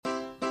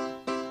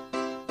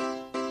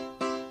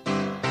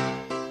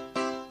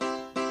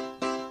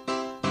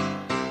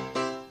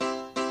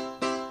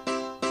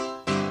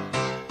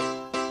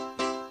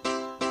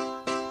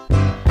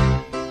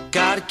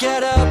Gotta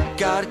get up,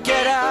 gotta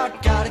get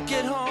out, gotta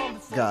get home.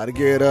 Gotta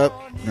get up,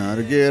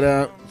 gotta get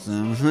out.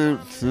 To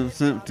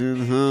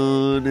the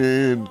hunt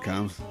and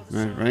comes.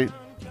 Right?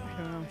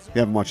 You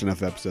haven't watched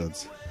enough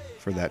episodes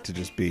for that to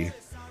just be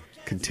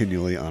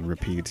continually on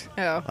repeat.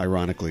 Oh.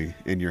 Ironically,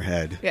 in your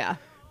head. Yeah.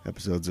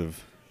 Episodes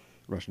of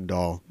Russian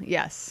Doll.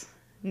 Yes.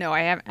 No,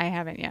 I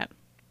haven't yet.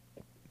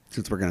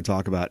 Since we're going to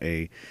talk about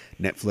a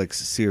Netflix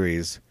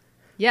series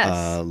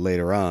Yes.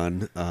 later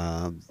on,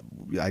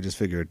 I just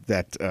figured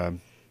that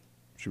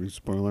should we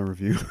spoil our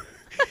review?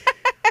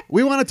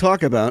 We want to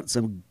talk about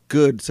some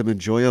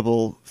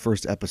enjoyable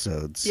first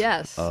episodes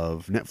Yes.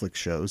 of Netflix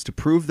shows to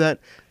prove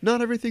that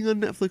not everything on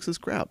Netflix is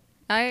crap.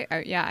 I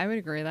would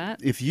agree with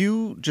that. If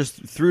you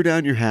just threw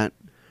down your hat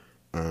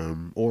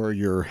or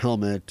your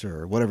helmet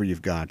or whatever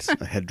you've got,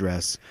 a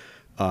headdress,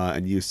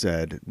 and you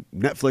said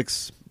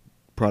Netflix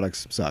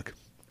products suck,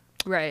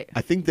 Right.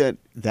 I think that's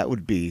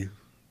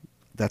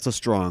a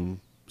strong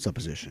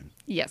supposition.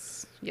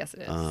 Yes. Yes,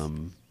 it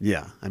is.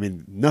 Yeah, I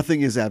mean,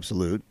 nothing is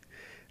absolute,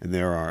 and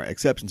there are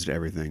exceptions to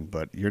everything.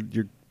 But you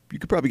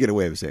could probably get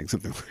away with saying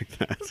something like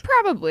that.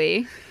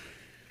 Probably.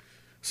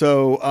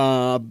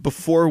 So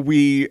before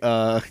we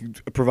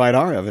provide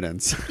our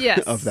evidence Yes.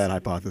 of that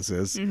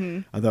hypothesis,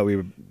 Mm-hmm. I thought we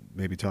would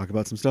maybe talk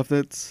about some stuff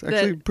that's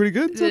actually pretty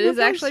good. It is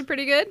actually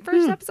pretty good.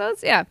 First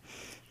episodes, yeah.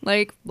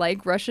 Like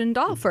Russian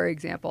Doll, for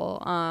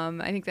example.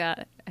 I think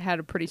that had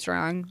a pretty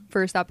strong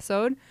first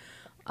episode.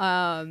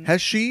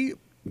 Has she?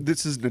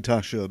 This is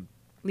Natasha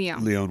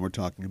Leon. we're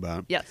talking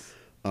about. Yes.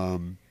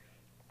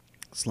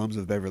 Slums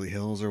of Beverly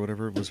Hills or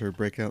whatever was her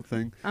breakout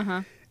thing.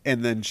 Uh-huh.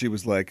 And then she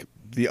was like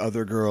the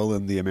other girl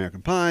in the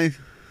American Pie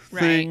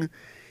thing.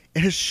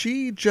 Right. Has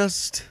she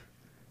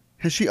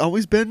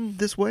always been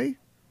this way?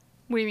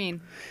 What do you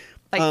mean?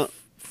 Like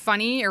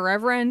funny,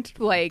 irreverent?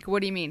 Like,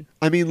 what do you mean?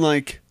 I mean,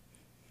 like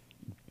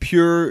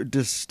pure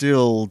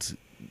distilled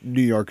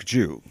New York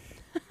Jew.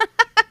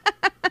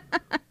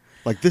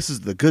 Like, this is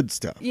the good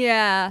stuff.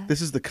 Yeah.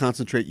 This is the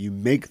concentrate you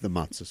make the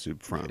matzo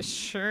soup from.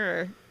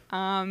 Sure.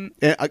 And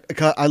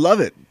I love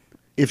it.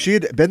 If she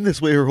had been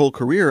this way her whole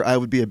career, I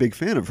would be a big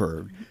fan of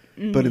her.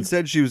 Mm-hmm. But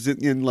instead, she was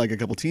in like a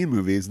couple teen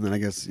movies, and then I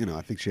guess,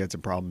 I think she had some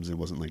problems and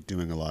wasn't like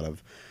doing a lot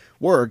of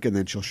work, and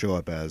then she'll show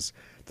up as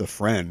the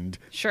friend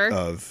Sure.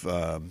 of,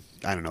 I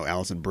don't know,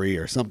 Alison Brie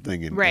or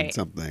something in Right.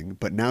 something.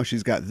 But now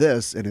she's got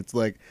this, and it's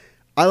like,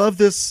 I love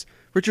this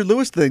Richard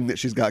Lewis thing that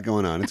she's got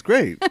going on. It's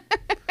great.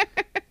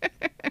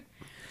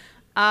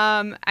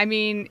 I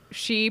mean,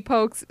 she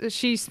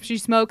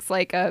smokes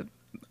like a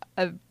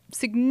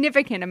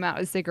significant amount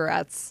of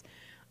cigarettes,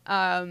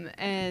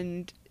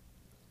 and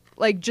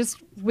like just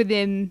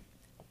within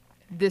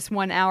this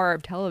 1 hour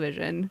of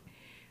television,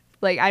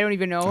 like I don't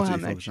even know That's how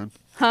what you much. focus on?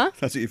 Huh?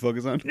 That's what you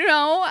focus on?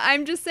 No,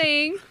 I'm just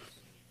saying,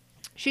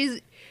 she's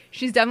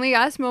definitely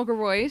got a smoker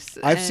voice.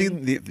 I've and-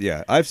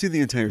 seen the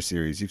entire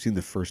series. You've seen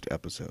the first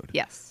episode.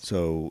 Yes.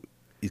 So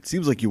it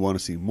seems like you want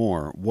to see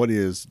more. What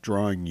is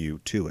drawing you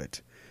to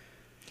it?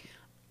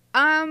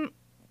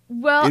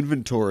 Well,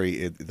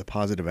 Inventory the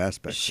positive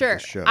aspects sure.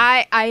 of the show.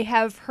 I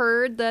have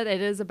heard that it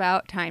is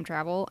about time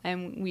travel,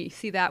 and we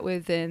see that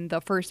within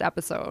the first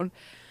episode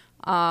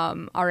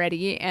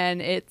already,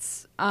 and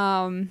it's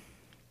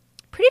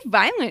pretty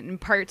violent in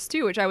parts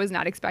too, which I was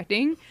not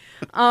expecting.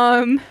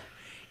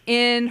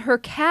 And her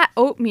cat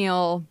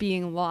Oatmeal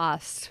being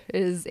lost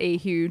is a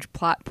huge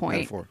plot point.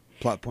 Metaphor.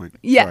 Plot point.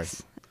 Yes.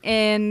 Sorry.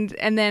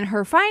 And then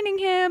her finding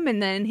him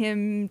and then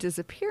him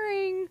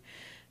disappearing.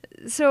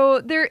 So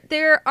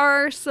there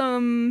are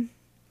some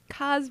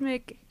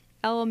cosmic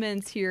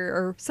elements here,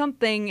 or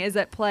something is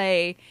at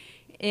play,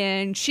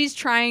 and she's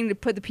trying to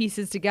put the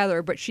pieces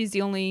together, but she's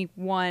the only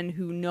one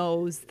who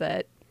knows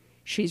that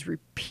she's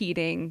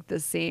repeating the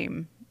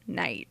same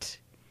night.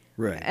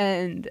 Right.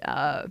 And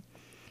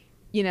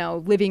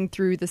living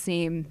through the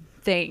same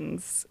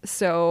things.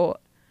 So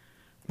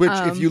Which,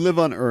 if you live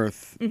on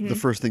Earth, the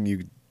first thing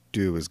you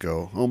do is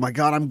go, "Oh my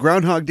God, I'm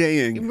Groundhog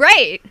Daying."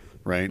 right.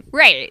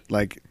 Right.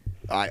 Like,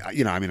 I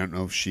don't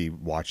know if she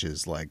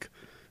watches like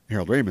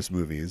Harold Ramis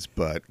movies,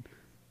 but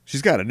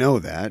she's got to know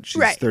that. She's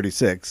Right.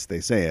 36, they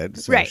say it,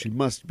 so Right. she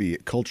must be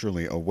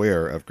culturally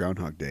aware of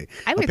Groundhog Day.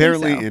 I would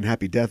Apparently, think so. in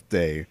Happy Death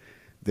Day,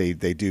 they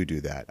do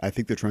that. I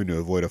think they're trying to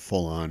avoid a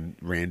full-on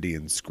Randy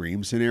and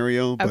Scream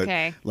scenario, but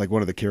Okay. like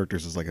one of the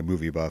characters is like a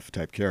movie buff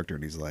type character,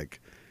 and he's like,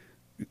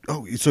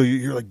 "Oh, so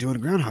you're like doing a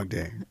Groundhog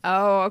Day?"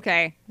 Oh,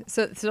 okay.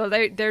 So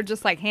they're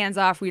just like hands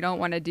off. We don't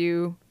want to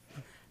do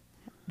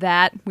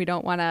that. We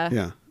don't want to.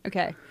 Yeah.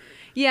 Okay.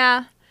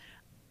 Yeah.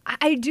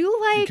 I do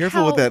like. Be careful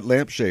how, with that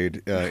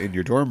lampshade in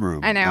your dorm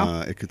room. I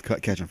know. It could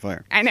catch on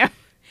fire. I know.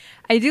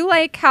 I do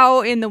like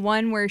how in the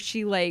one where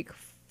she like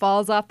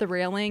falls off the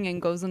railing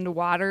and goes into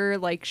water,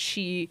 like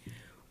she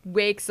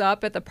wakes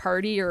up at the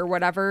party or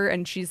whatever,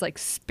 and she's like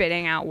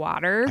spitting out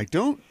water. I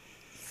don't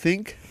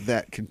think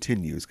that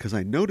continues because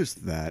I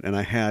noticed that, and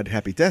I had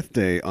Happy Death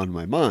Day on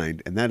my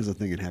mind, and that is a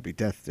thing in Happy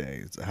Death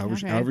Day. It's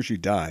however she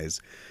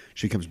dies,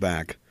 she comes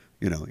back.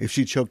 If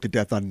she choked to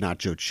death on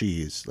nacho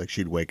cheese, like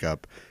she'd wake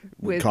up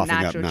With coughing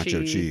up nacho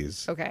nacho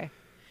cheese. Okay.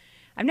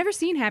 I've never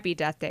seen Happy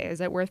Death Day. Is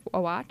it worth a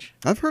watch?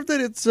 I've heard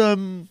that it's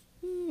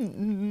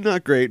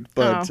not great,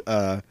 but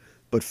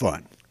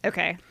fun.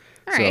 Okay.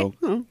 All right.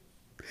 So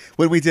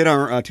when we did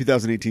our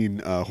 2018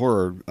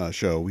 horror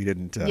show, we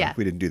didn't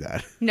we didn't do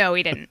that. No,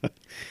 we didn't.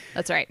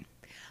 That's right.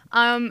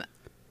 I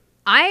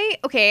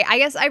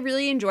guess I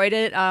really enjoyed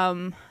it.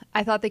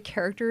 I thought the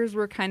characters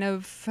were kind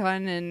of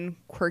fun and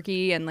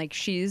quirky, and like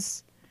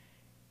she's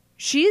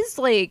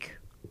like,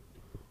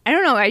 I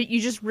don't know, you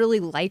just really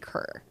like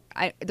her.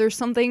 There's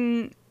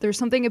something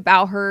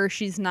about her.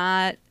 She's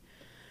not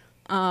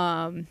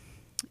like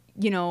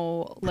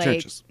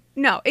Pretentious.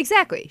 No,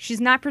 exactly. She's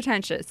not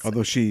pretentious.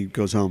 Although she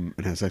goes home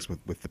and has sex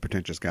with the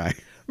pretentious guy.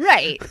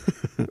 Right.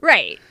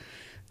 Right.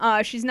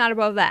 She's not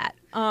above that.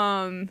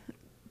 And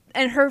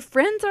her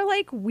friends are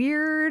like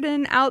weird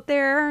and out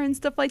there and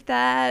stuff like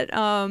that.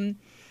 And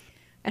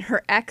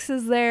her ex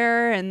is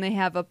there, and they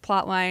have a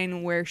plot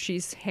line where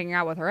she's hanging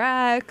out with her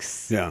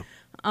ex. Yeah.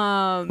 We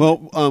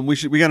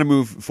got to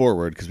move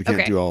forward because we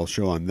can't do all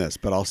show on this.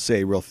 But I'll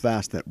say real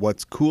fast that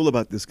what's cool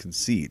about this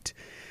conceit,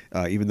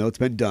 even though it's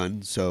been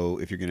done, so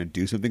if you're going to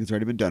do something that's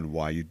already been done,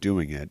 why are you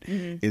doing it?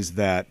 Is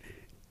that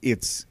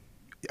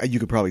you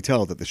could probably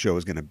tell that the show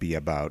is going to be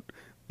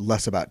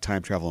less about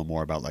time travel and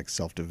more about like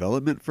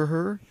self-development for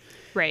her.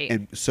 Right.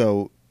 And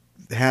so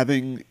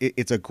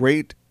it's a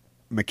great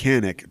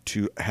mechanic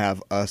to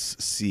have us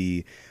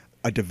see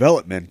a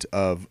development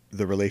of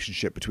the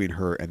relationship between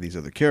her and these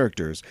other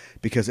characters,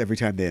 because every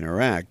time they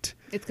interact,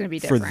 it's going to be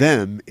for different.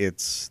 them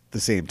it's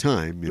the same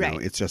time,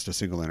 right. It's just a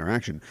single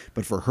interaction,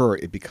 but for her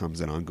it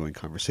becomes an ongoing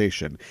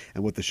conversation.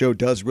 And what the show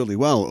does really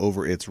well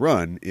over its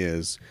run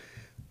is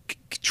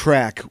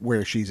track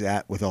where she's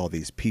at with all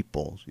these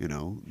people,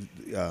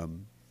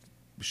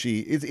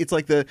 it's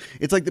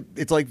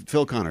like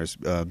Phil Connor's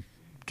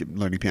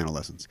learning piano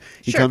lessons.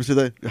 He comes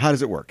to how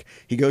does it work?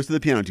 He goes to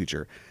the piano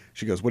teacher.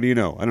 She goes, "What do you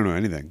know?" "I don't know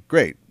anything."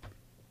 "Great."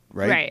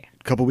 Right?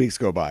 A couple weeks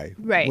go by.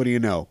 Right. "What do you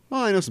know?"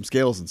 "Oh, I know some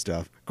scales and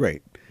stuff."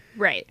 "Great."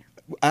 Right.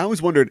 I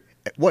always wondered,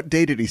 what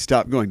day did he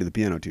stop going to the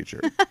piano teacher?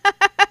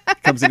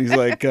 Comes in, he's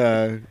like,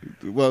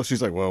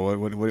 she's like, "Well,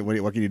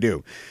 what can you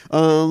do?"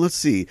 Let's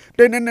see.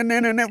 Right.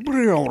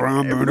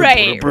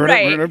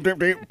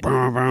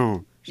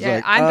 She's yeah,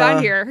 like, I'm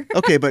done here.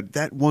 Okay, but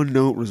that one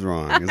note was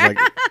wrong. It's like,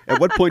 at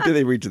what point do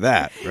they reach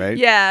that, right?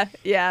 Yeah,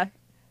 yeah.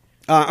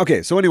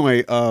 Okay, so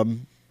anyway,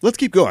 let's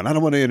keep going. I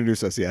don't want to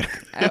introduce us yet.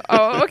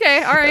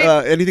 Okay, all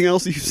right. Anything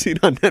else you've seen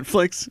on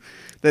Netflix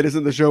that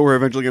isn't the show we're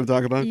eventually going to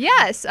talk about?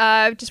 Yes,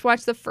 I've just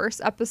watched the first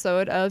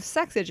episode of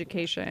Sex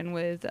Education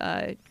with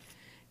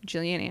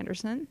Gillian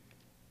Anderson.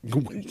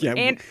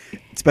 Yeah,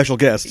 special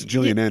guest,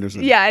 Gillian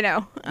Anderson. Yeah, I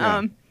know.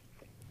 Yeah.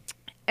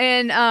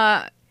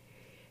 And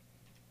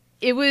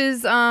it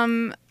was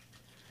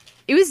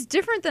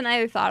different than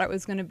I thought it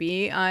was going to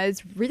be.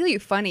 It's really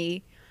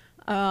funny.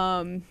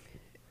 I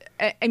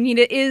mean,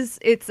 it's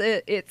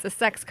a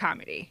sex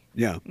comedy.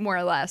 Yeah. More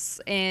or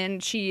less.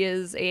 And she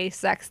is a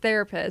sex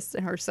therapist,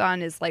 and her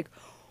son is like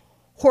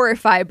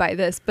horrified by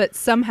this, but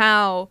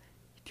somehow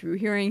through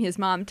hearing his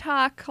mom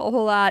talk a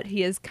whole lot,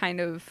 he is kind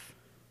of,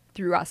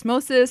 through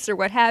osmosis or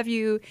what have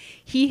you,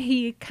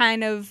 he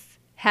kind of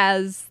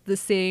has the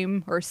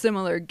same or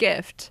similar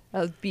gift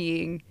of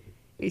being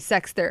a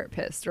sex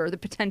therapist, or the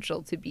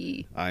potential to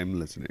be. I'm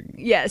listening.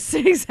 Yes,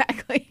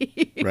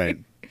 exactly. Right.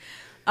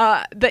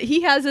 But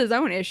he has his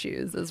own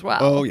issues as well.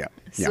 Oh, yeah.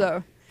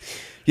 So.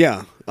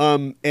 Yeah.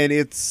 And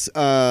it's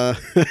doing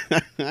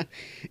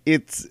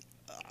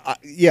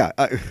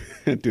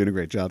a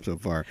great job so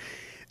far.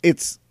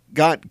 It's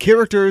got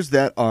characters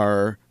that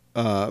are,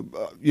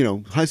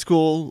 high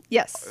school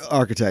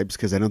archetypes,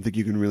 because I don't think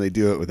you can really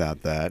do it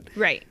without that.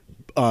 Right.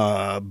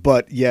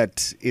 But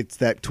yet it's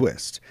that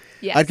twist.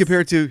 Yes. I'd compare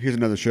it to, here's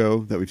another show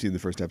that we've seen the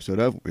first episode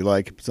of. We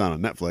like, it's not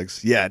on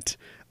Netflix yet.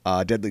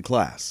 Deadly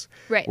Class.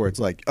 Right. Where it's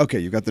like, okay,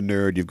 you've got the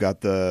nerd, you've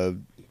got the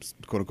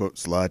quote unquote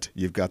slut,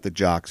 you've got the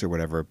jocks or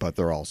whatever, but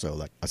they're also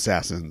like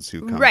assassins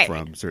who come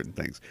from certain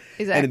things.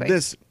 Exactly. And in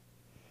this,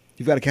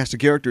 you've got a cast of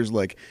characters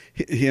like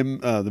him,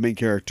 the main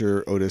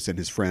character, Otis, and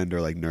his friend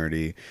are like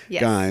nerdy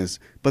guys,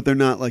 but they're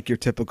not like your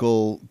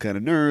typical kind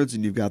of nerds.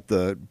 And you've got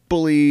the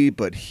bully,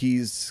 but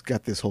he's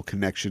got this whole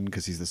connection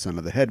because he's the son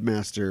of the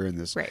headmaster and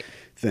this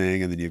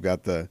thing. And then you've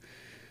got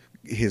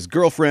his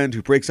girlfriend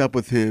who breaks up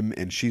with him,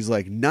 and she's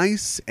like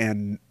nice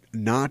and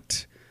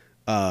not,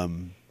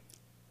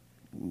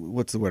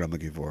 what's the word I'm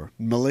looking for?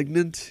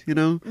 Malignant,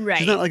 Right.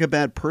 She's not like a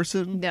bad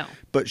person. No.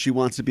 But she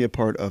wants to be a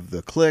part of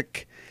the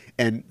clique.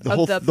 And the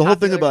whole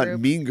thing about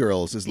group. Mean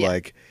Girls is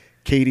like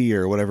Katie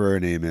or whatever her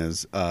name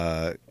is,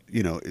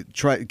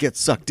 gets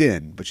sucked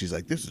in, but she's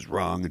like, this is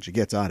wrong, and she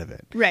gets out of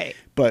it. Right.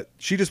 But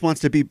she just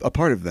wants to be a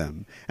part of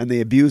them, and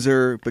they abuse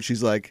her, but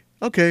she's like,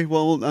 okay,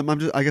 well,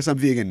 I guess I'm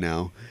vegan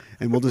now.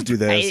 And we'll just do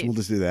this. Right. We'll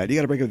just do that. You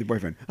got to break up with your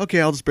boyfriend. Okay,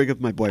 I'll just break up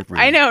with my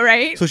boyfriend. I know,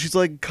 right? So she's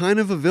like kind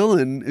of a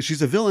villain.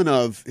 She's a villain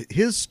of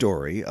his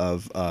story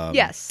of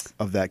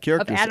that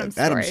character. Of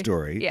Adam's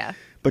story. Yeah.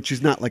 but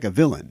she's not like a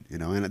villain, you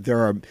know. And there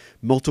are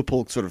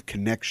multiple sort of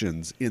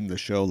connections in the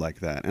show like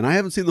that. And I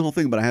haven't seen the whole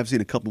thing, but I have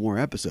seen a couple more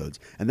episodes,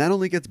 and that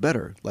only gets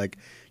better. Like,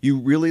 you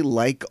really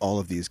like all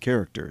of these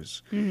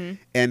characters,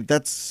 and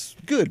that's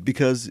good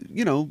because,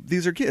 you know,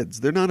 these are kids.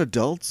 They're not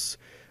adults.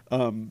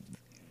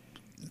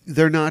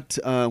 They're not.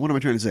 What am I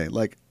trying to say?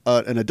 Like,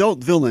 an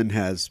adult villain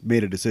has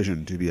made a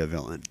decision to be a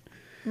villain.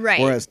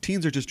 Right. Whereas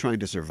teens are just trying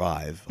to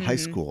survive high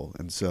school,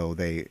 and so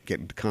they get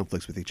into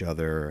conflicts with each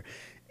other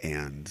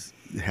and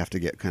have to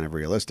get kind of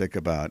realistic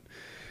about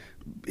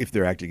if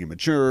they're acting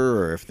immature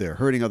or if they're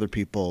hurting other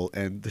people.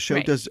 And the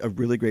show does a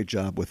really great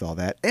job with all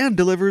that and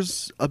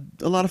delivers a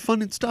lot of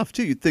fun and stuff,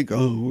 too. You'd think,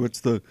 oh, what's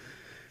the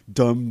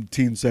dumb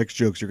teen sex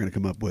jokes you're going to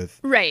come up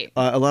with? Right.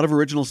 A lot of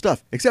original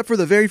stuff, except for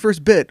the very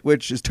first bit,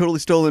 which is totally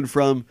stolen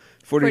from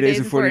 40 Days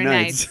and 40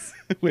 Nights,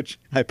 which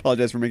I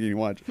apologize for making you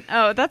watch.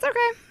 Oh, that's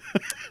okay.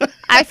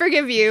 I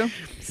forgive you.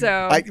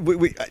 So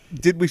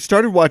we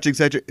started watching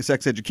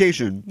Sex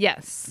Education.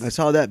 Yes. I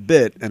saw that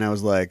bit and I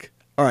was like,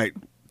 all right,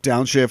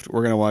 downshift.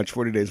 We're going to watch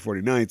 40 Days,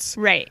 40 Nights.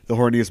 Right. The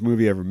horniest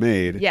movie ever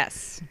made.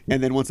 Yes.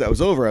 And then once that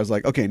was over, I was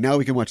like, okay, now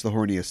we can watch the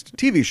horniest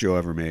TV show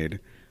ever made,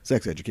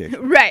 Sex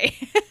Education. Right.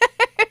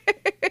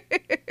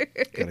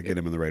 Got to get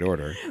them in the right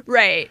order.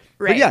 Right.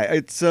 But yeah,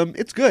 it's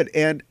good.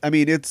 And I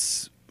mean,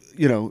 it's,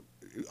 you know,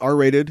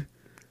 R-rated.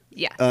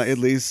 Yes. At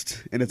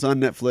least, and it's on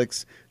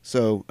Netflix.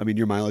 So, I mean,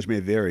 your mileage may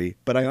vary,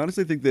 but I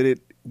honestly think that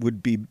it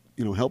would be,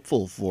 you know,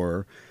 helpful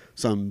for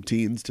some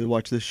teens to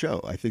watch this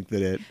show. I think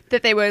that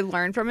that they would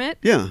learn from it.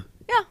 Yeah.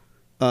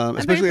 Yeah.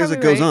 Especially as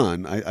it goes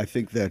on, I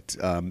think that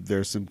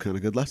there's some kind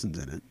of good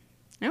lessons in it.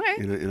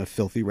 Okay. In a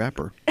filthy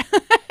wrapper.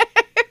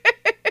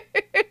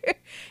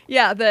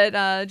 Yeah,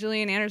 that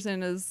Gillian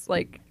Anderson is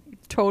like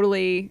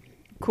totally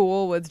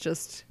cool with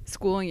just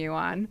schooling you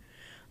on.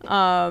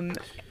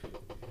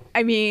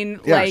 I mean,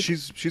 yeah, like,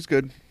 she's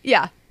good.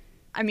 Yeah,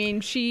 I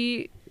mean,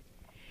 she's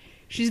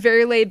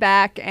very laid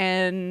back,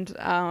 and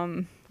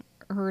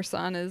her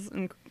son is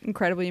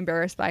incredibly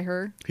embarrassed by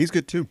her. He's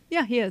good too.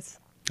 Yeah, he is.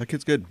 That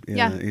kid's good.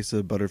 Yeah.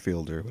 Asa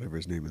Butterfield or whatever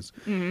his name is.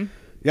 Mm-hmm.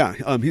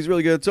 Yeah, he's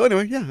really good. So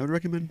anyway, yeah, I would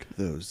recommend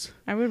those.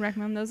 I would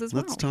recommend those as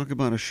well. Let's talk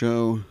about a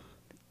show,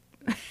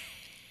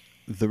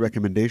 the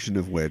recommendation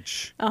of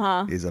which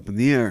is up in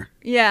the air.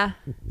 Yeah.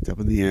 It's up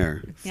in the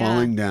air, Yeah.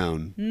 falling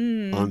down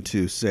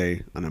onto,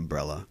 say, an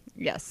umbrella,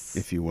 Yes.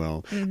 if you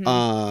will.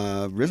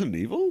 Resident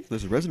Evil?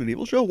 There's a Resident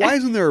Evil show? Why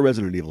isn't there a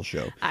Resident Evil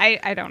show?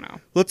 I don't know.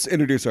 Let's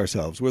introduce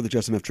ourselves. We're the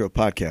Just Enough Trope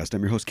Podcast.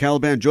 I'm your host,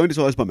 Caliban, joined as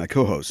always by my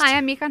co-host. Hi,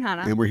 I'm Mikan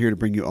Hana. And we're here to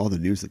bring you all the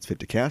news that's fit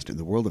to cast in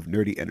the world of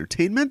nerdy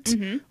entertainment.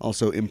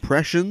 Also,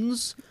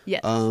 impressions.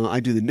 Yes. I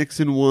do the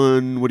Nixon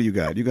one. What do you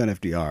got? You got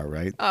FDR,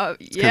 right?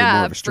 It's yeah, kind of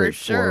more of a for sure.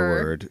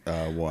 straightforward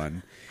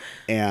one.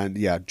 And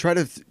yeah, try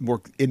to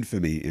work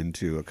infamy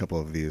into a couple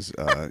of these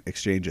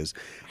exchanges.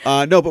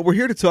 No, but we're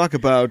here to talk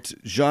about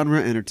genre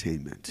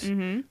entertainment.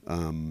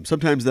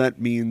 Sometimes that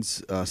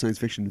means science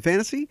fiction and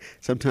fantasy.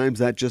 Sometimes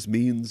that just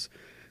means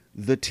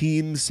the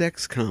teen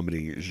sex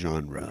comedy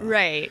genre.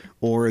 Right.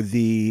 Or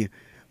the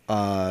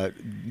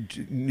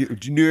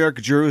New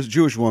York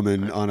Jewish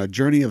woman on a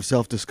journey of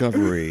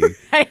self-discovery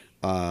Right.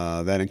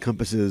 that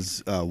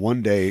encompasses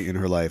one day in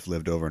her life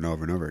lived over and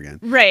over and over again.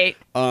 Right.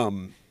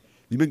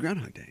 You mean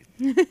Groundhog Day?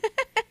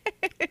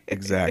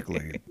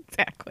 Exactly.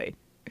 Exactly.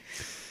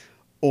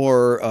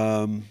 Or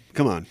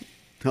come on,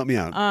 help me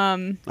out.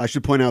 I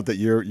should point out that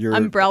you're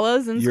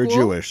Umbrellas in you're school?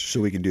 Jewish, so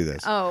we can do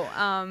this.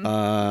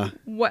 Oh,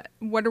 what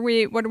are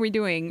we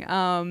doing?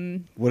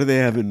 What do they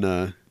have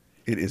in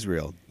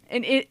Israel?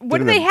 And what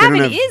do don't they have- have they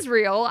in don't have-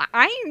 Israel?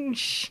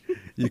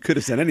 You could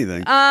have said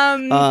anything.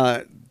 Um,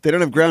 they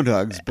don't have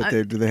groundhogs, but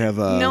do they have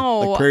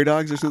no. like prairie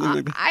dogs or something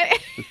like that?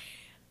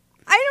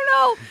 I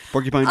don't know.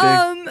 Porcupine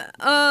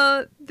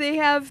Day. They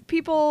have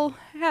people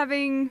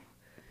having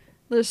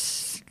the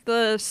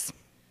spits,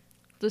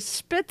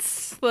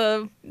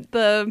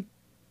 the.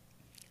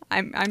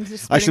 I'm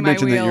just. I should spinning my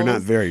mention that you're not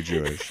wheels. very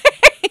Jewish.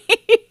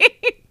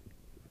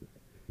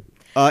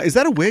 Is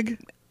that a wig?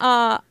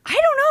 I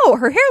don't know.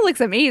 Her hair looks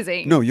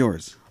amazing. No,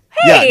 yours.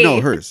 Hey! Yeah, no,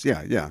 hers.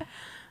 Yeah, yeah.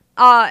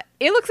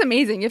 It looks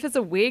amazing. If it's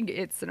a wig,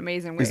 it's an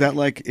amazing wig. Is that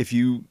like if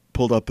you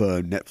pulled up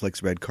a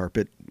Netflix red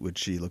carpet, would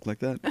she look like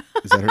that?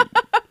 Is that her?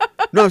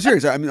 No, I'm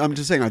serious. I'm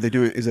just saying, are they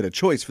doing? Is it a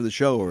choice for the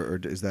show, or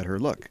is that her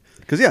look?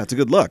 Because yeah, it's a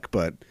good look,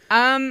 but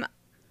I'm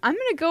gonna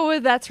go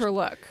with that's her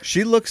look.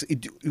 she looks.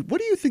 What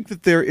do you think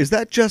that there is?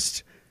 That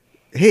just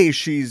hey,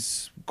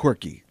 she's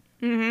quirky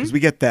because we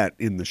get that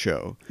in the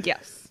show,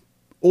 Yes.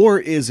 or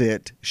is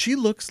it she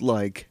looks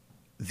like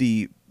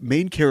the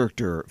main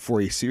character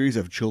for a series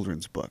of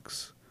children's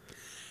books?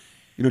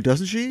 You know,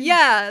 doesn't she?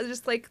 Yeah,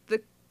 just like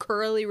the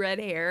curly red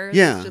hair.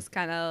 Yeah. It's just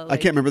kind of. I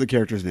can't remember the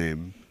character's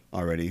name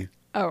already.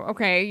 Oh,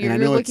 okay. And I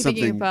You're know it's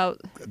thinking something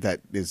about that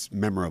is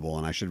memorable,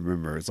 and I should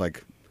remember. It's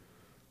like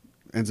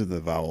ends with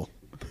a vowel.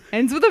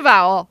 ends with a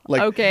vowel.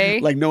 Like, okay.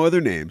 Like no other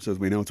name, so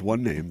we know it's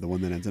one name, the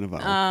one that ends in a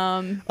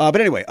vowel.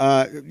 But anyway,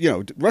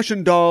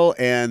 Russian Doll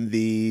and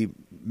the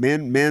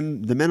man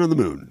on the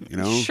moon. You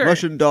know, Sure.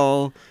 Russian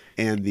Doll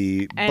and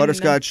the And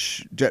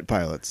butterscotch jet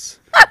pilots.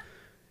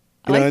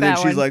 I like and that then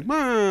she's one. like,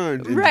 "Ma,"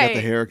 and she's Right. got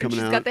the hair And coming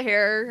she's out. got the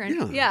hair. And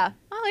Yeah. yeah.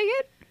 I like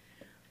it.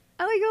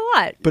 I like it a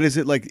lot. But is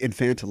it like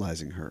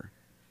infantilizing her?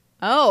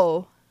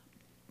 Oh.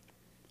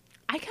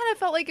 I kind of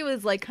felt like it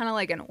was like kind of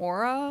like an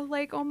aura,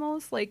 like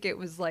almost like it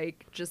was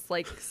like just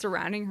like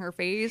surrounding her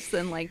face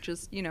and like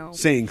just,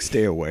 Saying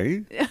stay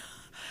away?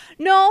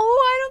 No,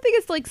 I don't think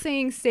it's like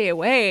saying stay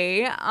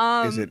away.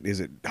 Is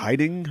it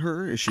hiding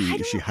her? Is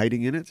she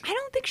hiding in it? I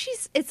don't think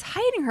it's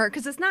hiding her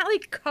because it's not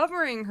like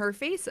covering her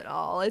face at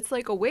all. It's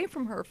like away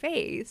from her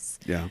face.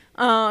 Yeah.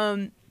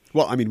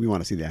 Well, I mean, we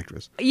want to see the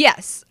actress.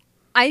 Yes.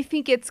 I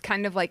think it's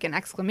kind of like an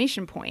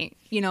exclamation point,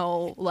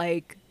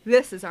 like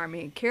this is our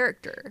main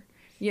character,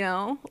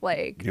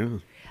 like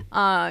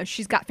Yeah.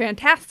 she's got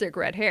fantastic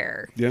red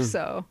hair. Yeah.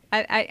 So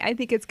I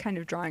think it's kind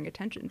of drawing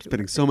attention to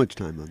Spending her. so much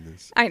time on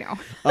this. I know.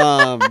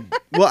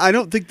 Well, I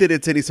don't think that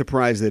it's any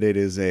surprise that it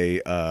is a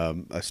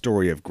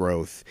story of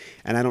growth,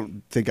 and I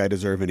don't think I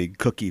deserve any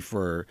cookie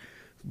for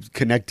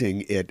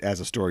connecting it as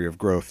a story of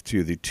growth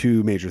to the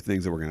two major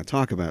things that we're going to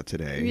talk about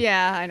today.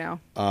 Yeah, I know.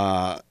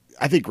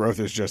 I think growth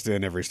is just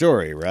in every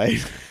story, right?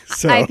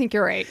 So I think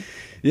you're right.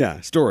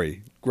 yeah,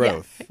 story,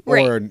 growth, Yeah,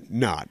 right. or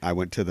not. I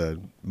went to the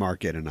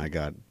market and I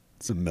got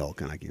some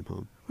milk, and I came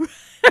home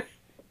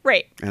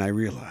Right. and I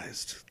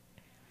realized,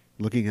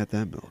 looking at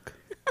that milk,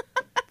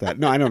 that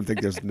no, I don't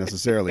think there's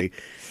necessarily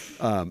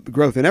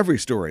growth in every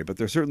story, but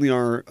there certainly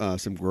are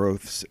some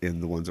growths in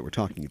the ones that we're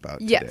talking about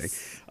today.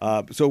 Yes.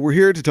 So we're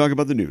here to talk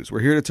about the news. We're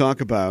here to talk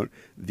about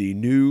the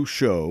new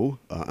show,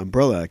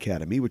 Umbrella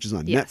Academy, which is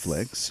on Yes.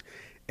 Netflix.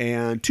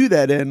 And to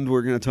that end,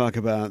 we're going to talk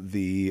about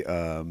the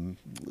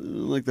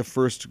the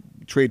first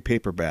trade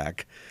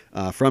paperback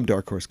from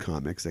Dark Horse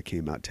Comics that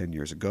came out 10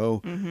 years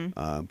ago,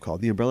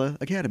 called The Umbrella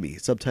Academy,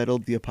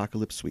 subtitled The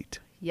Apocalypse Suite,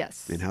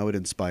 Yes. and how it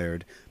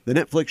inspired the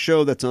Netflix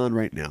show that's on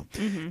right now.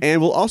 And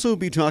we'll also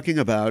be talking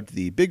about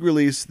the big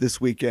release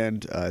this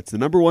weekend. It's the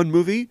 #1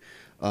 movie,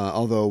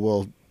 although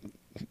we'll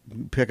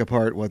pick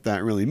apart what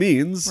that really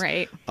means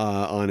Right.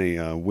 on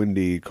a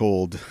windy,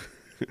 cold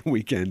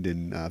weekend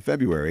in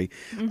February.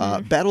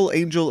 Battle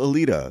Angel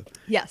Alita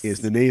Yes. is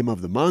the name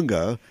of the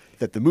manga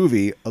that the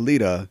movie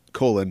Alita: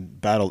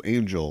 Battle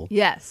Angel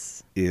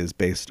Yes. is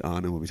based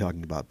on, and we'll be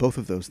talking about both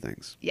of those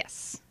things.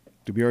 Yes.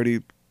 Did we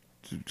already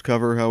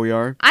cover how we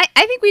are? I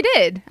think we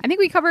did. I think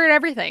we covered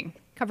everything.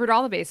 Covered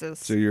all the bases.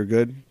 So you're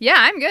good? Yeah,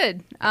 I'm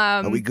good.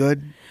 Are we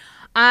good?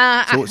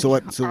 So So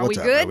what's we up?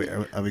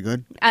 good? Are we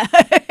good?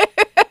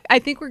 I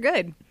think we're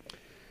good.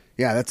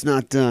 Yeah, that's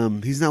not.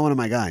 He's not one of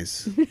my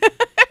guys.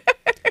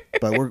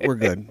 But we're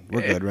good.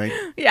 We're good, right?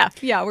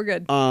 Yeah, we're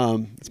good.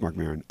 It's Mark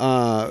Maron.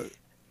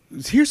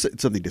 Here's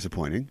something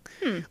disappointing.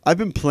 I've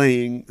been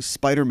playing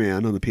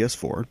Spider-Man on the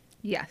PS4.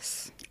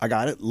 Yes. I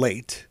got it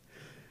late.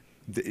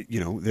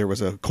 There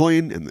was a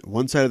coin, and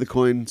one side of the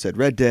coin said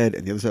Red Dead,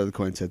 and the other side of the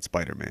coin said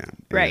Spider-Man.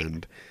 Right.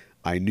 And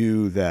I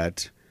knew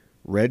that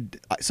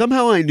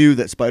somehow I knew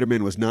that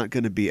Spider-Man was not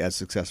going to be as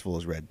successful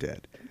as Red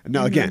Dead.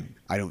 Now, again,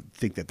 I don't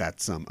think that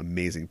that's some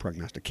amazing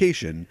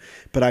prognostication,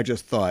 but I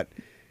just thought,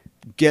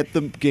 get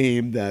the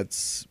game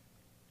that's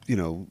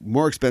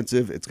more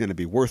expensive. It's going to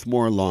be worth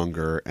more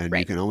longer, and you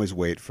Right. can always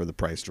wait for the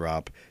price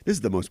drop. This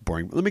is the most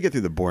boring. Let me get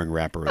through the boring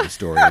wrapper of the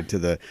story into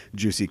the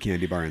juicy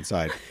candy bar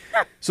inside.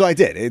 So I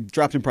did. It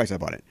dropped in price. I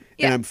bought it.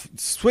 Yeah. And I'm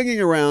swinging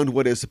around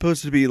what is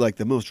supposed to be like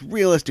the most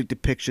realistic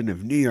depiction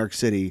of New York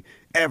City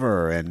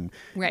ever. And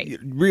Right.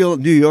 real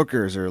New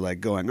Yorkers are like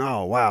going,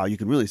 oh, wow, you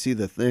can really see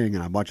the thing.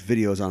 And I watch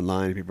videos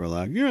online, and people are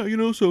like,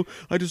 yeah, so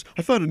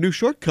I found a new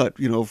shortcut,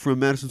 from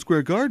Madison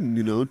Square Garden,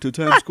 to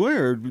Times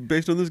Square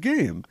based on this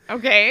game.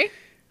 Okay.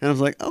 And I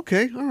was like,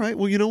 okay, all right.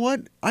 Well, you know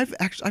what? I've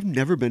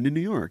never been to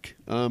New York.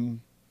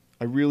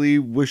 I really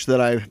wish that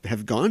I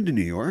have gone to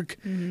New York.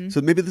 So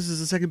maybe this is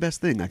the second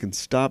best thing. I can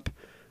stop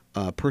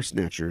purse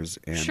snatchers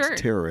and Sure.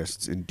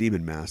 terrorists in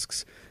demon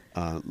masks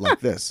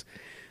like this.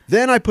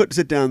 Then I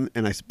sit down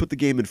and I put the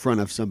game in front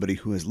of somebody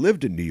who has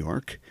lived in New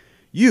York,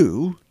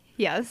 you,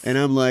 Yes. and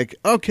I'm like,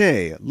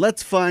 okay,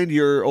 let's find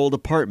your old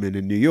apartment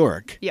in New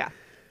York. Yeah.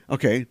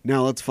 Okay,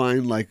 now let's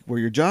find where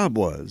your job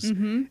was,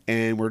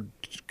 and we're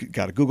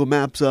got a Google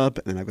Maps up,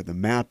 and then I've got the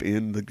map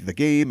in the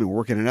game and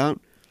working it out.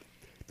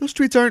 Those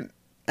streets aren't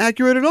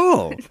accurate at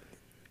all.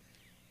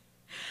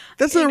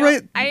 That's not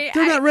right.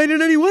 They're not right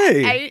in any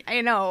way.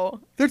 I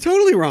know. They're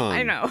totally wrong.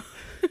 I know.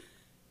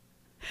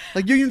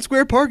 Union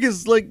Square Park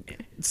is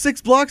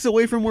 6 blocks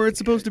away from where it's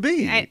supposed to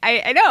be,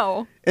 I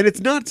know. and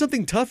it's not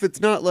something tough. It's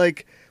not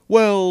like,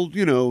 well,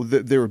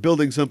 they were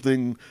building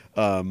something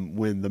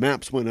when the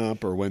maps went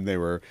up, or when they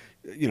were,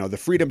 the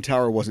Freedom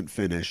Tower wasn't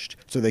finished,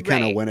 so they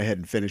kind of Right. went ahead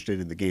and finished it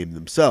in the game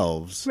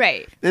themselves.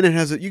 Right. And it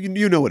has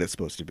you know what it's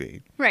supposed to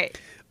be. Right.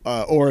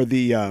 Or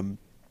the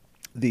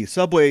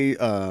subway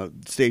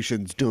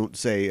stations don't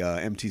say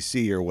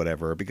MTC or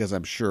whatever, because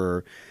I'm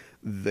sure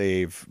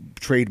they've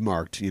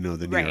trademarked, the New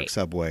York Right.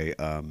 subway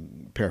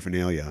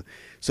paraphernalia.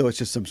 So it's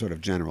just some sort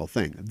of general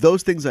thing.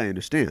 Those things I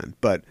understand,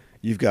 but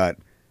you've got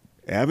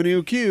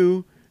Avenue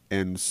Q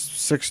and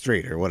 6th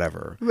Street or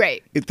whatever.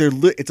 Right. It's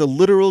a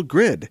literal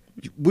grid.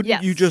 Wouldn't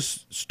Yes. you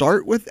just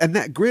start with? And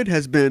that grid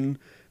has been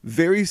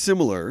very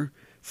similar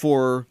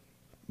for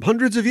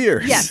hundreds of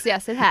years. Yes,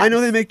 it has. I know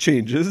they make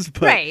changes,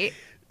 but Right.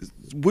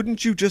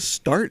 wouldn't you just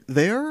start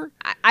there?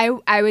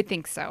 I would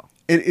think so.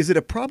 And is it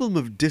a problem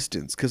of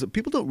distance? Because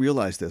people don't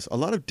realize this. A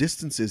lot of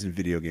distances in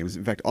video games,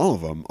 in fact, all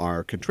of them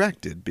are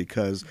contracted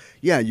because,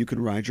 yeah, you can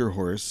ride your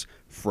horse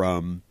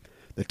from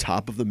the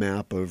top of the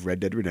map of Red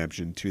Dead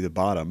Redemption to the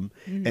bottom,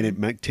 and it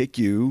might take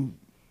you,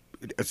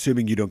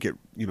 assuming you don't get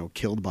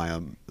killed by a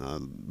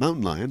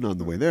mountain lion on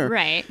the way there,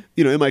 Right.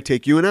 it might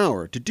take you an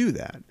hour to do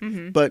that.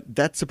 But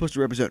that's supposed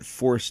to represent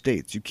 4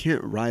 states. You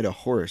can't ride a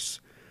horse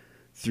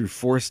through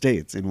 4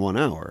 states in 1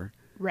 hour.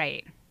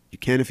 Right. You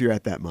can if you're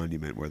at that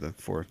monument where the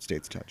 4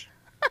 states touch.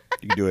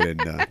 You can do it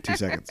in 2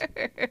 seconds.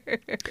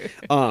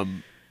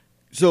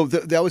 So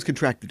they always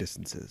contract the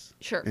distances.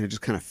 Sure. And it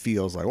just kind of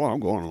feels like, well, I'm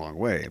going a long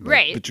way. But,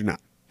 Right. But you're not.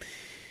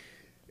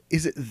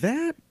 Is it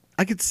that?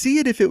 I could see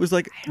it if it was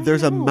like, don't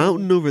there's a know.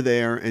 mountain over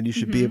there and you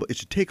should be able, it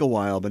should take a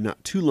while, but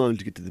not too long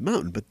to get to the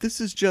mountain. But this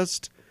is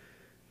just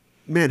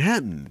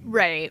Manhattan.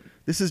 Right.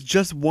 This is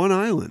just one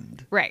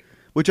island, Right.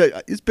 which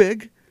is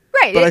big.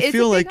 Right. But I it's a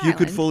feel big like you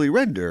could island. fully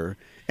render,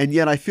 and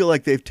yet I feel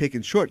like they've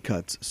taken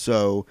shortcuts.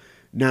 So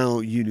now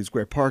Union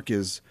Square Park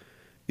is,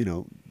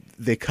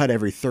 they cut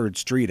every 3rd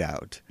street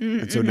out,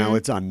 and so now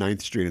it's on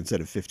 9th Street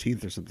instead of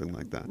 15th or something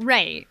like that.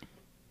 Right.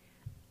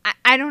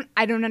 I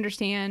don't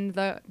understand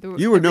the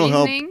You were the no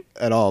help reasoning.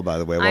 at all, by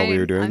the way, while we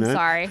were doing I'm that.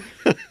 sorry.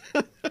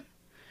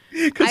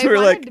 Because I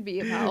wanted to be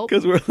of help.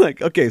 Because we're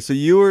like, okay, so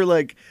you were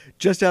like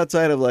just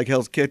outside of like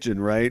Hell's Kitchen,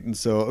 right? And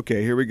so,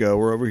 okay, here we go.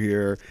 We're over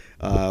here.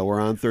 We're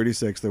on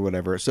 36th or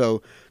whatever.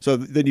 So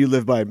then you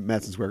live by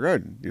Madison Square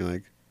Garden. You're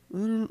like, I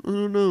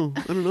don't know.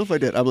 I don't know if I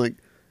did. I'm like,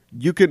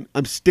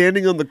 I'm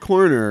standing on the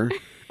corner.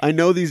 I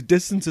know these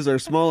distances are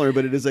smaller,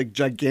 but it is a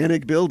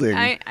gigantic building.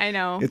 I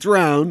know. It's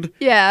round.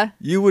 Yeah.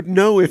 You would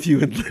know if you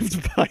had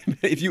lived by,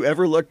 if you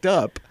ever looked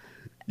up.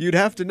 You'd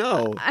have to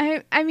know.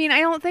 I mean, I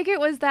don't think it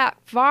was that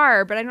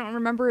far, but I don't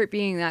remember it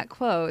being that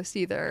close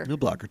either. A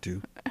block or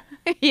two.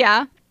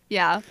 Yeah.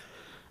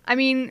 I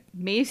mean,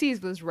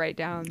 Macy's was right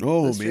down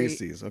the street.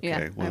 Macy's. Okay,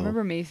 Yeah, well. I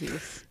remember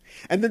Macy's.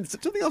 And then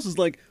something else is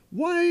like,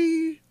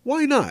 why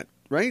not?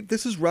 Right?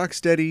 This is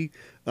Rocksteady.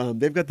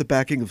 They've got the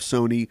backing of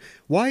Sony.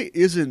 Why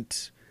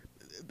isn't...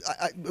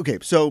 okay,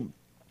 so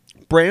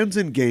brands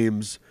and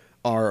games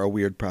are a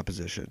weird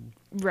proposition.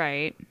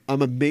 Right.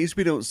 I'm amazed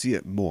we don't see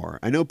it more.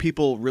 I know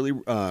people really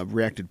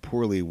reacted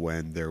poorly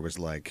when there was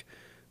like,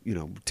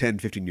 10,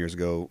 15 years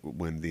ago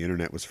when the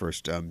internet was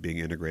first being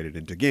integrated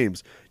into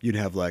games, you'd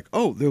have like,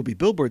 oh, there'll be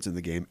billboards in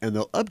the game and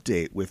they'll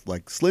update with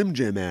like Slim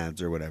Jim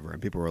ads or whatever. And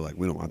people were like,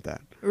 we don't want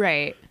that.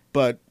 Right.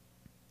 But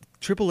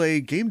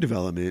AAA game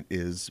development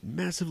is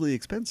massively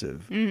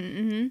expensive.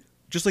 Mm-hmm.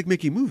 Just like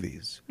making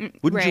movies.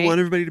 Wouldn't you right. want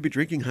everybody to be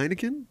drinking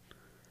Heineken?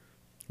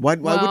 Why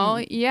Well,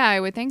 wouldn't... yeah, I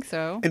would think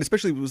so. And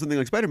especially with something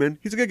like Spider-Man,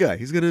 he's a good guy.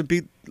 He's going to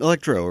beat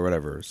Electro or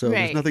whatever. So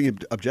there's Right. nothing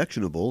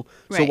objectionable.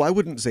 So Right. why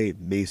wouldn't, say,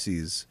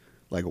 Macy's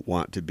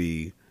want to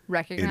be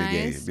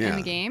Recognized in in a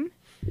the game?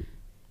 game?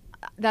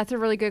 That's a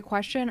really good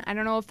question. I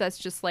don't know if that's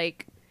just a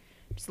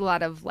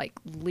lot of like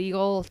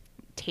legal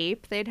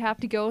tape they'd have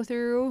to go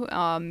through,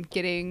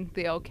 getting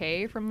the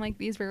okay from like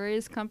these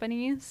various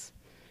companies.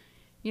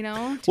 To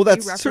Well, be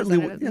that's certainly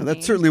represented in the that's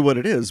game. certainly what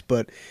it is.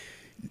 But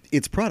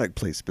it's product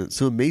placement.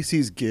 So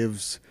Macy's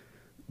gives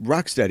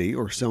Rocksteady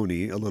or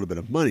Sony a little bit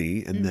of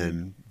money, and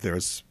then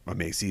there's a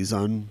Macy's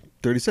on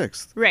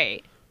 36th.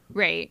 Right.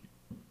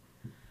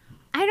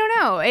 I don't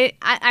know.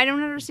 I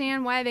don't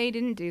understand why they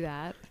didn't do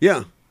that.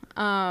 Yeah.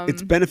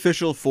 It's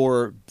beneficial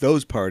for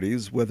those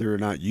parties, whether or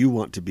not you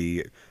want to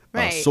be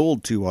Right.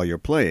 sold to while you're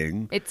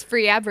playing. It's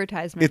free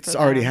advertisement. It's for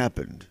already them.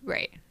 happened.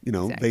 Right.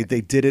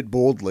 They did it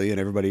boldly and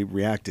everybody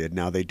reacted.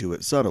 Now they do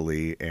it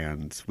subtly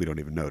and we don't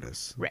even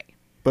notice. Right.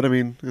 But I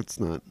mean, it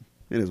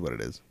is what it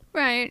is.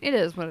 Right. It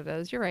is what it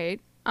is. You're right.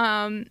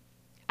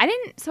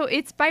 So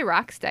it's by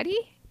Rocksteady?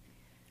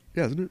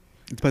 Yeah, isn't it?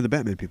 It's by the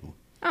Batman people.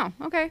 Oh,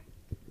 okay.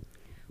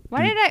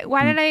 Why did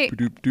I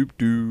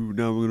Doop.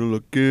 Now we're going to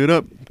look it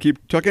up.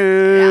 Keep talking.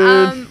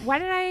 why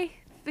did I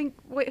think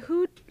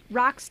who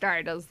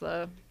Rockstar does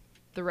the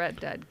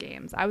Red Dead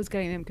games? I was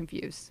getting them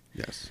confused.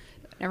 Yes.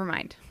 Never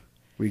mind.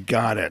 We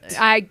got it.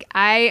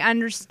 I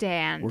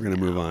understand. We're going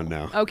to move on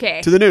now.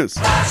 Okay. To the news.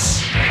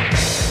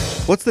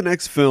 What's the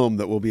next film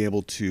that we'll be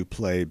able to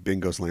play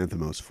Bingos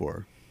Lanthimos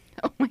for?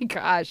 Oh my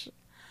gosh.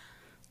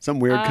 Some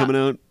weird coming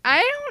out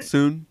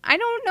soon? I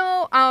don't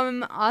know.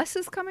 Us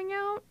is coming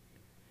out.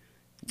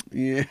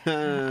 Yeah.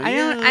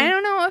 I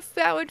don't know if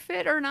that would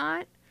fit or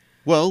not.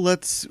 Well,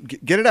 let's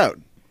get it out.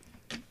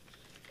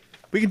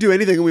 We can do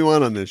anything we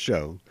want on this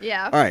show.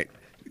 Yeah. All right.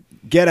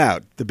 Get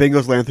Out, the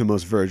Bingos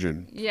Lanthimos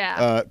version.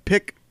 Yeah.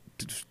 Pick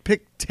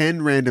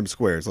 10 random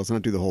squares. Let's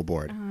not do the whole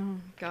board. Oh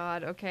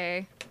God.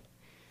 Okay.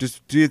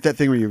 Just do that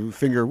thing where you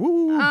finger,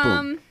 woo,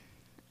 boom.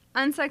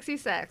 Unsexy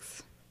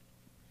sex.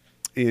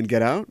 And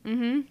Get Out?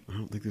 Mm-hmm. I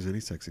don't think there's any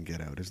sex in Get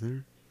Out, is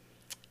there?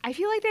 I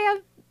feel like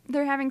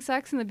they're having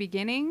sex in the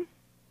beginning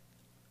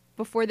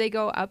before they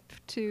go up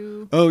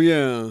to. Oh,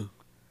 yeah.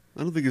 I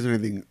don't think there's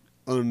anything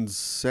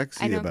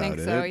unsexy I don't about think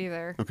it. so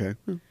either. Okay.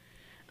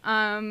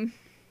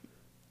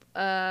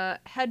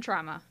 Head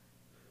trauma.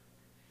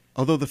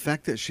 Although the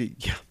fact that she,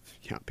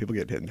 yeah, people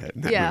get hit in the head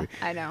in that Yeah, movie.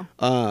 I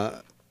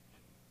know.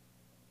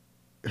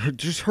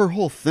 Her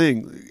whole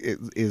thing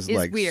is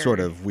like weird. sort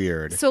of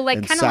weird. So, like,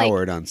 and kinda like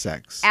soured on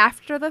sex.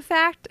 After the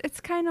fact,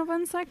 it's kind of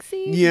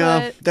unsexy.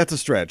 Yeah, but that's a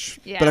stretch.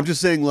 Yeah. But I'm just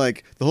saying,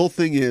 like, the whole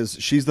thing is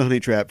she's the honey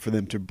trap for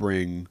them to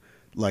bring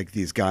like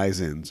these guys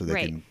in so they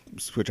Right. can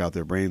switch out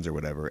their brains or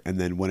whatever. And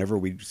then whenever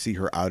we see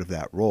her out of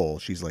that role,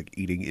 she's like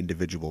eating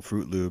individual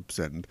Fruit Loops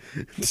and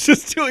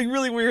just doing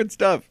really weird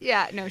stuff.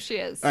 yeah, no, she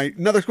is. All right,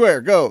 another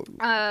square, go.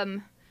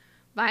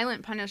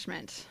 Violent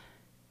punishment.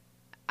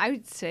 I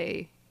would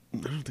say I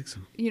don't think so.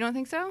 you don't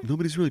think so?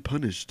 Nobody's really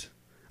punished.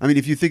 I mean,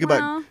 if you think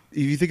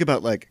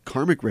about like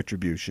karmic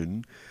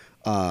retribution,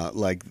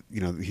 like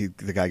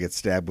the guy gets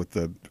stabbed with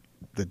the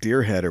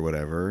deer head or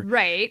whatever,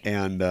 Right.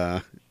 and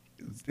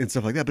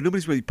stuff like that. But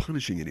nobody's really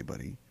punishing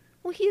anybody.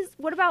 Well,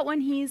 what about when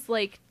he's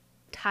like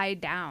tied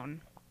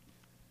down?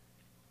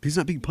 He's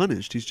not being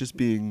punished. He's just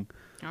being.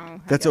 Oh, I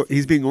guess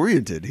He's being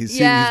oriented. He's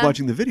Yeah. he's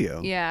watching the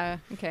video. Yeah.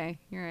 Okay,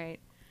 you're right.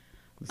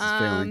 This is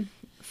failing.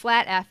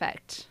 Flat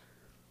affect.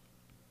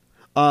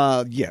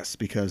 Yes,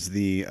 because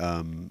the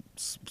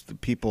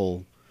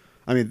people.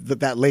 I mean,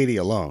 that lady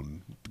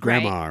alone,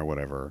 grandma or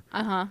whatever.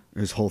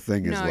 His whole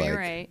thing is No, like. you're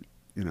right.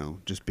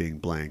 Just being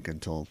blank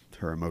until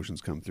her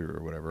emotions come through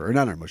or whatever. Or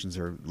not her emotions,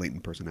 her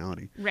latent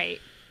personality. Right.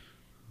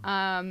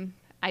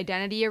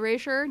 Identity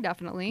erasure,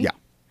 definitely. Yeah.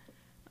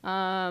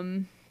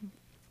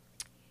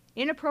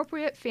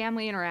 Inappropriate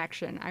family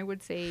interaction. I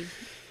would say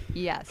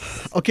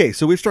yes. Okay,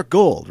 so we've struck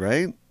gold,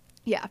 right?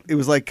 Yeah. It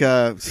was like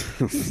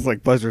it's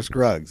like Buster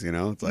Scruggs,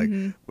 It's like,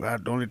 Mm-hmm. well,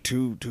 only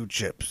two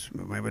chips.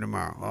 Maybe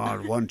tomorrow.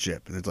 Oh, one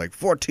chip. And it's like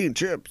 14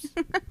 chips.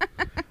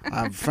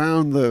 I've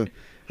found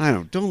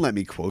don't let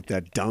me quote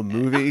that dumb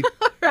movie.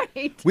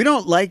 Right. We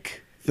don't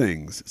like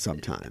things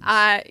sometimes.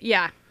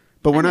 Yeah.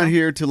 But we're I not know.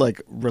 here to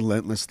like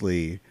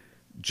relentlessly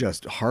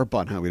just harp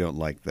on how we don't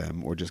like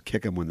them or just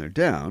kick them when they're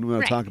down. We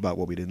want Right. to talk about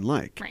what we didn't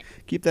like. Right.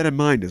 Keep that in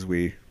mind as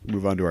we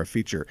move on to our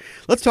feature.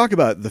 Let's talk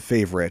about The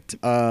Favorite.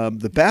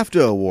 The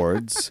BAFTA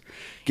Awards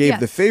gave Yes.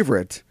 The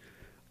Favorite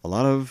a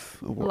lot of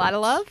awards. A lot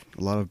of love?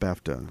 A lot of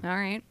BAFTA. All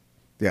right.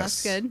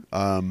 Yes. That's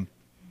good.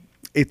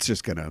 It's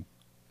just gonna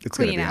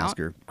Clean be out.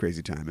 Oscar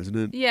crazy time, isn't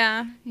it?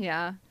 Yeah.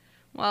 Yeah.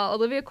 Well,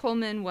 Olivia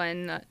Colman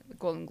won the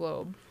Golden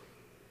Globe.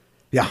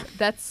 Yeah.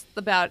 That's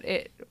about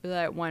it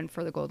that won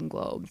for the Golden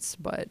Globes,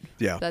 but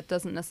Yeah. that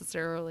doesn't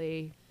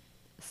necessarily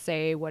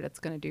say what it's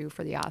going to do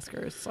for the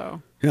Oscars.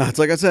 So Yeah, it's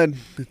like I said.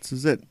 This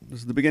is it. This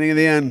is the beginning of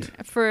the end.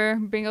 for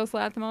Bingos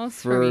Lanthimos,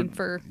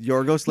 For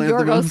Yorgos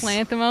Lanthimos. Yorgos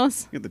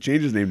Lanthimos. You have to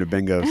change his name to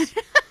Bengos.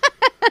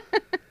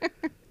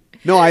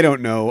 No, I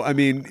don't know. I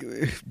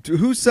mean,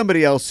 who's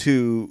somebody else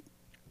who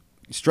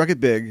struck it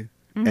big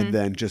Mm-hmm. and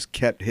then just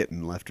kept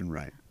hitting left and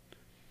right?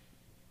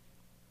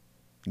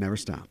 Never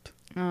stopped.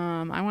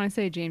 I want to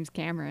say James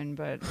Cameron,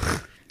 but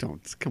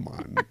Come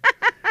on.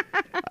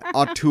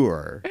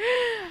 Auteur.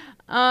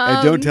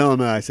 And don't tell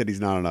him I said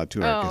he's not an auteur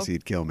because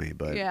he'd kill me,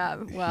 but yeah,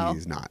 well,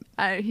 he's not.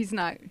 he's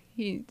not.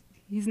 He's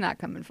not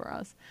coming for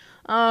us.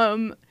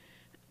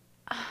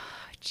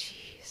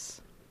 Jeez.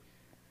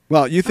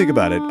 Well, you think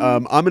about it.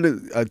 I'm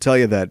going to tell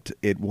you that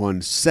it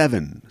won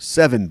seven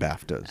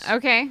BAFTAs.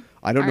 Okay.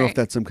 I don't All know right. if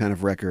that's some kind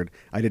of record.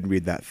 I didn't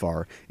read that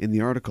far in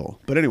the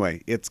article. But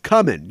anyway, it's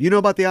coming. You know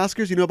about the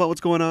Oscars? You know about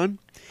what's going on?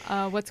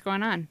 What's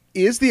going on?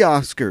 Is the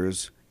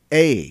Oscars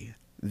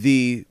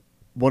the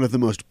one of the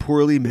most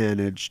poorly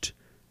managed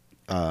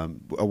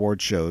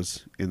award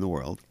shows in the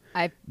world?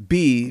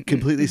 B,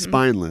 completely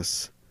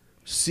spineless.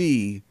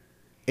 C,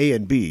 A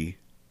and B,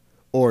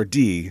 or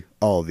D,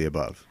 all of the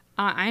above?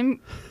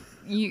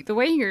 The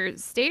way you're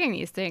stating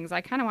these things,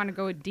 I kind of want to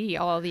go with D,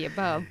 all of the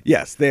above.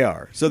 Yes, they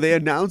are. So they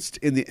announced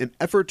in an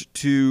effort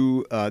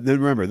to then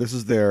remember this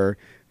is their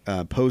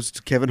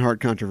post Kevin Hart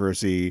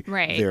controversy,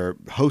 Right. their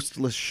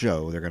hostless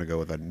show. They're going to go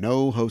with a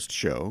no host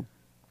show.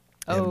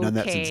 They haven't done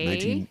that since Okay.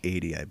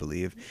 1980, I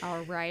believe.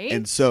 All right.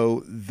 And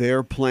so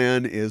their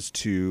plan is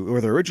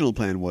their original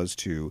plan was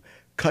to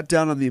cut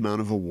down on the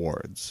amount of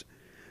awards,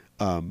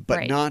 but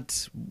Right.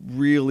 not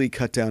really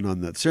cut down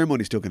on the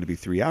ceremony. Still going to be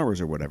 3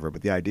 hours or whatever.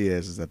 But the idea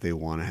is that they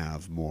want to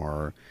have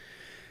more.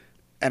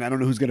 And I don't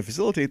know who's going to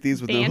facilitate these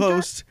with no Banter?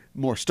 host,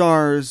 more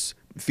stars,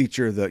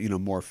 feature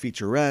more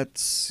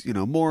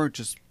featurettes, more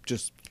just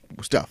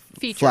stuff,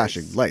 Features.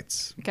 flashing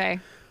lights, okay.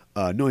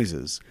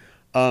 noises.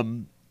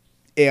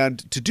 And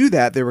to do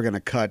that, they were going to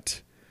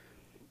cut,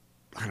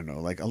 I don't know,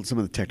 like some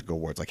of the technical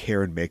awards, like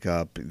hair and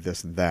makeup,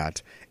 this and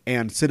that,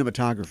 and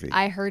cinematography.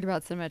 I heard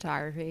about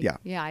cinematography. Yeah.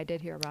 Yeah, I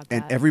did hear about that.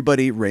 And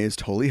everybody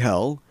raised holy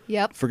hell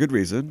Yep. for good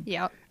reason.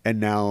 Yep.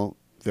 And now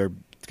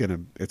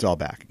it's all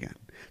back again.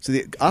 So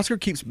the Oscar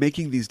keeps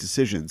making these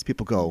decisions.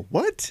 People go,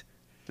 what?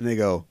 And they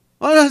go,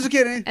 oh, no, just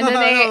kidding. And then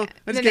No,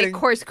 they just kidding.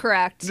 course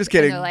correct. Just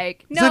kidding. And they're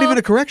like, no. It's not even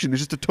a correction.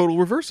 It's just a total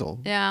reversal.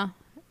 Yeah.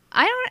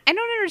 I don't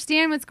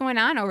understand what's going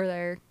on over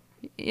there.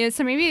 Yeah,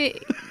 so maybe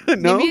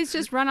No? maybe it's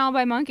just run all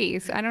by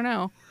monkeys. I don't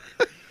know.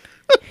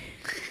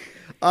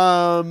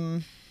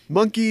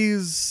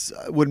 Monkeys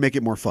would make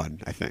it more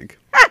fun, I think.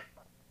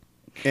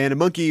 And a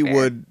monkey Fair.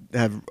 would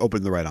have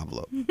opened the right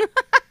envelope.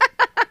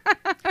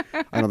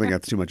 I don't think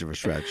that's too much of a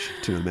stretch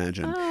to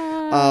imagine.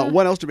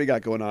 What else do we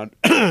got going on?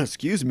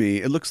 Excuse me.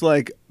 It looks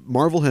like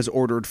Marvel has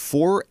ordered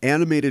 4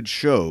 animated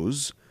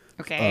shows,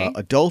 Okay.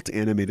 adult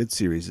animated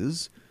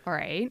series, All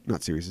right.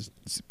 not series,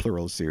 it's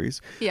plural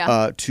series,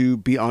 Yeah. to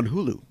be on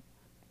Hulu.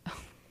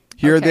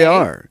 Here they Okay.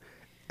 are.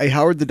 A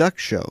Howard the Duck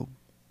show,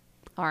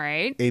 All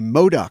right. a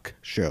MODOK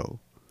show,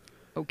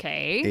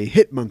 Okay. a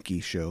Hit Monkey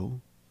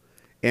show,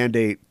 and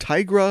a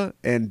Tigra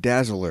and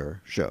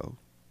Dazzler show.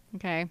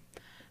 Okay.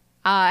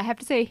 I have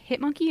to say, Hit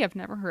Monkey, I've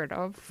never heard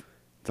of.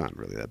 It's not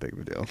really that big of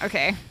a deal.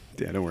 Okay.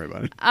 Yeah, don't worry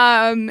about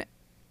it.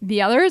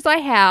 The others I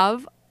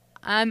have,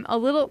 I'm a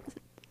little.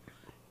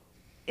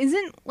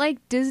 Isn't like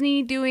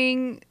Disney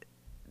doing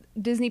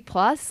Disney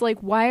Plus? Like,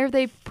 why are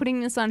they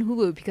putting this on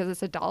Hulu? Because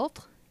it's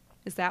adult?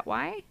 Is that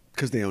why?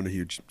 Because they own a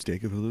huge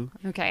stake of Hulu.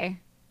 Okay.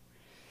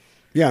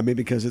 Yeah,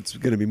 maybe because it's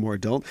going to be more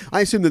adult.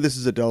 I assume that this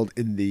is adult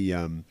in the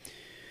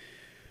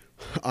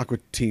Aqua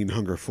Teen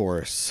Hunger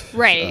Force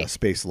Right.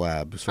 Space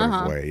Lab sort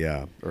Uh-huh. of way,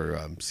 yeah. Or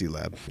Sea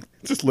Lab.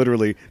 It's just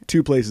literally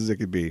 2 places it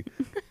could be.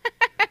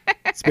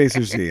 Space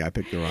or Sea. I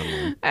picked the wrong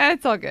one.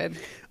 It's all good.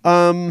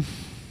 4.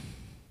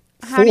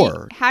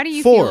 How do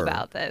you 4. feel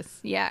about this?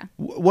 Yeah.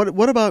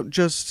 What about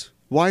just,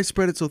 why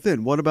spread it so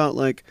thin? What about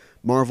like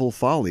Marvel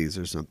Follies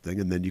or something?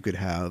 And then you could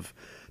have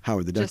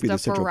Howard the Duck Just be a the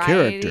central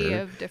variety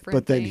character. of different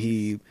But then things.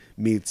 he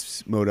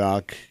meets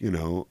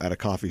MODOK, at a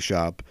coffee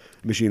shop,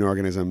 machine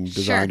organism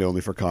designed Sure. only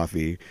for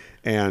coffee.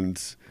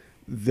 And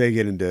they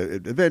get into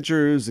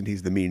adventures and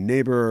he's the mean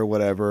neighbor or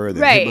whatever. And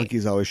then Right. Hit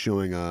Monkey's always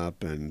showing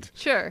up and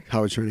Sure.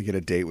 Howard's trying to get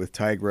a date with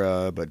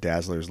Tigra, but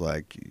Dazzler's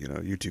like,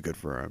 you're too good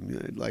for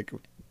him. Like,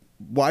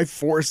 why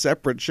 4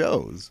 separate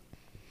shows?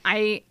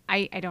 I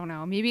don't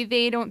know. Maybe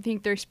they don't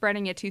think they're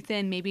spreading it too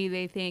thin. Maybe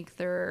they think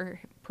they're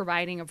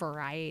providing a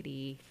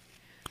variety.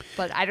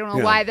 But I don't know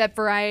Yeah. why that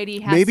variety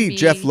has Maybe to be...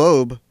 Jeff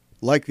Loeb,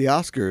 like the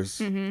Oscars,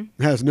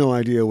 Mm-hmm. has no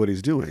idea what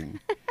he's doing.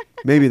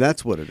 Maybe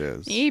that's what it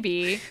is.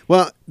 Maybe.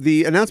 Well,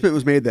 the announcement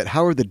was made that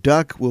Howard the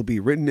Duck will be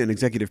written and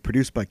executive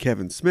produced by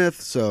Kevin Smith,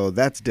 so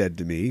that's dead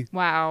to me.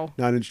 Wow.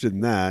 Not interested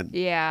in that.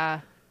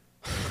 Yeah.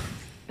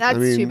 That's I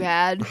mean, too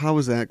bad. How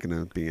is that going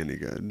to be any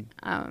good?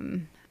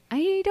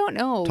 I don't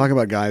know. Talk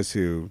about guys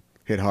who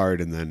hit hard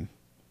and then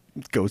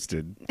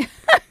ghosted.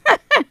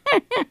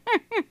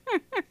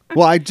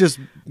 Well, I just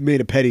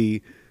made a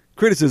petty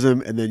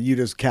criticism and then you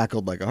just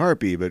cackled like a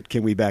harpy, but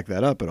can we back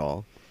that up at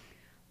all?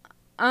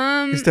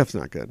 His stuff's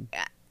not good.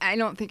 I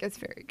don't think it's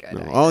very good.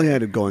 No, all he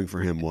had going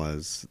for him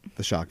was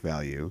the shock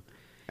value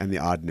and the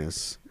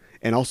oddness.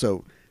 And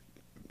also,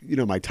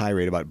 my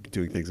tirade about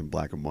doing things in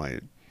black and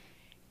white.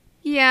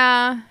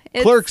 Yeah.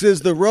 It's, Clerks is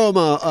the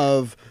Roma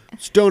of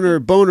stoner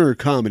boner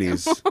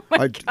comedies.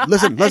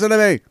 Listen to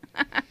me.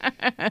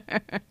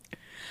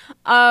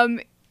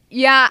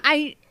 Yeah,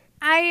 I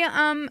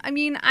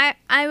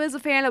was a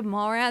fan of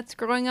Mallrats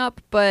growing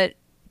up, but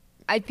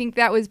I think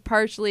that was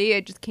partially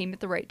it just came at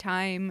the right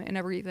time and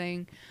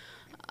everything.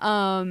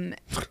 And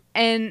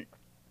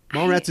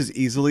Mallrats is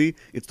easily,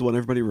 it's the one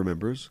everybody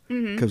remembers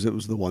Mm-hmm. because it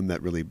was the one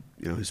that really,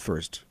 his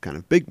first kind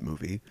of big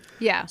movie.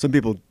 yeah. Some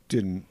people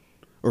didn't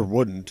or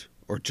wouldn't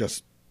or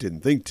just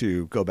didn't think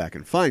to go back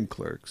and find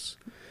Clerks.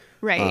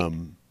 Right.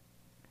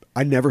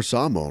 I never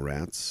saw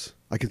Mallrats.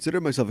 I consider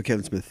myself a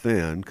Kevin Smith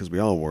fan because we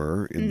all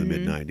were in the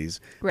mid-'90s.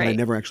 But I Right.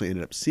 never actually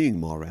ended up seeing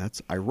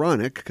Mallrats.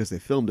 Ironic because they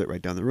filmed it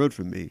right down the road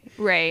from me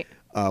right.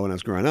 when I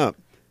was growing up.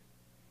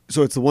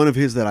 So it's the one of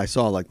his that I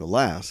saw like the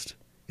last.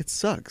 It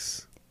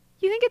sucks.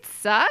 You think it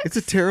sucks? It's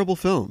a terrible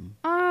film.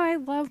 Oh, I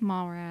love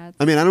Mallrats.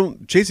 I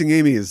mean, Chasing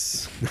Amy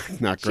is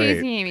not great.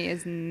 Chasing Amy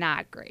is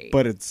not great.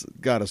 But it's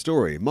got a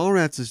story.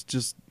 Mallrats is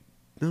just,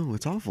 no,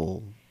 it's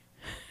awful.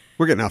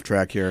 We're getting off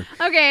track here.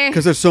 Okay.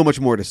 Because there's so much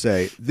more to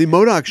say. The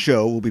MODOK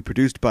show will be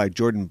produced by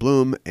Jordan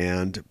Bloom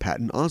and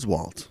Patton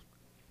Oswalt.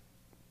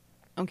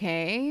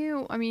 Okay.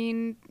 I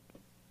mean,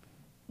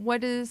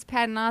 what is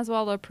Patton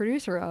Oswalt a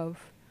producer of?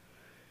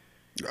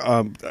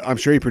 I'm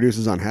sure he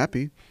produces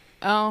Unhappy.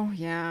 Oh,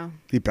 yeah.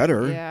 He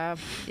better. Yeah.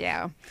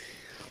 Yeah.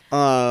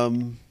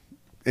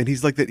 And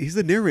he's like that. He's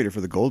the narrator for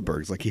the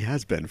Goldbergs, like he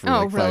has been for Oh,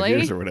 like 5 really?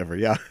 years or whatever.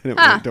 Yeah, I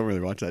Huh. don't really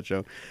watch that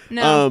show.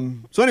 No.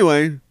 So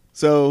anyway,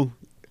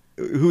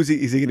 who's he?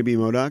 Is he going to be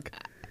MODOK?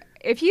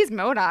 If he's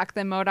MODOK,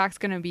 then MODOK's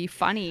going to be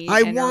funny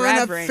I and want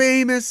irreverent. a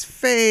famous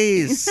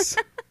face.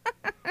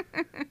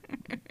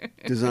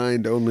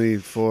 Designed only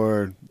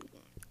for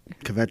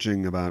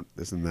kvetching about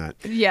this and that.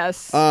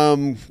 Yes.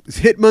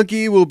 Hit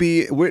Monkey will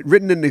be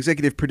written and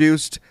executive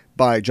produced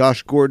by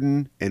Josh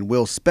Gordon and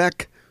Will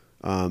Speck.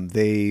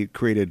 They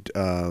created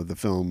the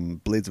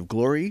film Blades of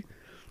Glory.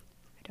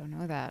 I don't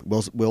know that.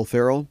 Will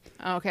Ferrell,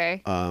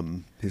 Okay.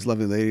 his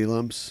Lovely Lady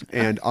Lumps,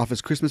 and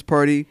Office Christmas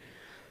Party.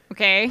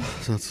 Okay.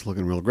 So that's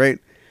looking real great.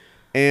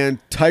 And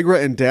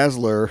Tigra and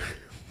Dazzler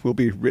will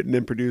be written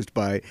and produced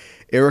by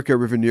Erica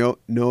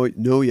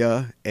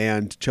Rivinoya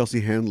and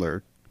Chelsea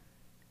Handler.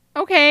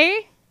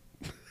 Okay.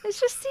 It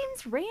just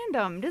seems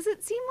random. Does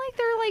it seem like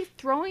they're like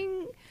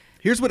throwing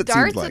Here's what it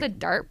darts seems like. at a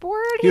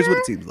dartboard? Here's here? what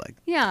it seems like.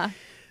 Yeah.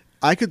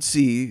 I could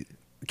see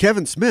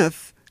Kevin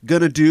Smith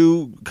gonna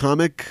do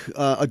comic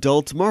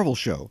adult Marvel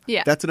show.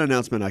 Yeah. That's an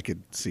announcement I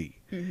could see.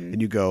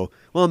 And you go,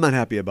 well, I'm not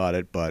happy about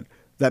it, but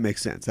that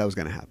makes sense. That was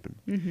gonna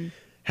happen.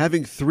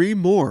 Having 3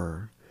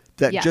 more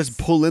that Yes. just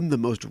pull in the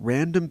most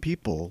random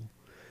people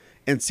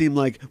and seem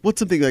like, what's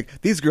something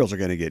like, these girls are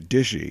gonna get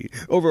dishy.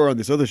 Over on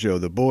this other show,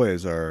 the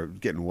boys are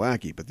getting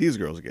wacky, but these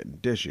girls are getting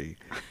dishy.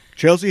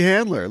 Chelsea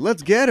Handler,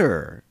 let's get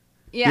her.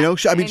 Yeah. You know,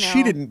 I mean, know.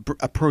 she didn't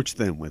approach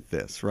them with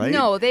this, right?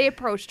 No, they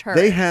approached her.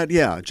 They had,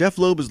 Jeff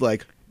Loeb was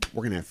like,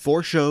 we're gonna have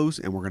 4 shows,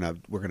 and we're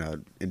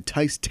gonna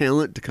entice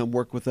talent to come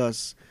work with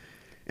us,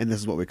 and this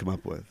is what we come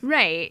up with.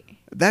 Right.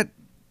 That,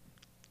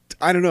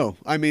 I don't know.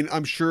 I mean,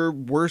 I'm sure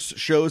worse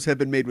shows have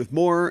been made with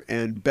more,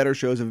 and better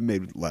shows have been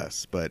made with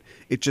less, but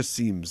it just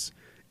seems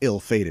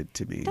ill-fated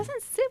to me. It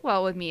doesn't sit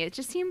well with me. It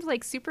just seems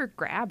like super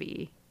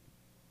grabby.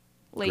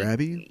 Like,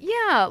 Grabby?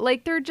 Yeah,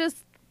 like they're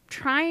just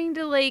trying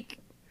to like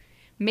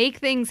make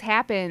things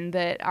happen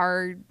that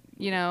are,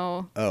 you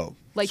know, Oh,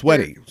 like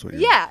sweaty. they're- Sweaty.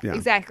 Yeah,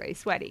 exactly,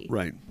 sweaty.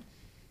 Right.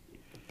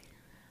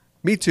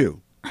 Me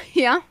too.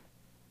 Yeah.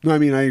 No, I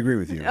mean, I agree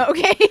with you.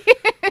 Okay.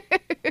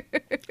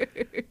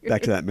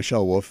 Back to that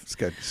Michelle Wolf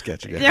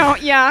sketch again.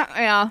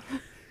 Yeah.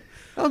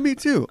 Oh, me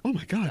too. Oh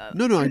my God.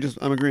 No,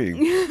 I'm agreeing.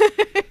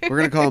 We're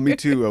gonna call me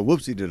too a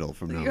whoopsie diddle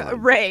from now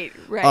on. Right.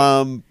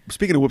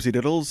 Speaking of whoopsie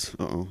diddles,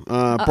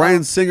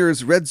 Bryan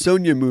Singer's Red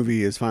Sonja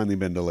movie has finally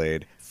been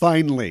delayed.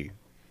 Finally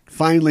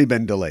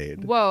been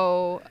delayed.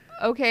 Whoa.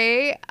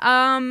 Okay.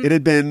 It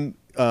had been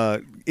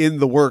in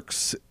the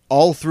works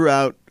all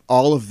throughout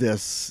all of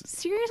this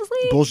Seriously?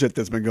 bullshit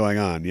that's been going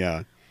on.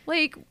 Yeah,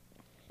 Like,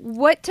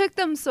 what took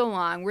them so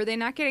long? Were they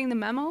not getting the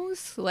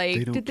memos? Like,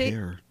 they don't did they?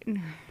 care.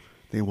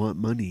 They want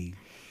money.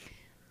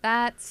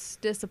 That's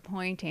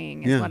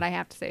disappointing, is Yeah. what I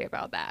have to say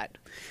about that.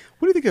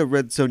 What do you think a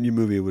Red Sonja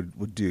movie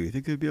would do? You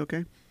think it would be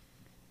okay?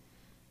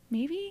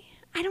 Maybe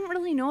I don't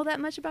really know that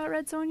much about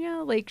Red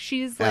Sonja. Like,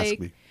 she's Ask like,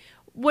 me.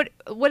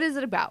 what is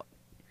it about?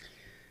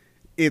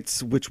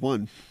 It's which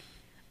one?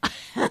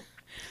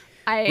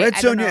 I Red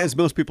don't Sonja, know. as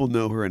most people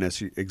know her and as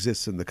she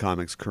exists in the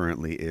comics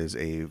currently, is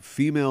a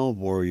female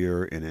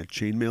warrior in a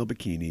chainmail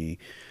bikini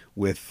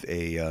with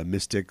a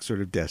mystic sort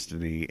of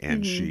destiny,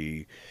 and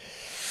she.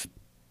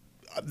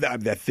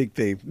 I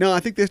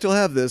think they still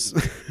have this.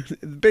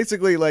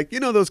 Basically, like, you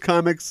know those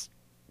comics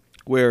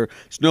where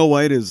Snow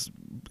White is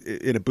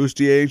in a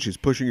bustier and she's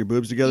pushing her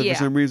boobs together Yeah.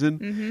 for some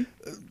reason.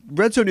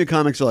 Red Sonja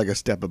comics are like a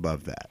step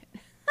above that.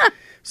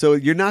 So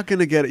you're not going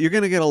to get it. You're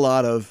going to get a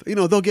lot of,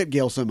 they'll get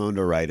Gail Simone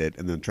to write it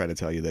and then try to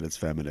tell you that it's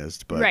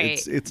feminist, but Right.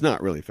 it's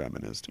not really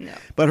feminist. No.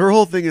 But her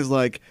whole thing is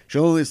like,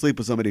 she'll only sleep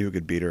with somebody who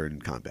could beat her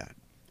in combat.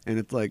 And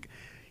it's like,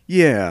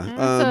 yeah,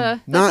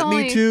 that's not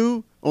only- me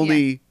too,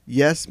 only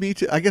yes, me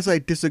too. I guess I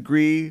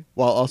disagree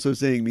while also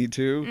saying me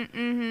too.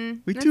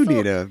 We do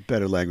need a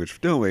better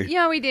language, don't we?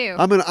 Yeah, we do.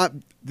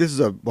 This is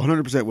a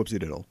 100% whoopsie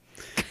diddle.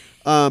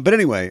 But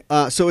anyway,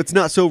 so it's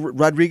not so.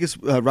 Robert Rodriguez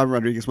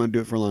wanted to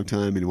do it for a long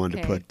time, and he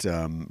wanted to put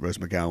Rose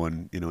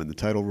McGowan, in the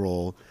title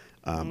role.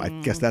 I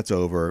guess that's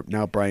over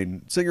now.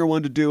 Bryan Singer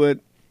wanted to do it.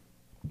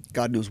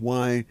 God knows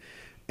why,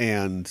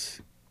 and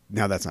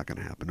now that's not going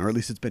to happen, or at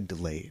least it's been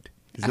delayed.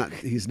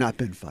 He's not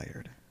been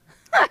fired.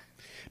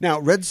 Now,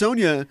 Red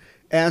Sonja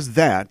as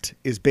that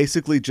is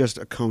basically just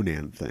a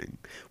Conan thing.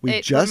 We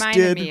It just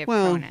reminded did. me of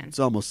Well, Conan. it's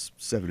almost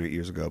 7 or 8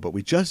 years ago, but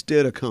we just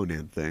did a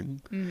Conan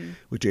thing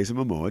with Jason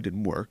Momoa.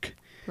 Didn't work.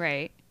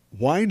 Right.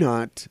 Why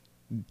not?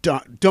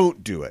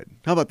 Don't do it.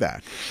 How about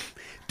that?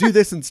 Do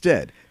this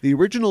instead. The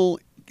original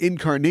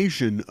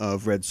incarnation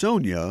of Red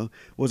Sonja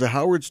was a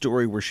Howard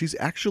story where she's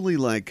actually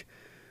like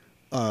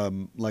a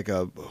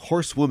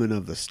horsewoman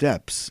of the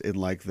steppes in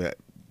like the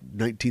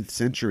 19th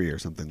century or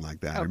something like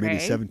that, or maybe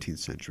Okay. 17th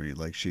century.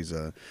 Like she's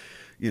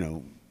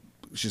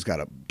she's got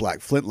a black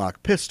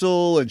flintlock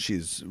pistol and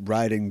she's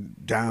riding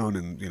down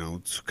and,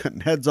 cutting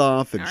heads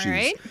off, and All she's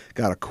right.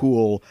 got a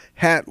cool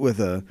hat with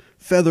a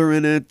feather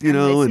in it, and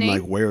listening.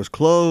 like wears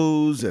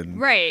clothes, and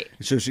Right.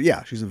 so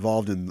she's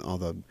involved in all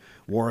the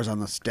wars on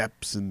the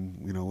steppes, and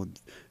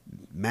with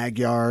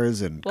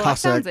Magyars and Well, that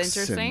Cossacks. sounds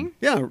interesting.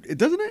 And, it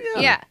doesn't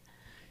it? Yeah.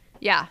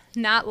 Yeah.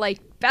 Not like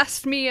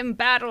best me in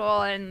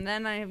battle and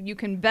then you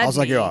can bet I'll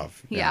suck me. you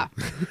off. Yeah.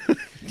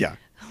 Yeah.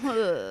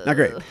 Not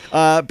great.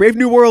 Brave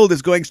New World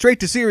is going straight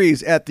to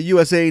series at the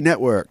USA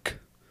Network.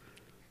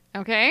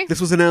 Okay. This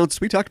was announced.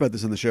 We talked about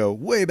this on the show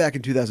way back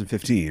in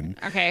 2015.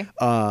 Okay.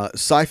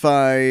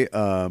 Sci-Fi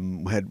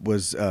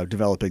was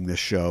developing this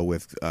show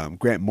with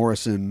Grant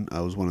Morrison.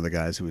 Was one of the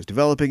guys who was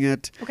developing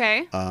it.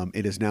 Okay.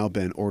 It has now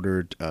been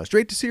ordered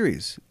straight to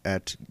series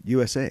at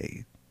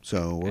USA.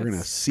 So we're going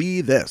to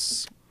see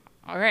this.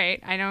 All right.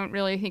 I don't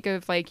really think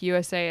of like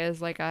USA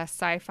as like a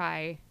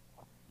sci-fi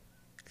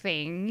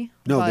thing.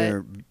 No,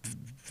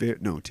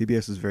 but-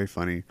 TBS is very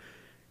funny.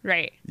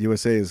 Right.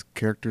 USA is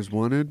Characters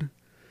Wanted,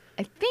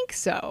 I think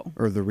so.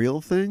 or The Real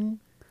Thing.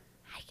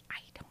 I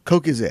don't.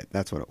 Coke is It.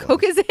 That's what it was.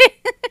 Coke is it?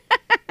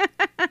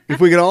 If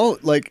we could all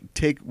like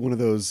take one of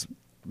those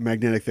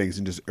magnetic things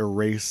and just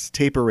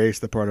tape erase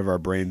the part of our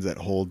brains that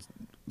hold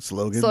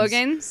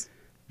slogans.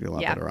 Be a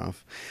lot better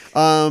off.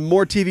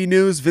 More TV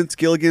news. Vince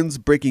Gilligan's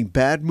Breaking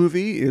Bad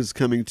movie is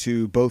coming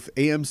to both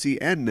AMC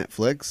and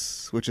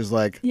Netflix, which is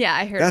like, Yeah,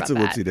 I heard that's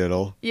about a that. whoopsie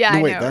diddle. Yeah, no,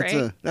 I wait, know,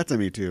 right? That's a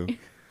Me Too.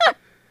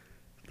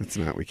 That's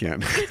not. We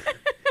can't.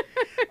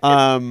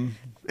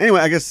 Anyway,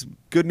 I guess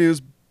good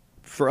news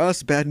for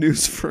us, bad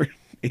news for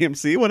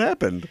AMC. What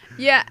happened?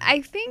 Yeah,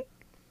 I think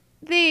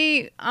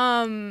they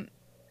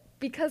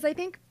because I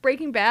think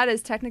Breaking Bad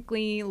is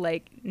technically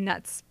like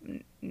Netflix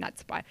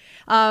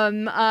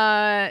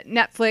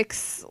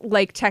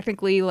like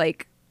technically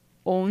like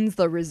owns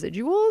the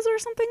residuals or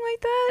something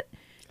like that.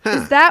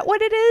 Is that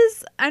what it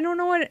is? I don't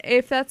know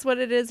if that's what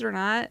it is or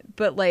not,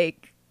 but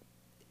like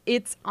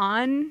it's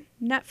on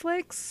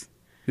Netflix.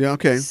 Yeah.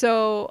 Okay.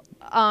 So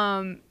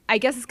I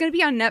guess it's going to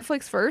be on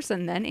Netflix first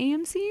and then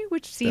AMC,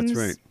 which seems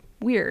right.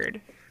 weird.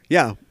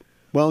 Yeah.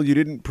 Well, you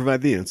didn't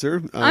provide the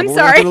answer. I'm We're not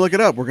sorry. going to look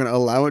it up. We're going to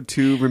allow it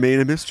to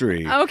remain a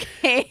mystery.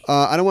 Okay.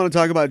 I don't want to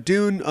talk about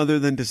Dune other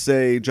than to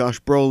say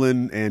Josh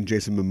Brolin and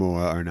Jason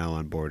Momoa are now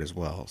on board as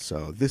well.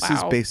 So this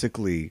is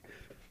basically,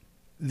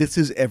 this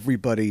is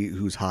everybody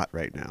who's hot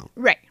right now.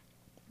 Right.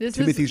 This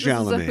Timothy is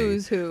Chalamet, a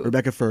who's who.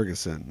 Rebecca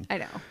Ferguson, I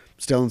know.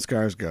 Stellan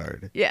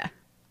Skarsgård. Yeah.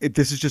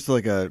 This is just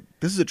like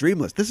this is a dream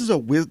list. This is a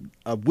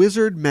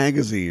Wizard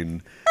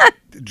magazine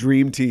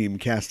dream team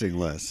casting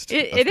list.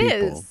 It people.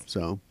 is.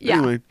 So Yeah.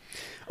 anyway,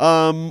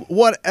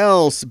 what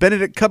else?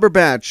 Benedict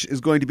Cumberbatch is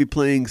going to be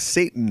playing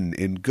Satan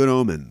in Good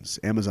Omens,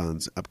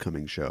 Amazon's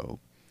upcoming show.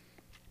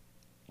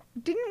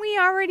 Isn't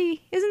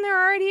there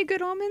already a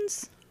Good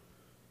Omens?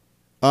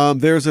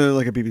 There's a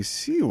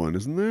BBC one,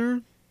 isn't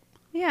there?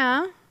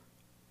 Yeah.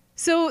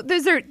 So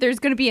there's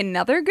going to be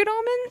another Good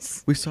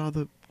Omens? We saw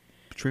the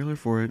trailer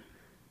for it.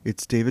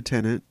 It's David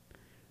Tennant.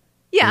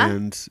 Yeah.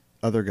 And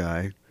other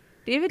guy.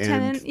 David and-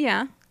 Tennant,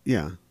 yeah.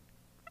 Yeah.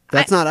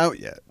 That's not out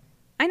yet.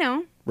 I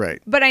know. Right.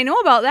 But I know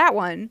about that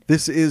one.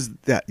 This is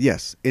that,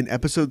 yes. In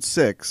episode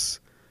 6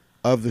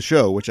 of the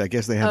show, which I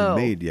guess they haven't Oh.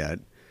 made yet,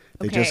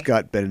 they Okay. just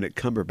got Benedict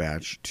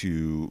Cumberbatch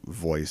to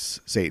voice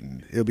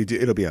Satan. It'll be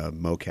a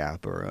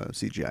mocap or a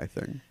CGI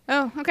thing.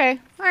 Oh, okay.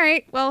 All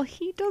right. Well,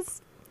 he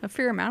does a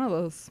fair amount of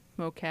those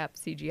mocap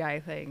CGI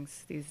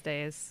things these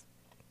days.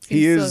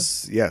 He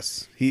Seems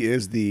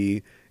is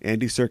the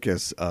Andy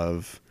Serkis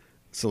of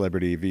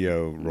celebrity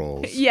VO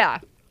roles. Yeah.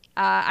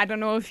 I don't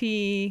know if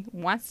he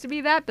wants to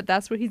be that, but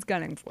that's what he's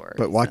gunning for.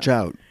 But watch so.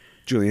 out.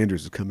 Julie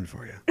Andrews is coming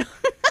for you.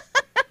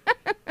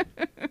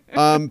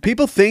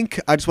 People think,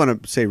 I just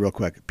want to say real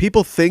quick,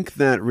 people think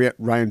that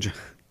Ryan,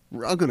 I'm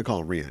going to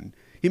call him Rian.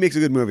 He makes a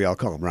good movie. I'll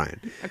call him Ryan.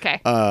 Okay.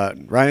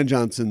 Ryan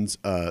Johnson's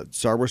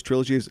Star Wars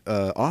trilogy is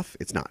off.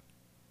 It's not.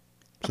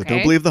 So Okay.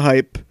 don't believe the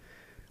hype.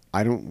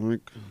 I don't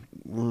like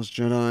Lost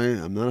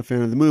Jedi. I'm not a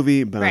fan of the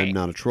movie, but Right. I'm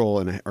not a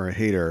troll or a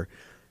hater.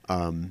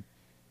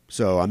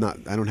 So I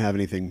don't have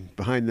anything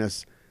behind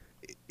this.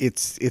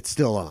 It's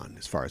still on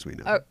as far as we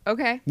know. Oh,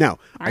 okay. Now, All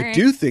I right.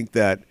 do think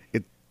that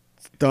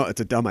it's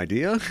a dumb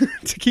idea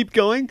to keep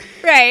going.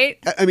 Right.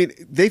 I mean,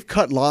 they've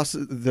cut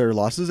their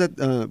losses at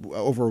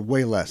over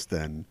way less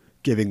than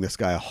giving this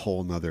guy a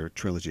whole nother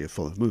trilogy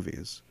full of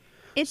movies.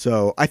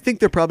 So I think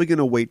they're probably going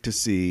to wait to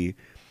see,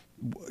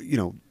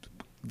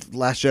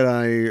 Last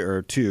Jedi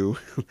or 2.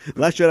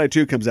 Last Jedi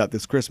 2 comes out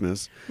this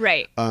Christmas.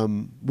 Right.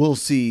 We'll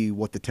see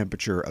what the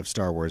temperature of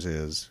Star Wars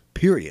is,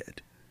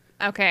 period.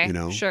 Okay. you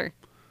know? Sure.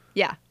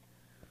 Yeah.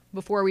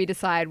 Before we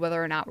decide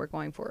whether or not we're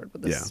going forward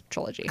with this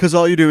trilogy. Because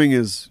all you're doing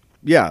is,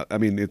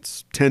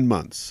 it's 10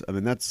 months. I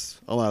mean, that's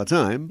a lot of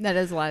time. That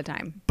is a lot of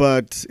time.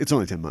 But it's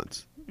only 10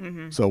 months.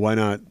 Mm-hmm. So why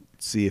not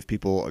see if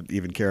people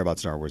even care about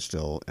Star Wars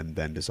still and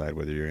then decide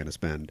whether you're going to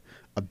spend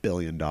 $1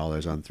 billion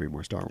on 3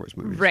 more Star Wars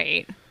movies.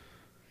 Right.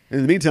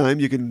 In the meantime,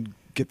 you can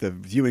get the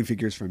viewing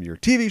figures from your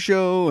TV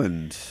show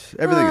and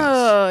everything Oh,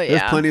 else.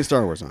 There's yeah. plenty of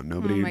Star Wars on. Oh,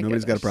 Nobody's my got a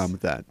goodness. problem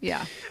with that.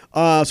 Yeah.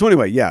 So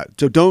anyway,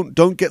 So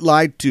don't get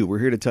lied to. We're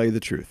here to tell you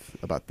the truth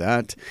about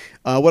that.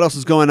 What else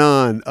is going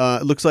on?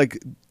 It looks like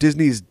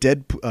Disney's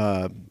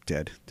Deadpool.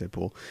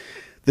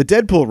 The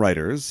Deadpool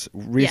writers,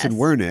 Reese and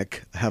Yes.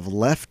 Wernick, have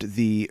left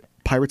the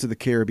Pirates of the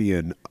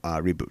Caribbean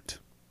reboot.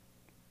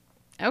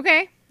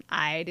 Okay.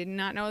 I did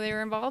not know they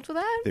were involved with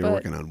that. They were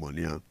working on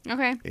one,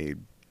 Okay. a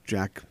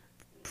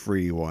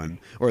Jack-free one,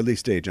 or at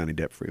least a Johnny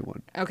Depp-free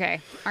one.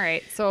 Okay. All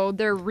right. So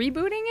they're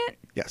rebooting it?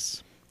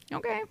 Yes,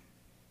 Okay.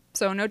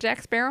 So no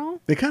Jack Sparrow?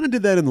 they kind of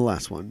did that in the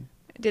last one.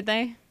 Did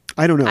they?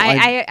 I don't know.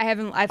 I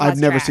haven't. I've I've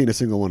lost never track. seen a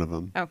single one of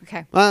them. Oh,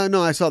 okay.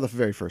 No, I saw the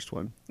very first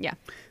one. Yeah.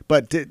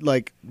 But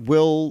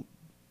Will?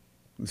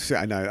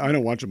 I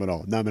don't watch them at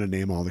all. Now I'm going to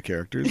name all the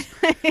characters.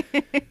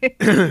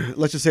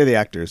 Let's just say the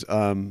actors.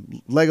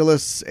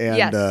 Legolas and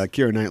Yes.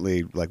 Keira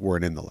Knightley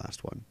weren't in the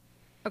last one.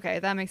 Okay,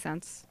 that makes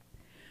sense.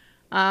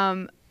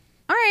 All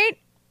right.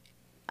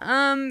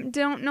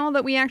 Don't know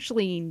that we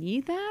actually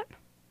need that.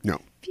 No.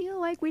 Feel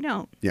like we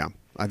don't. Yeah.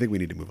 I think we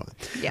need to move on.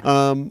 Yeah.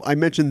 I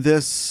mentioned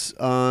this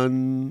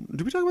on.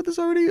 Did we talk about this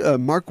already?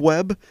 Mark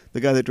Webb, the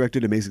guy that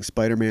directed Amazing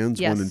Spider-Man's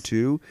Yes. 1 and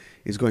 2,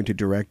 is going to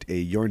direct a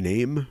Your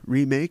Name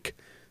remake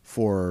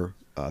for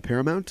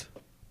Paramount.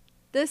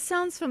 This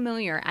sounds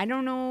familiar. I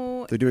don't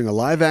know. They're doing a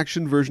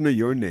live-action version of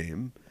Your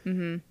Name,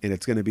 and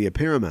it's going to be a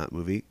Paramount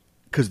movie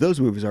because those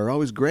movies are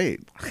always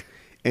great.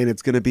 And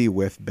it's going to be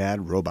with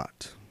Bad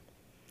Robot.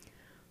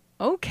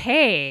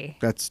 Okay.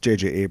 That's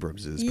J.J.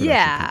 Abrams' production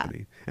Yeah.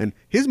 company. And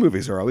his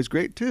movies are always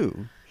great,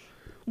 too.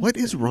 What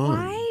is wrong?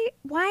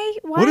 Why?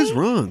 What is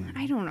wrong?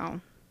 I don't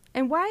know.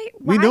 And why?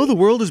 We know the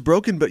world is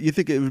broken, but you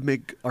think it would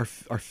make our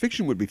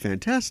fiction would be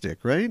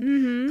fantastic, right?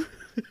 Mm-hmm.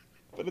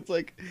 But it's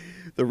like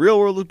the real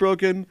world is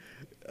broken.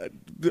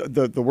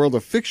 The world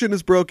of fiction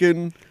is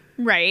broken.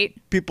 Right.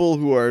 People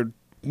who are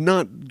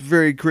not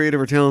very creative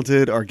or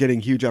talented are getting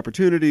huge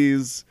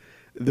opportunities.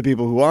 The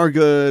people who are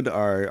good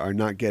are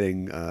not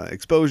getting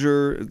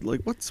exposure.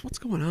 Like, what's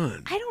going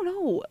on? I don't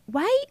know.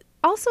 Why?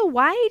 Also,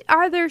 why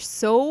are there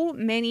so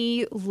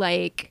many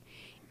like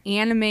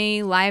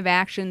anime live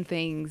action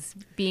things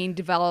being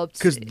developed?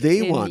 Because they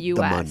in want the,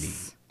 the US? money.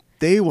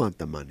 They want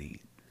the money.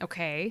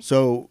 Okay.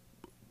 So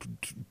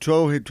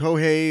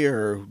Tohei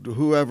or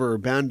whoever,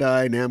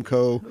 Bandai,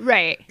 Namco,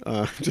 Right.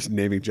 just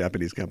naming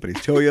Japanese companies,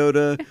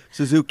 Toyota,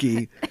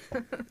 Suzuki,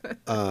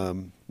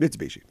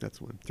 Mitsubishi, that's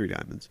one, Three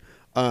Diamonds.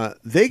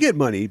 They get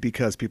money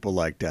because people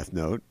like Death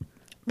Note,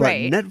 but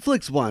Right.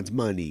 Netflix wants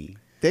money.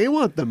 They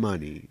want the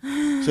money.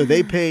 So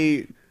they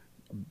pay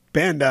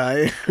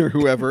Bandai or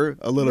whoever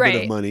a little bit of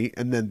Right. money,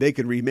 and then they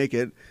can remake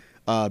it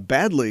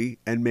badly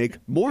and make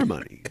more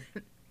money.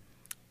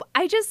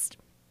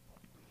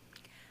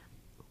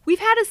 We've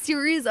had a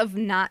series of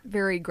not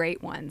very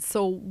great ones,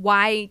 so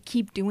why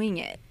keep doing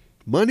it?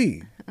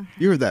 Money.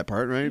 You heard that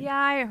part, right? Yeah,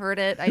 I heard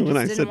it. I When just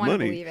I didn't said want to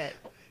money. believe it.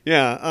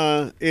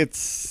 Yeah,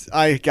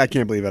 I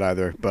can't believe it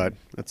either, but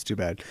that's too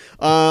bad.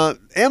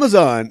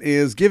 Amazon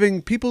is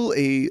giving people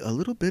a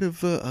little bit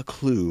of a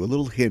clue, a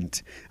little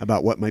hint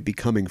about what might be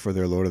coming for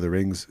their Lord of the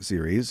Rings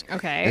series.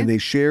 Okay. And they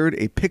shared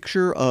a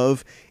picture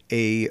of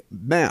a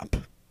map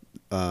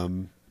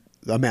of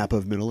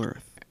Middle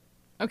Earth.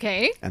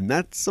 Okay. And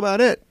that's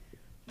about it.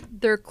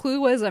 Their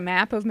clue was a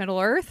map of Middle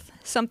Earth,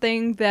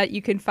 something that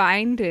you can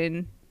find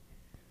in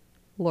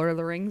Lord of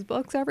the Rings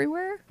books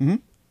everywhere.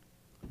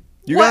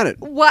 You got it.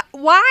 What?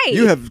 Why?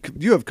 You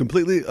have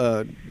completely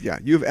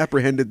you have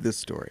apprehended this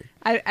story.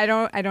 I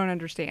don't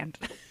understand.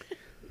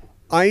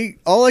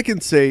 All I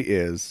can say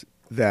is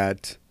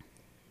that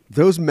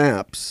those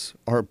maps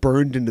are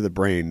burned into the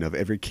brain of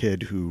every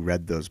kid who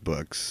read those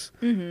books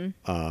when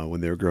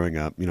they were growing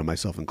up,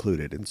 myself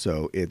included. And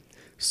so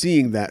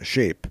seeing that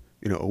shape,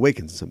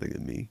 awakens something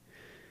in me.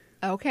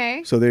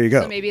 Okay. So there you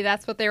go. So maybe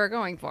that's what they were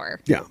going for.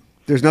 Yeah.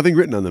 There's nothing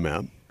written on the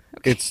map.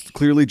 Okay. It's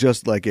clearly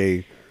just like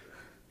the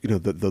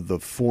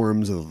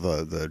forms of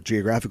the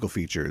geographical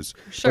features,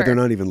 Sure. but they're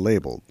not even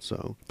labeled.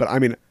 So, but I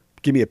mean,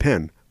 give me a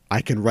pen.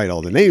 I can write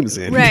all the names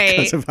in Right.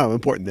 because of how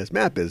important this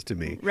map is to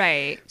me.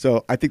 Right.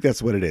 So I think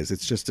that's what it is.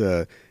 It's just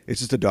a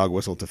dog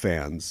whistle to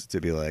fans to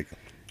be like,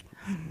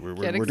 we're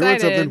doing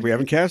excited. something. We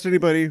haven't cast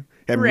anybody,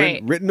 haven't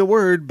Right. written a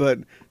word, but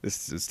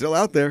this is still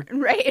out there.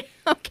 Right.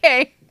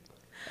 Okay.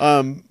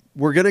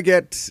 We're gonna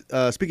get.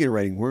 Speaking of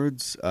writing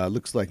words,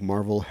 looks like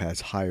Marvel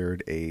has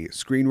hired a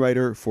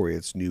screenwriter for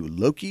its new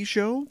Loki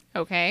show,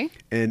 Okay.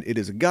 and it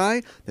is a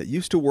guy that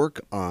used to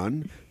work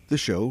on the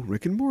show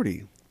Rick and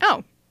Morty.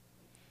 Oh.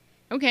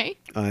 Okay.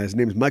 His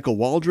name is Michael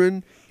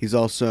Waldron. He's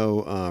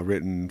also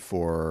written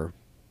for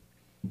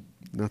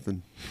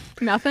nothing.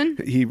 Nothing.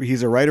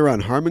 He's a writer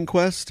on Harmon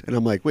Quest, and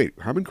I'm like, wait,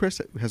 Harmon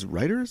Quest has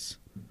writers?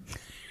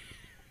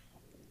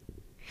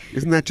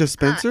 Isn't that just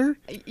Spencer?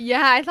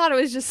 Yeah, I thought it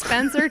was just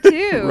Spencer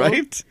too.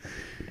 Right?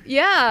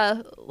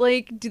 Yeah.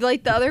 Do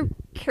the other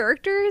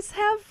characters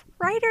have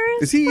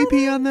writers? Is he for EP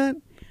them? on that?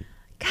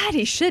 God,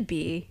 he should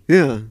be.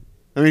 Yeah.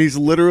 I mean, he's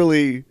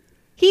literally.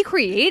 He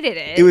created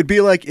it. It would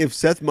be like if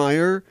Seth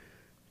Meyer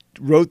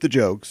wrote the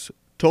jokes,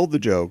 told the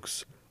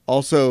jokes,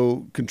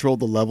 also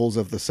controlled the levels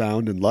of the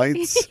sound and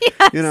lights,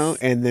 Yes.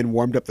 and then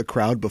warmed up the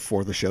crowd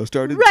before the show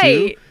started.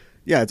 Right. Too.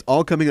 Yeah, it's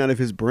all coming out of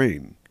his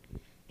brain.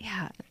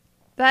 Yeah.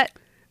 That.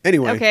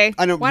 Anyway, Okay,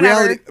 I know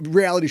whatever.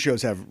 reality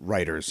shows have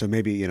writers, so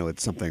maybe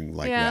it's something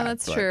like that. Yeah,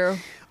 that's but,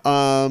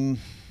 true.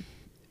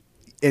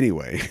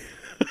 Anyway,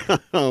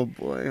 oh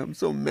boy, I'm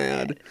so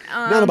mad.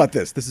 Not about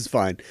this. This is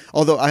fine.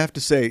 Although I have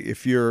to say,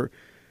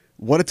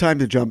 what a time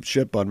to jump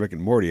ship on Rick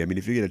and Morty. I mean,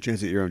 if you get a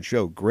chance at your own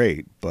show,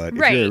 great. But if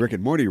you're a Right. Rick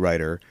and Morty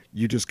writer,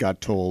 you just got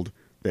told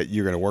that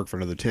you're going to work for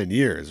another 10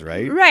 years,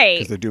 right? Right.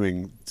 Because they're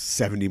doing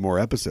 70 more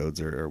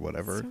episodes or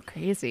whatever. So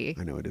crazy.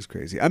 I know, it is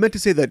crazy. I meant to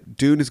say that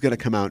Dune is going to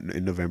come out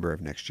in November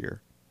of next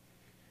year.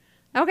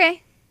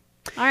 Okay.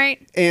 All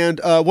right.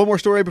 And one more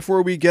story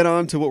before we get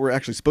on to what we're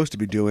actually supposed to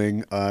be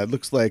doing. It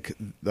looks like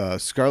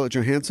Scarlett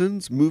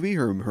Johansson's movie,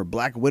 her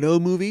Black Widow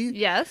movie,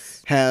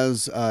 Yes.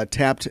 has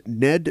tapped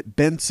Ned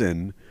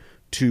Benson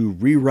to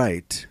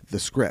rewrite the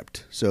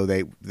script. So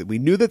we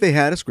knew that they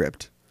had a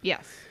script.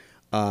 Yes.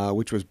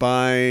 which was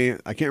by,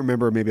 I can't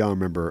remember, maybe I'll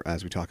remember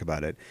as we talk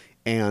about it.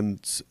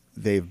 And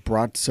they've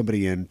brought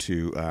somebody in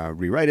to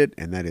rewrite it,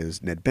 and that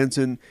is Ned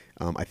Benson.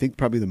 I think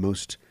probably the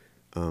most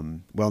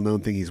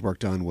well-known thing he's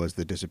worked on was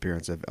The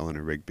Disappearance of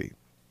Eleanor Rigby.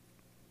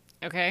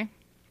 Okay.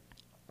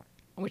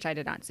 Which I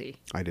did not see.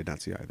 I did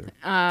not see either,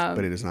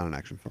 but it is not an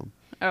action film.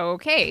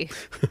 Okay.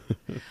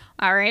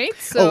 All right.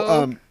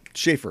 So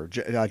Schaefer,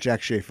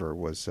 Jack Schaefer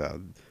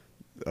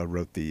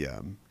wrote the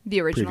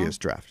original previous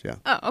draft. Yeah.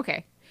 Oh,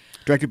 okay.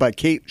 Directed by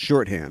Kate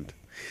Shortland.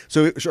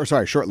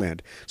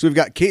 Shortland. So we've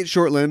got Kate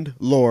Shortland,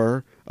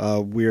 lore,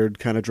 weird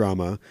kind of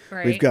drama.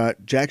 Right. We've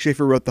got Jack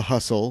Schaefer wrote The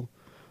Hustle,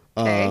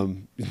 Okay.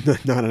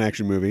 not an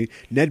action movie.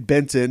 Ned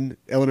Benson,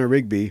 Eleanor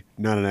Rigby,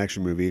 not an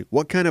action movie.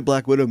 What kind of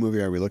Black Widow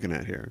movie are we looking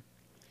at here?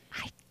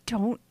 I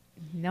don't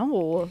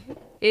know.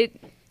 It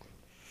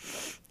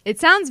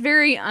sounds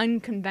very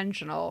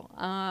unconventional.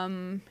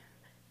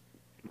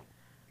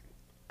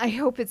 I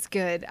hope it's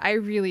good. I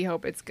really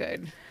hope it's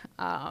good.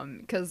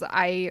 Because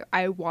I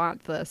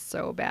want this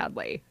so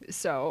badly.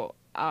 So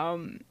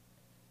I'm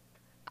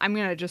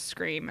gonna just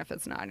scream if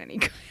it's not any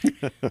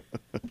good.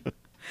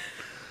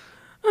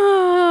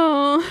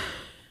 Oh.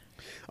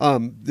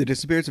 The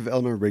Disappearance of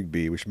Eleanor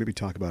Rigby, we should maybe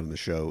talk about on the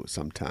show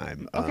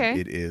sometime.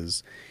 Okay.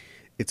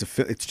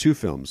 It's two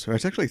films, or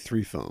it's actually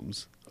three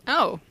films.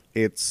 Oh.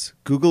 It's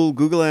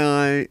Google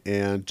AI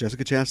and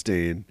Jessica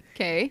Chastain.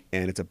 Okay.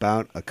 And it's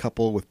about a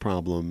couple with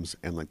problems,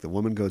 and like the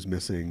woman goes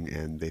missing,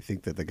 and they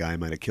think that the guy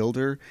might have killed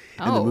her.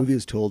 And the Oh. movie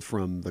is told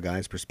from the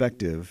guy's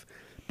perspective,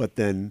 but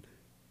then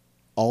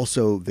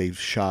also they've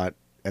shot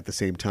at the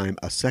same time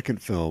a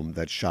second film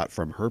that's shot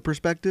from her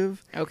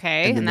perspective.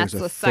 Okay. then And that's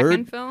there's the a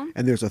second third- film?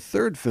 And there's a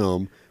third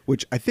film,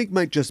 which I think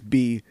might just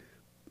be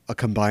a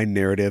combined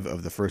narrative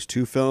of the first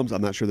two films.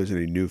 I'm not sure there's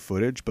any new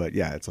footage, but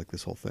yeah, it's like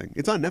this whole thing.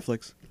 It's on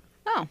Netflix.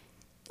 Oh.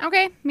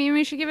 Okay. Maybe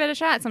we should give it a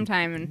shot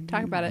sometime and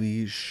talk about it.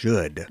 We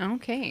should.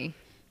 Okay.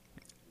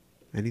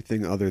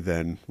 Anything other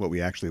than what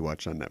we actually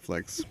watch on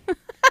Netflix.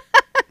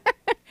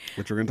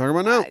 Which we're going to talk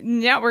about now.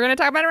 Yeah, we're going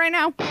to talk about it right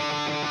now.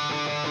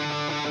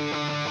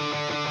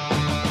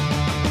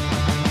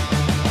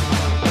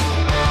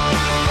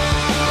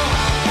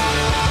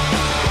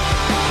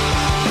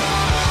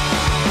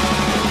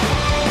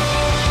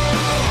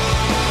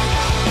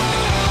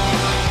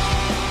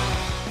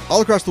 All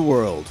across the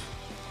world,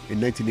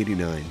 in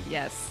 1989,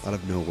 Yes. out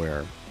of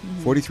nowhere,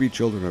 43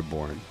 children are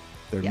born.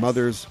 Their Yes.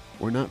 mothers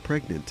were not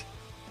pregnant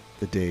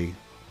the day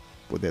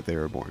that they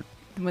were born.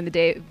 When the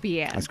day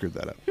began. I screwed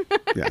that up.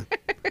 Yeah.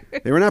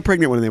 They were not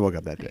pregnant when they woke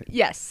up that day.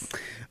 Yes.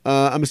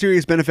 A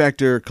mysterious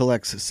benefactor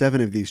collects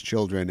 7 of these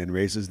children and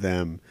raises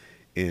them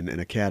in an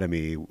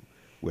academy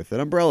with an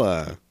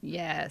umbrella.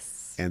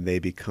 Yes. And they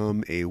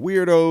become a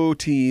weirdo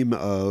team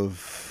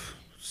of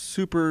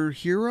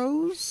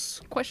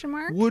superheroes? Question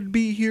mark?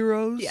 Would-be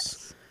heroes?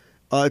 Yes.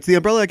 It's the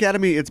Umbrella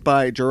Academy. It's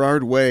by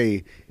Gerard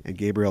Way and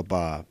Gabriel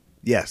Ba.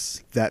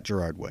 Yes, that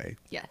Gerard Way.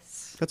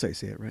 Yes. That's how you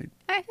say it, right?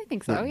 I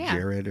think so, Not yeah.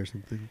 Jared or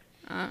something.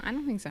 I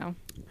don't think so.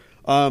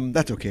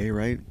 That's okay,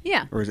 right?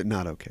 Yeah. Or is it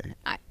not okay?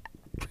 I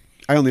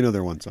only know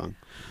their one song.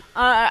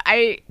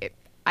 I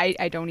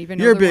don't even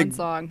know You're a the big one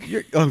song.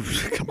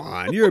 come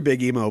on. You're a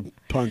big emo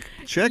punk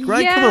chick,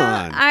 right? Yeah,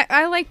 Come on.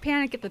 I like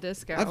Panic at the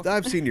Disco.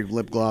 I've seen your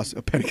lip gloss.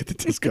 Panic at the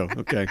Disco.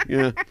 Okay,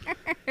 yeah.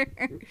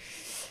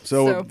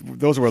 So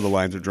those are where the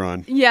lines are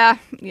drawn. Yeah.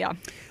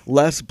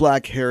 Less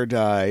black hair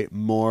dye,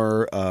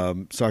 more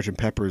Sergeant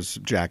Pepper's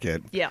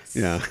jacket. Yes.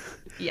 Yeah.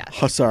 Yes.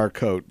 Hussar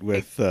coat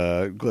with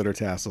glitter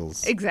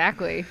tassels.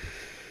 Exactly.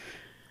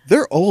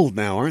 They're old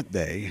now, aren't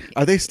they?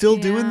 Are they still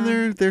doing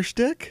Yeah. their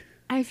shtick?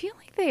 I feel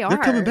like they are. They're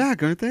coming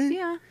back, aren't they?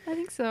 Yeah, I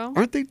think so.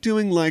 Aren't they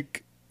doing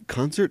like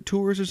concert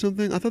tours or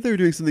something? I thought they were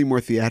doing something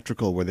more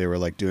theatrical where they were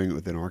like doing it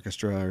with an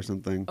orchestra or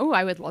something. Oh,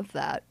 I would love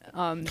that.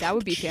 That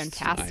would be Jeez,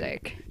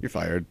 fantastic. You're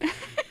fired.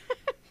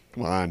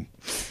 Come on.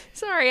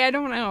 Sorry, I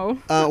don't know.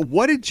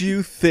 What did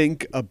you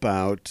think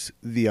about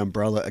the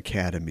Umbrella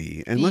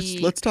Academy? And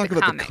let's talk the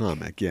about comic. the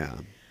comic. Yeah.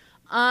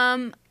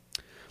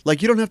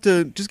 Like you don't have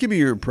to just give me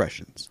your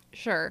impressions.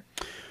 Sure.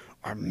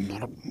 I'm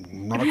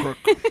not a crook.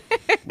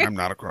 I'm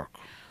not a crook.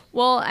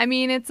 Well, I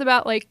mean, it's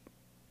about like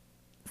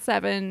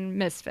 7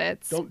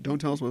 misfits. Don't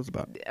tell us what it's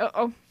about.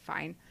 Oh,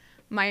 fine.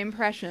 My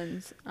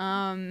impressions.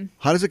 How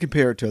does it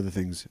compare to other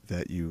things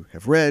that you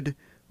have read?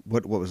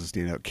 What was a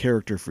standout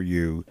character for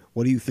you?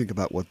 What do you think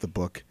about what the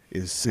book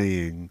is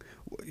saying?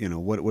 You know,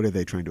 what are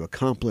they trying to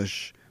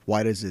accomplish?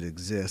 Why does it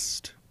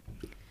exist?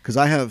 Because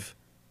I have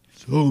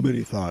so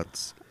many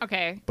thoughts,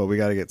 Okay. but we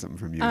got to get something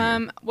from you.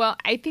 Here. Well,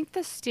 I think the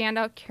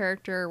standout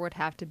character would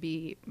have to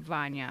be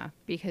Vanya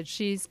because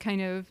she's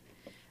kind of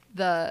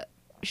the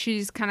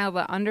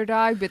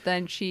underdog, but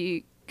then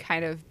she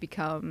kind of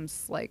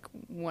becomes like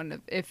one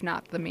of, if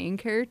not the main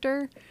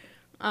character.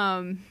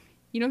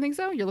 You don't think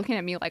so? You're looking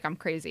at me like I'm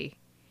crazy.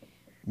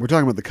 We're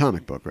talking about the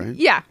comic book, right?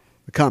 Yeah.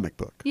 The comic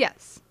book.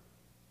 Yes.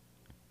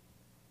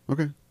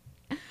 Okay.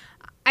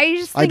 I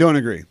just I think don't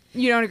agree.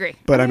 you don't agree.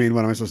 But Okay. I mean,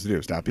 what am I supposed to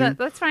do? Stop you?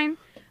 That's fine.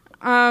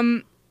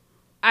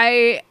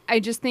 I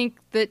just think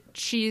that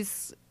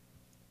she's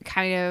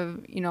kind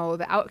of,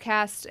 the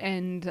outcast,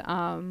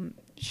 and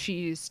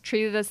she's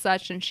treated as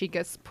such, and she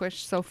gets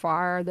pushed so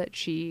far that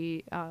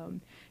she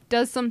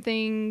does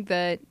something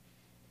that,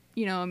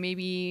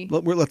 maybe...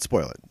 Let's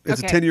spoil it.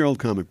 It's Okay. a 10-year-old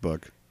comic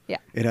book. Yeah.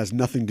 It has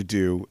nothing to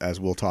do, as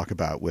we'll talk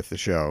about, with the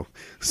show.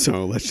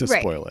 So let's just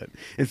Right. spoil it.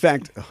 In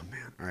fact, oh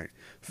man, all right.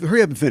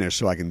 Hurry up and finish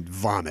so I can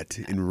vomit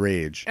in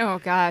rage. Oh,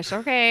 gosh.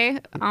 Okay.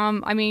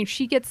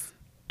 She gets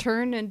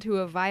turned into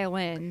a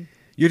violin.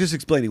 You're just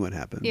explaining what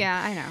happened.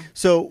 Yeah, I know.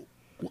 So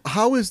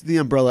how is the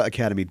Umbrella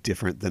Academy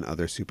different than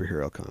other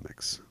superhero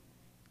comics?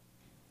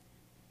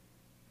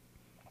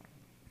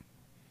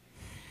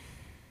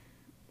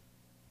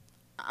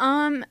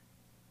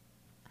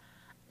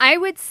 I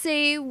would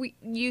say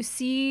you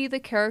see the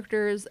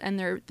characters and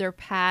they're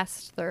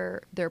past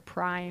their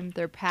prime,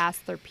 they're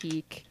past their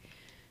peak.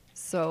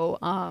 So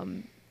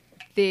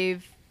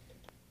they've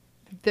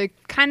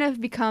kind of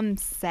become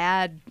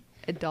sad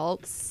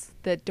adults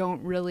that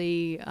don't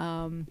really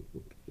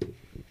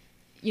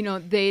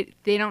they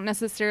don't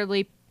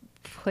necessarily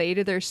play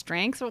to their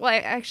strengths.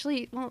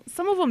 Well,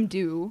 some of them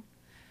do.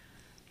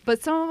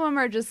 But some of them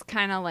are just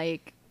kind of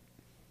like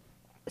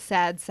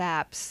sad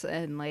saps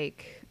and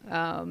like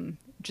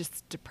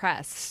just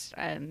depressed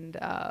and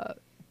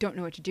don't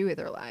know what to do with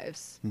their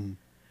lives. Mm-hmm.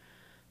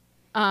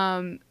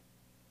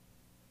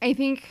 I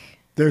think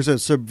There's a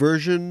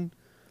subversion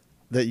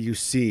that you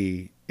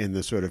see in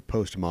the sort of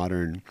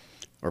postmodern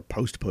or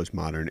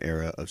post-postmodern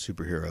era of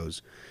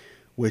superheroes,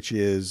 which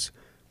is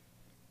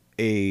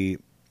a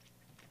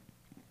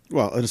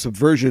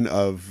subversion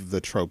of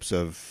the tropes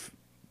of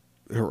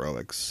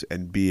heroics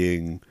and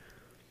being,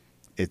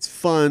 it's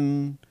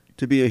fun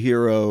to be a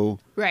hero.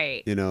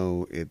 right.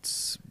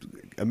 It's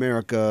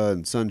America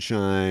and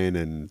sunshine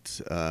and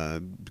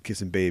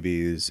kissing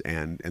babies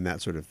and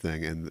that sort of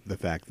thing. And the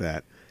fact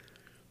that,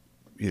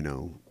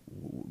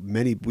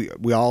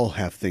 we all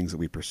have things that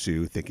we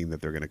pursue thinking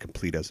that they're going to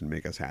complete us and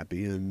make us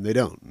happy, and they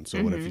don't. And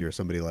so what if you're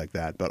somebody like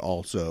that, but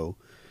also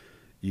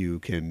you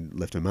can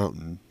lift a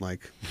mountain?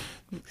 Like,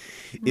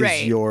 is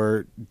Right.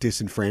 your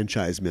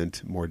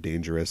disenfranchisement more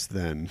dangerous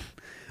than,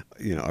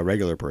 a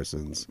regular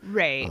person's?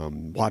 Right.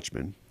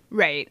 Watchmen.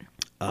 Right.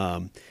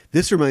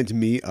 This reminds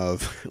me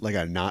of like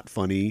a not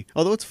funny,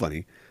 although it's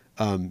funny,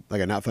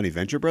 like a not funny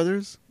Venture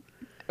Brothers.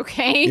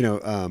 Okay.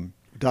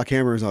 Doc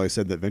Hammer has always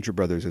said that Venture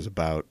Brothers is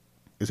about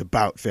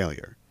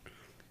failure.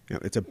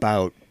 It's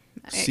about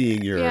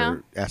seeing your yeah.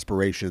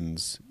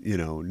 aspirations,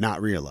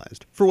 not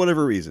realized for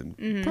whatever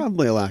reason.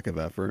 Probably a lack of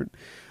effort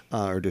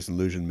or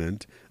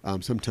disillusionment,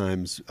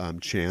 sometimes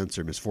chance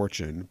or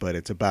misfortune. But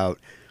it's about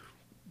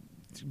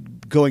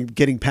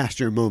getting past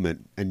your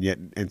moment and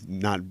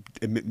not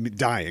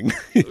dying,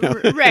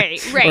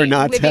 Right. or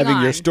not Living having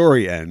your on.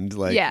 story end.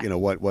 Like, Yeah.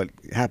 what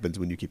happens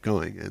when you keep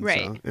going. And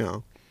Right.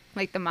 so,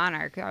 Like the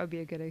Monarch. That would be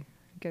a good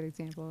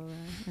example of that.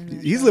 in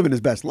that he's show. living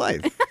his best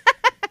life.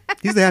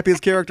 He's the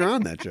happiest character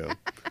on that show.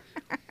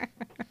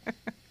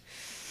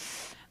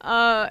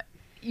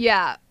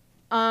 Yeah.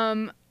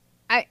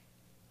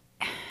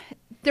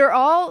 They're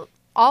all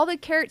the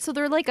characters, so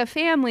they're like a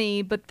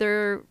family, but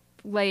they're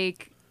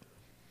like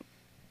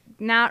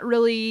not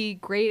really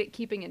great at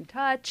keeping in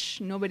touch.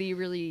 Nobody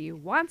really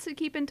wants to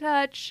keep in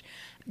touch.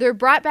 They're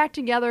brought back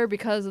together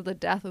because of the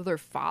death of their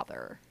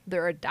father,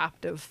 their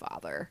adoptive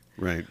father,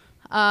 Right.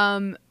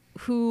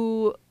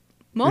 who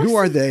Who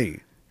are they?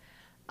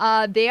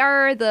 They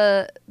are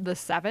the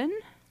seven,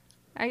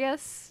 I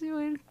guess you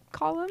would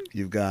call them.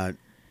 You've got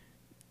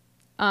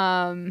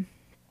One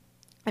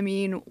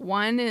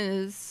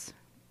is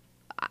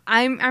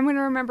I'm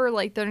gonna remember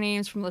like their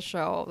names from the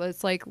show.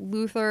 It's like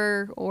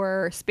Luther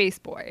or Space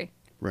Boy.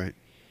 right.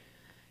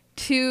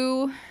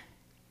 2,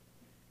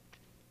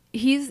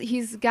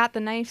 he's got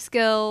the knife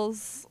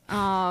skills.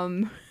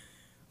 The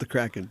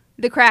Kraken.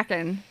 The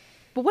Kraken.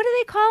 But what do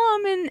they call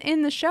him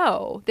in the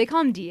show? They call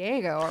him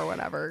Diego or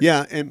whatever.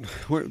 Yeah, and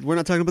we're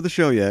not talking about the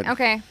show yet.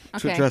 Okay.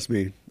 Trust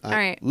me. All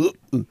right.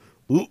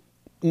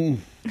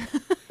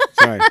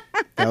 Sorry,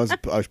 I was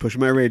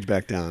pushing my rage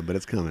back down, but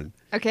it's coming.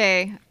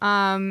 Okay.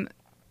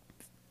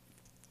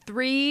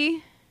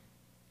 3,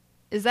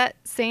 is that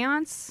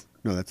Seance?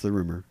 No, that's the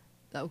rumor.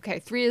 Okay,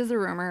 3 is the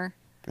rumor.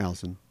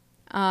 Allison.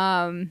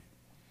 4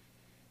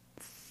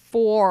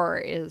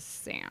 is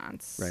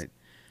Seance. Right.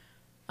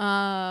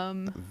 Uh,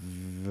 I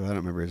don't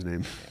remember his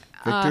name.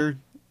 Victor.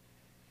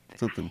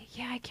 Something.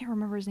 Yeah, I can't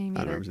remember his name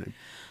I either. don't remember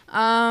his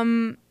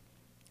name.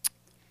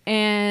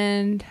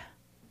 And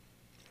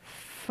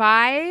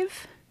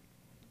 5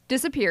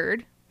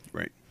 disappeared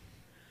Right.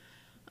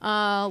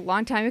 a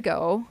long time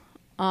ago.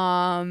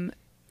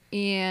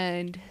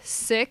 And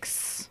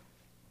 6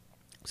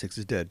 6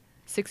 is dead.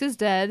 is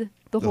dead.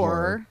 The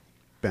horror.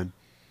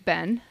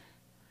 Ben.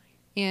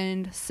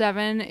 And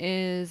 7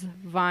 is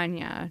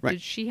Vanya. Right.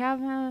 Did she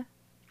have a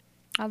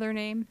other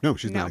name? No,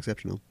 she's not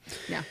exceptional.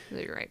 No,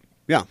 you're right.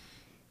 Yeah,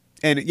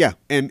 and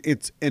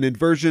it's an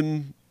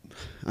inversion.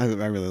 I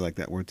really like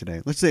that word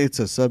today. Let's say it's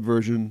a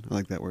subversion. I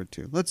like that word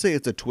too. Let's say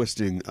it's a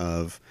twisting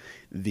of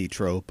the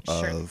trope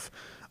Sure. of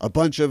a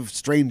bunch of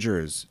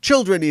strangers,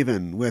 children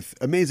even, with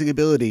amazing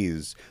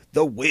abilities,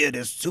 the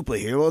weirdest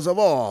superheroes of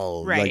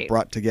all, like Right.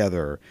 brought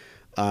together.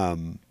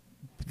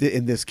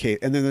 In this case,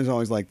 and then there's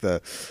always like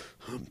the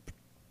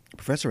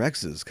Professor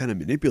X is kind of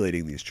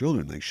manipulating these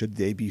children. Like, should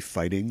they be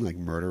fighting like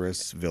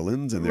murderous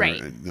villains and they're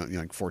Right.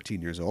 like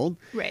 14 years old?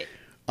 Right.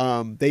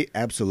 They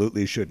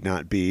absolutely should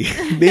not be.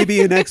 Maybe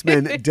in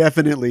X-Men,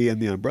 definitely in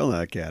the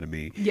Umbrella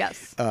Academy.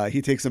 Yes.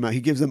 He takes them out.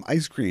 He gives them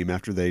ice cream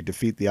after they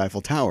defeat the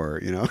Eiffel Tower.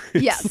 You know.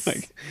 It's Yes.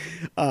 Like,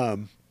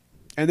 and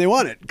they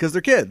want it because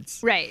they're kids,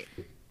 Right.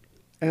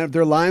 and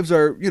their lives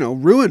are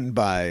ruined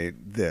by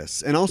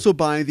this, and also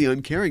by the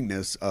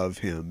uncaringness of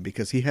him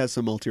because he has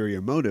some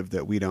ulterior motive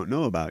that we don't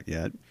know about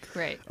yet.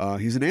 Right.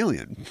 He's an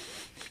alien. And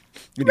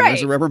he Right.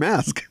 wears a rubber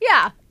mask.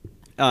 Yeah.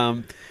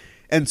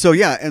 And so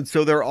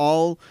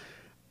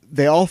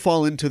they all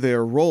fall into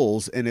their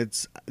roles, and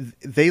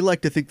they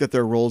like to think that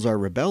their roles are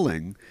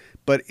rebelling,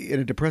 but in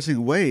a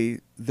depressing way,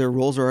 their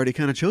roles are already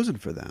kind of chosen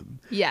for them.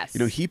 Yes.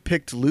 He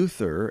picked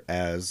Luther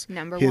as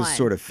Number his one.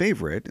 sort of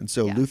favorite, and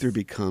so Yes. Luther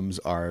becomes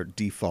our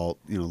default,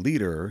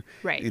 leader,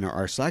 Right.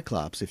 our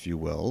Cyclops, if you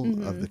will,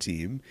 of the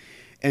team.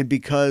 And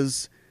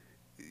because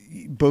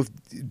both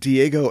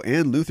Diego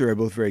and Luther are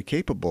both very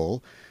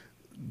capable,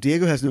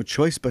 Diego has no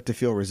choice but to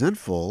feel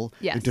resentful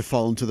Yes. and to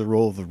fall into the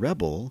role of the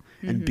rebel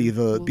and be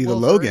the Logan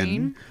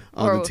Wolverine.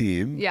 on the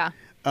team. Yeah.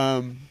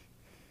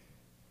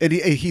 And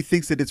he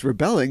thinks that it's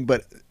rebelling,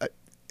 but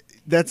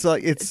that's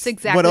like It's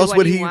exactly what else what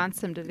would he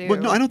wants him to do. Well,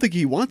 no, I don't think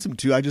he wants him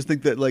to. I just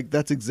think that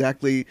that's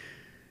exactly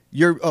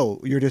you're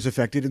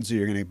disaffected, and so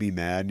you're going to be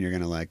mad and you're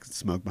going to like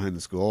smoke behind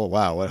the school.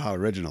 Wow, how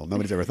original!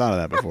 Nobody's ever thought of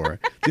that before.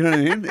 Do you know what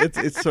I mean?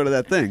 It's sort of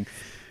that thing.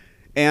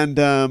 And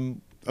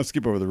I'll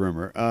skip over the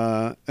rumor.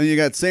 And you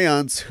got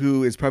Seance,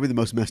 who is probably the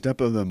most messed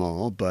up of them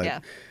all, but. Yeah.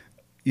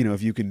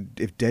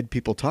 If dead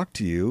people talk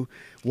to you,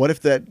 what if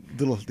that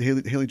little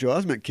Haley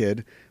Joel Osment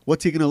kid,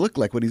 what's he going to look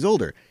like when he's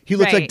older? He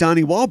looks like Right.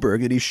 Donnie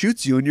Wahlberg and he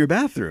shoots you in your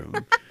bathroom.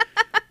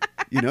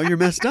 You're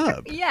messed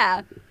up.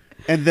 Yeah.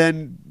 And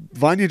then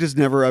Vanya just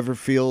never ever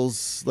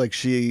feels like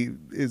she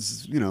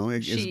is,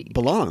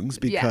 belongs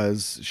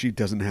because she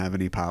doesn't have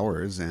any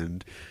powers.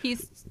 And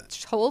He's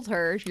told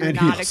her you're and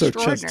not he also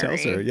extraordinary. just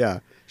tells her, yeah,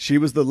 she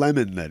was the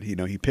lemon that,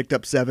 he picked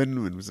up 7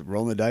 and was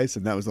rolling the dice.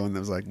 And that was the one that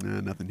was like,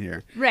 nah, nothing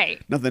here. Right.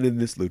 Nothing in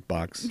this loot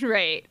box.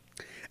 Right.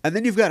 And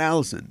then you've got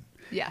Allison.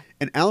 Yeah.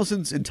 And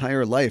Allison's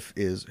entire life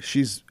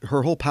is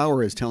her whole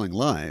power is telling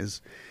lies,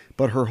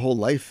 but her whole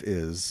life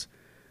is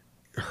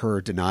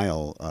her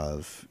denial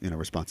of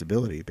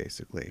responsibility,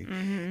 basically.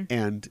 Mm-hmm.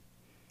 And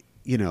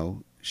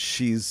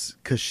she's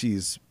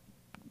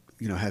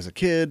has a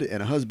kid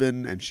and a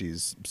husband, and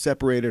she's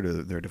separated or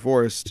they're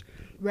divorced,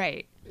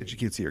 Right. and she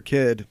can't see her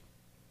kid,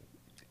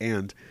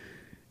 and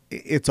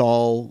it's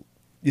all.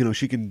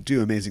 She can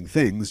do amazing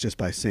things just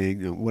by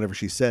saying, whatever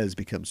she says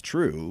becomes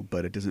true,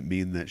 but it doesn't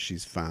mean that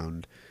she's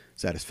found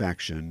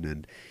satisfaction.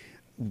 And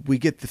we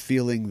get the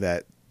feeling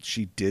that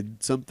she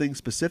did something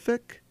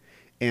specific,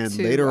 and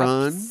To later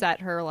on, upset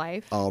her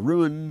life. I'll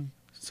ruin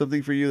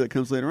something for you that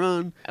comes later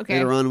on. Okay.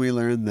 Later on, we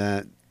learn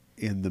that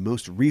in the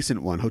most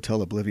recent one,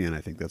 Hotel Oblivion,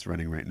 I think that's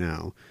running right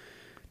now,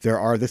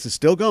 this is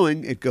still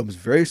going. It goes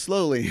very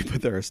slowly,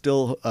 but there are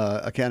still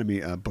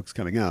Academy books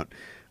coming out.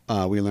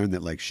 We learn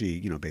that she,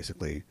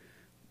 basically,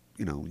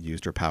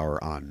 used her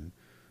power on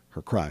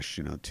her crush,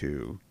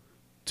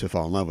 to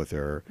fall in love with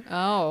her,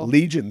 Oh.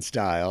 Legion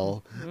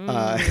style,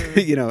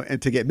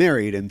 and to get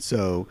married. And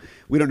so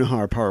we don't know how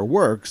her power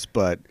works,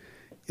 but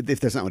if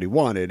that's not what he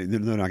wanted, they're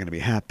not going to be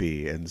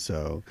happy. And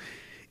so,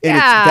 and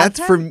Yeah. that's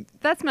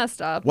that's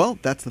messed up. well,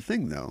 that's the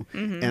thing though.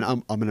 And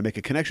I'm going to make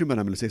a connection, but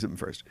I'm going to say something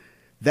first.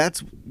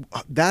 That's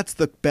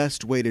the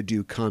best way to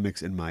do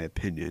comics, in my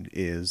opinion,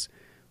 is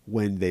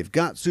when they've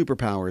got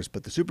superpowers,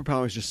 but the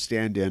superpowers just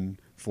stand in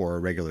for a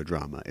regular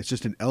drama. It's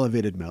just an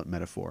elevated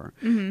metaphor.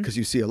 Because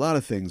you see a lot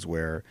of things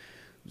where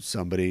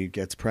somebody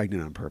gets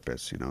pregnant on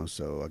purpose,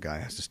 so a guy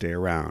has to stay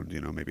around,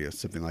 maybe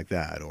something like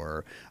that.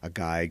 Or a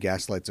guy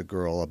gaslights a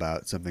girl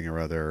about something or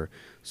other,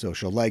 so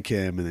she'll like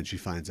him, and then she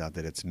finds out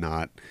that it's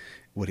not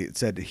what he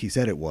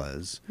said it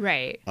was.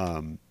 Right.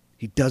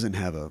 He doesn't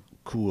have a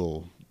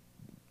cool,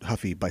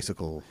 huffy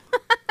bicycle.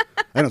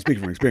 I don't speak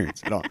from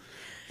experience at all.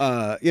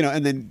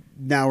 And then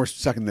now we're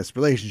stuck in this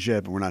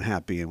relationship and we're not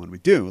happy. And when we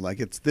do,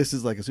 this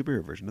is like a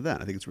superhero version of that.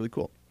 I think it's really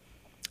cool.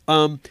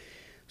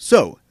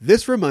 So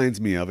this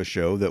reminds me of a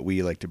show that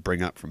we like to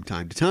bring up from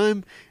time to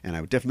time, and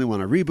I would definitely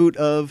want a reboot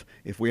of,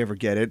 if we ever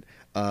get it,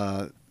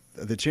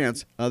 the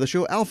chance, the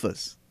show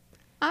Alphas.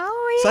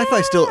 Oh, yeah.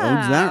 Sci-Fi still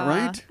owns that,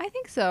 right? I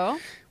think so.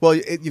 Well,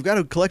 you've got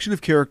a collection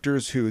of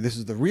characters who, this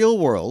is the real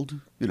world,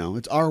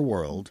 it's our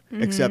world,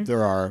 except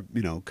there are,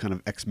 kind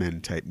of X-Men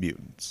type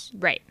mutants,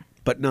 Right.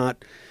 but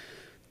not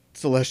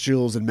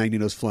Celestials and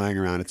Magnetos flying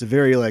around. It's a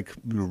very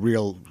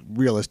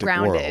realistic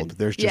Grounded. world.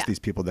 There's just Yeah. these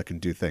people that can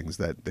do things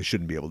that they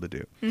shouldn't be able to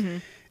do.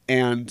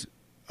 And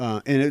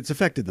it's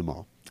affected them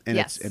all. And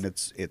Yes.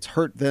 it's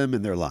hurt them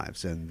in their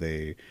lives. And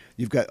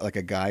you've got like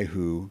a guy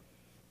who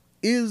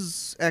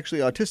is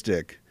actually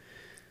autistic,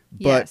 But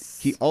Yes.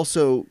 he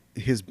also,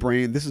 his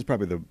brain, this is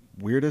probably the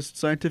weirdest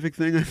scientific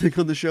thing I think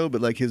on the show,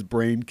 but like his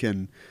brain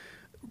can,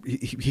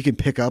 he can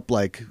pick up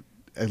like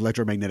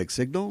electromagnetic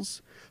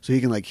signals. So he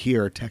can like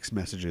hear text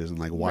messages and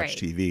like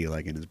watch Right. TV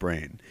like in his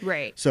brain.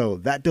 Right. So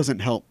that doesn't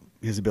help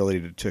his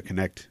ability to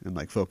connect and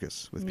like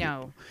focus with people.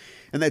 No.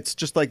 And that's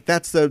just like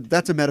that's a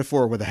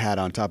metaphor with a hat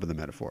on top of the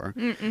metaphor,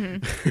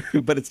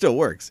 but it still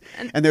works.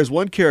 And there's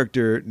one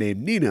character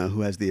named Nina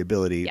who has the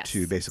ability Yes,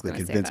 to basically I was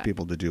gonna say convince that.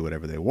 people to do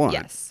whatever they want.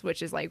 Yes,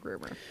 which is like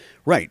rumor.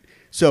 Right.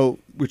 So,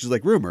 which is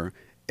like rumor.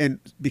 And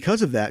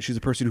because of that, she's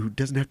a person who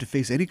doesn't have to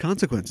face any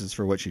consequences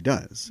for what she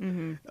does.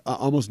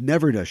 Almost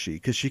never does she,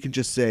 because she can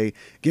just say,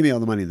 give me all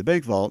the money in the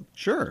bank vault.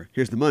 Sure,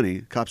 here's the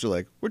money. Cops are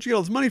like, where'd you get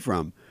all this money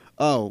from?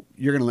 Oh,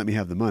 you're going to let me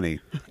have the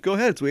money. Go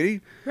ahead, sweetie.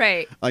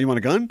 Right. You want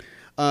a gun?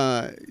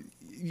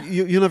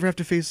 You'll never have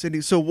to face any.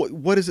 So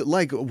what is it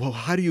like? Well,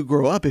 how do you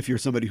grow up if you're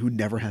somebody who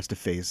never has to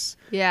face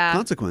Yeah.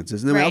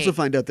 consequences? And then we also Right.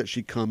 find out that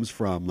she comes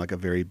from like a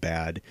very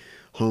bad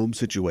home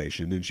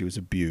situation and she was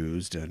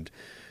abused.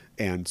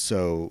 And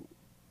so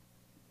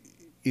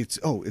it's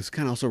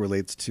kind of also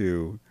relates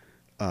to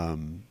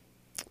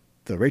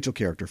the Rachel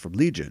character from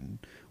Legion,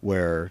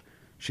 where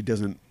she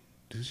didn't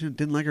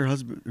like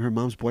her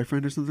mom's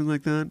boyfriend or something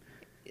like that.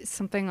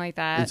 Something like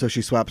And that. so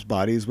she swaps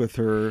bodies with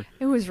her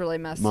It was really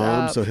messed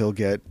mom, up. so he'll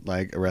get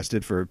like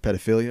arrested for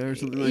pedophilia or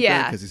something like that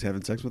Yeah. because he's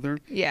having sex with her.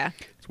 Yeah.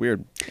 It's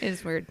weird. It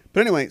is weird.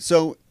 But anyway,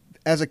 so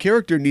as a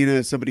character, Nina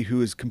is somebody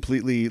who is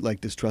completely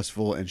like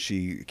distrustful and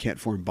she can't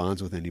form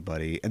bonds with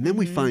anybody. And then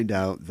we find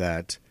out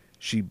that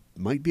she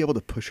might be able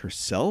to push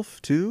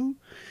herself too.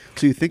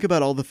 So you think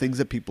about all the things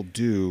that people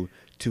do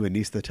to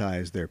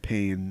anesthetize their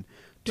pain,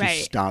 to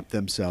Right. stop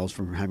themselves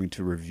from having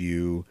to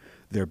review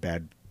their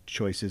bad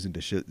choices and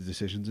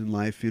decisions in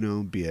life,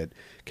 be it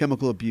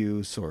chemical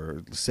abuse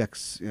or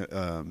sex,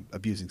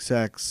 abusing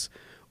sex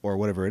or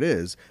whatever it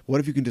is. What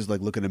if you can just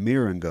like look in a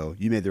mirror and go,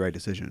 you made the right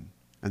decision,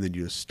 and then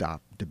you just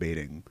stop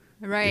debating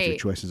if your Right.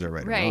 choices are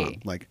right or Right.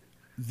 wrong. Like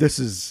this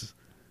is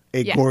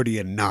a Yeah.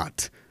 Gordian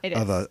knot It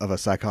of is. a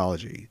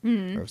psychology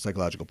or a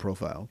psychological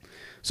profile.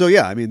 So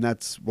yeah, I mean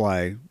that's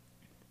why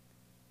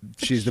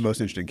she's the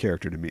most interesting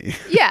character to me.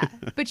 Yeah,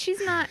 but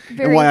she's not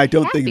very And why I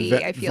don't happy,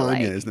 think I feel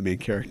Vanya like. is the main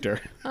character.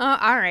 All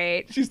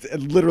right. She's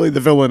literally the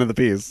villain of the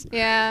piece.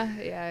 Yeah.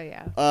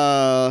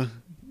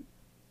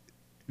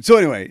 So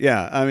anyway,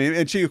 yeah, I mean,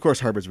 and she of course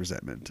harbors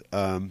resentment,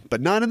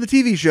 but not in the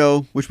TV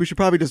show, which we should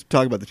probably just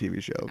talk about the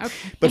TV show. Okay.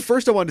 But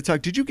first, I wanted to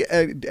talk. Did you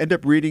end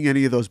up reading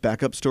any of those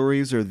backup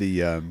stories or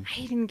the? I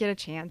didn't get a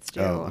chance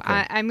to. Oh,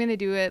 okay. I'm going to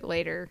do it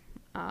later.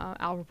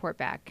 I'll report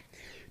back.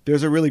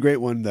 There's a really great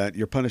one that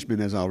your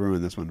punishment is. I'll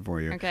ruin this one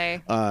for you.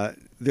 Okay.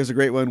 There's a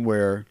great one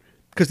where,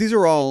 because these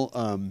are all,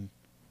 I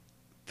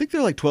think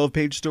they're like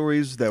 12-page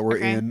stories that were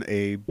Okay. in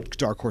a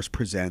Dark Horse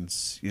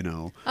Presents,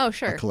 Oh,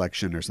 sure. a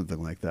collection or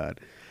something like that.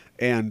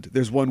 And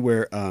there's one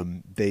where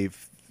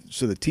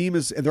so the team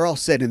is, and they're all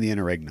set in the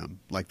interregnum.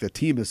 Like the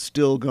team is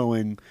still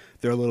going.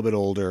 They're a little bit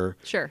older,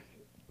 Sure.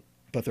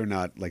 but they're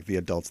not like the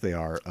adults they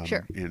are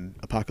Sure. in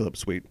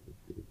Apocalypse Suite.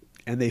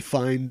 And they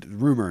find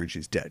Rumor and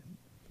she's dead.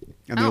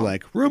 And they're Oh.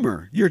 like,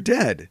 Rumor, you're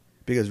dead.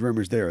 Because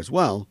Rumor's there as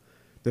well.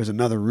 There's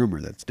another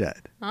Rumor that's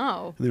dead.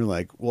 Oh. And they're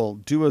like, well,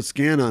 do a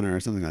scan on her or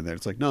something like that.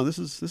 It's like, no, this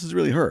is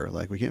really her.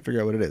 Like, we can't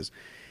figure out what it is.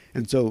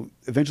 And so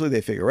eventually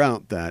they figure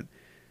out that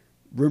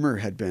Rumor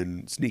had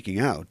been sneaking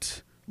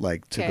out,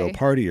 like to go Okay.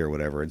 party or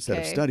whatever instead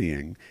of Okay.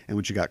 studying. And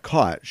when she got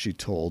caught, she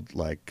told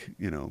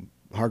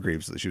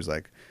Hargreaves that she was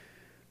like,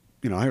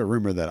 I had a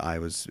rumor that I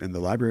was in the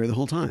library the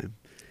whole time.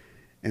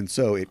 And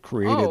so it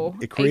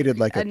created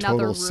like a another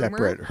total rumor?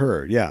 separate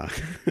her. Yeah.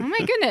 Oh my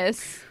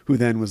goodness. Who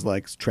then was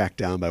like tracked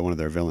down by one of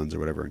their villains or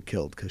whatever and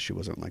killed because she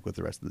wasn't like with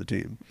the rest of the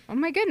team. Oh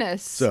my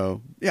goodness.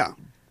 So yeah.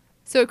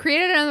 So it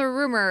created another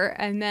rumor,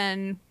 and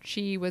then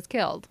she was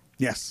killed.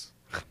 Yes.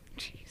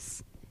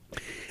 Jeez.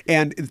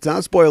 And it's not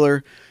a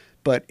spoiler,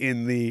 but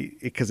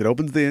because it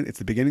opens it's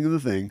the beginning of the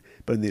thing,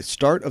 but in the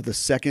start of the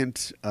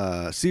second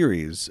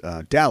series,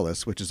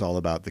 Dallas, which is all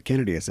about the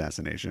Kennedy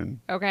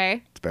assassination,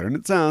 Okay. it's better than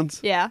it sounds.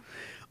 Yeah.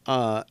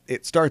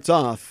 It starts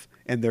off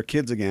and they're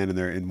kids again and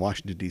they're in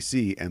Washington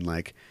D.C. and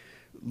like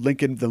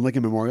the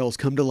Lincoln Memorial has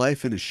come to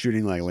life and is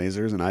shooting like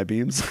lasers and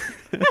I-beams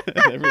and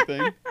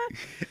everything.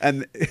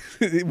 And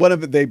one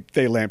of them,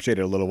 they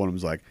lampshaded a little. One of them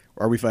was like,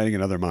 "Are we fighting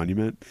another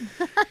monument?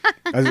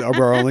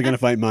 We're only going to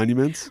fight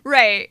monuments."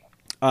 Right.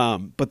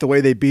 But the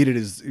way they beat it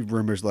is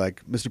rumors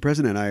like, "Mr.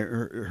 President, I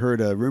heard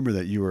a rumor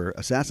that you were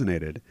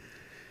assassinated."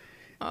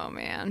 Oh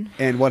man.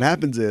 And what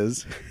happens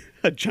is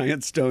a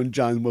giant stone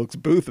John Wilkes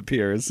Booth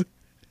appears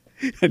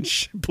and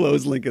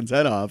blows Lincoln's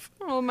head off.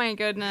 Oh my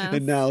goodness.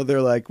 And now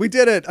they're like, we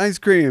did it, ice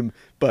cream.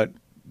 But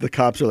the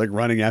cops are like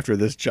running after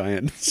this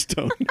giant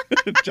stone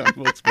John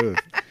Wilkes Booth.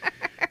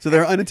 So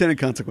there are unintended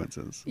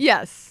consequences.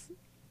 Yes.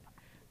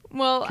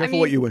 Well, Careful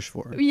what you wish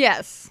for.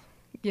 Yes.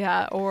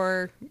 Yeah,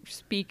 or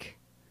speak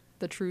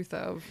the truth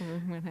of, or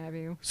what have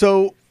you.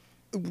 So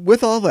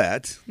with all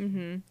that,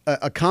 Mm-hmm.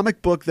 a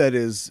comic book that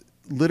is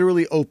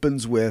literally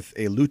opens with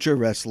a lucha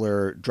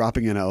wrestler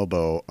dropping an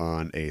elbow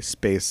on a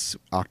space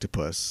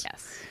octopus.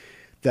 Yes.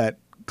 that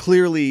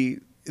clearly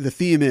the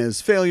theme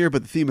is failure,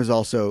 but the theme is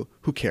also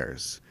who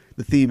cares?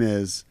 The theme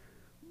is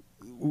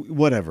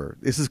whatever.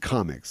 This is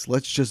comics.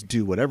 Let's just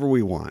do whatever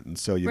we want. And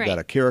so you've got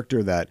a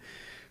character that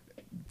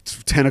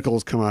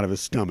tentacles come out of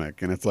his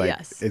stomach, and it's like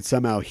it's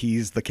somehow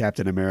he's the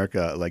Captain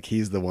America. Like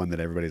he's the one that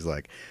everybody's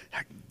like,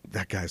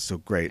 that guy's so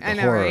great. The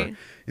horror, right?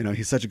 You know,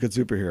 he's such a good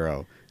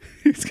superhero.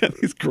 He's got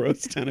these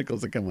gross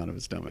tentacles that come out of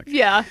his stomach.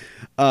 Yeah.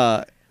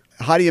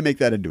 How do you make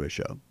that into a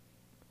show?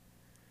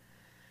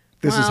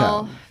 This is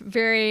how.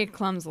 Very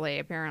clumsily,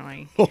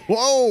 apparently.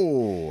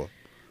 Whoa!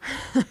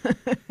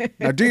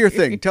 Now do your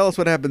thing. Tell us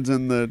what happens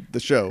in the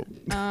show.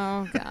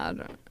 Oh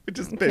God. It's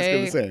just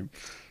basically the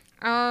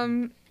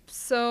same.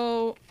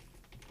 So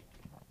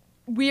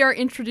we are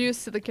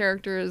introduced to the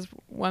characters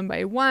one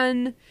by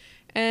one,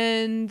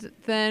 and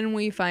then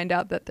we find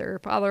out that their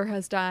father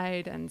has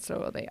died, and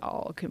so they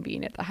all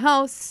convene at the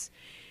house,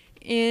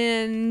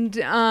 and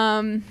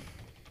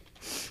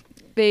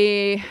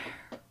they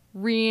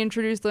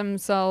reintroduce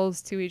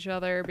themselves to each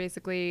other,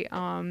 basically,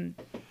 and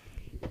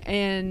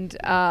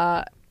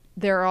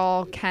they're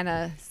all kind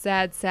of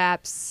sad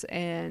saps,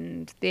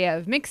 and they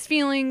have mixed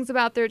feelings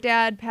about their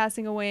dad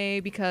passing away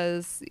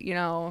because, you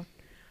know,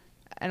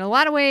 in a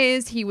lot of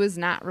ways he was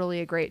not really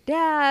a great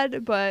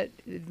dad, but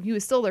he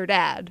was still their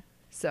dad.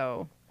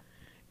 So,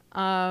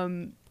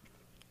 and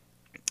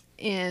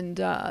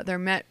they're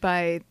met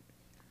by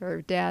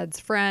her dad's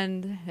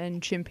friend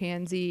and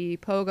chimpanzee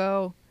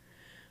Pogo,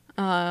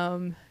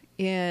 and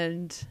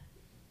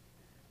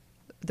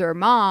their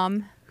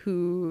mom,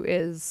 who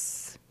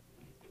is,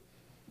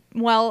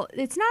 well,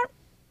 it's not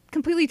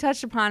completely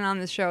touched upon on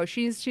the show.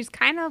 She's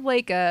kind of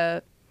like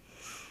a,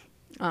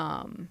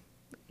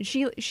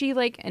 she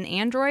like an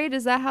android.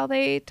 Is that how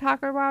they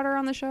talk about her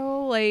on the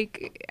show?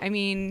 Like, I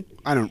mean,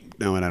 I don't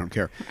know, and I don't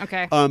care.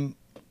 Okay.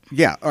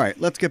 Yeah. All right.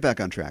 Let's get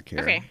back on track here.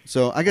 Okay.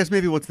 So I guess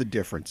maybe what's the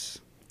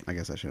difference? I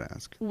guess I should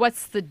ask.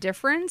 What's the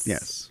difference?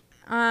 Yes.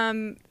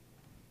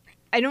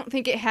 I don't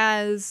think it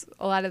has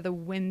a lot of the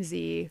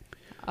whimsy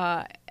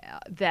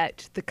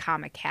that the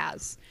comic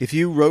has. If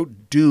you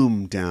wrote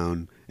Doom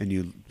down and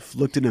you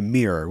looked in a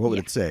mirror, what would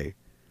it say?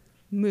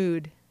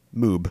 Mood.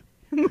 Moob.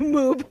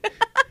 Moob.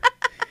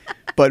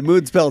 But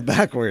mood spelled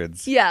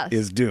backwards Yes.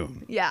 is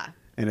Doom. Yeah.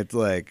 And it's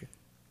like,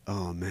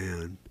 oh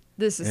man,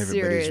 This is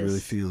everybody's serious. really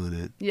feeling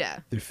it. Yeah.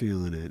 They're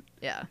feeling it.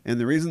 Yeah. And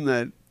the reason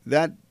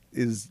that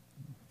is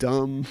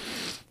dumb,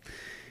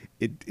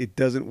 it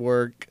doesn't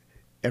work.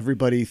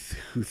 Everybody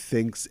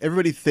thinks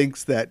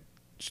that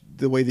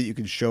the way that you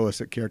can show us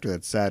a character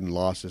that's sad and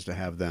lost is to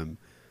have them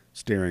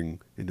staring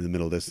into the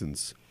middle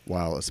distance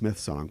while a Smith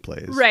song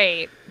plays.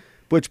 Right.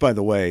 Which, by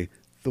the way,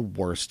 the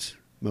worst,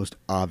 most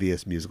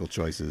obvious musical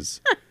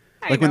choices.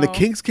 I Like when the know.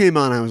 Kinks came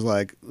on, I was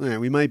like,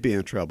 we might be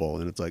in trouble.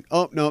 And it's like,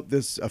 oh, no, a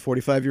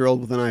 45-year-old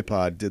with an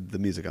iPod did the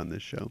music on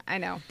this show. I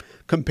know.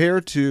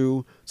 Compared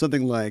to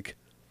something like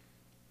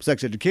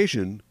Sex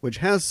Education, which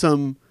has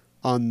some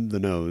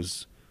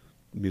on-the-nose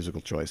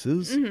musical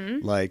choices.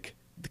 Mm-hmm. Like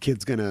the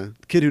kid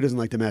who doesn't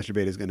like to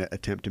masturbate is going to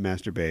attempt to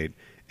masturbate,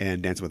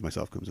 and Dancing with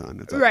Myself comes on.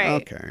 It's like, Right.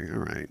 okay, all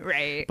right.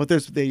 Right. But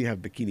they have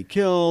Bikini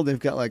Kill. They've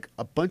got like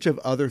a bunch of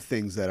other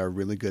things that are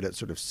really good at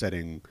sort of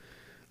setting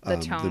The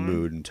tone. the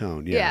mood and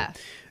tone. Yeah.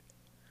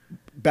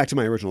 Back to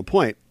my original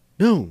point.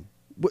 No,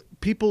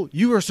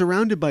 you are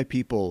surrounded by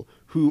people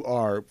who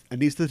are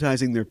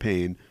anesthetizing their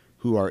pain,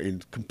 who are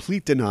in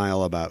complete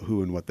denial about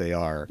who and what they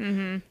are,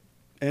 and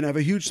have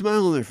a huge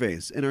smile on their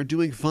face and are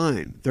doing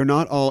fine. They're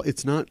not all.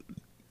 It's not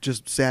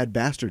just sad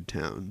bastard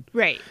town.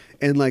 Right.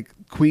 And like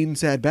Queen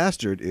Sad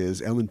Bastard is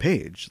Ellen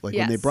Page. Like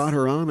when they Yes. brought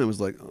her on, I was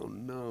like, oh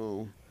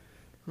no.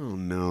 Oh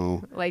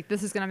no. Like,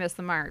 this is going to miss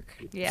the mark.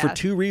 Yeah. For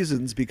two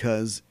reasons,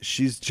 because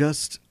she's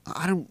just,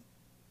 I don't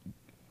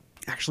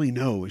actually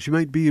know. She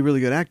might be a really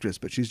good actress,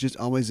 but she's just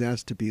always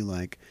asked to be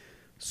like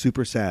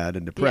super sad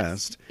and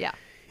depressed. Yes.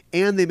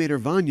 And they made her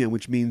Vanya,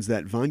 which means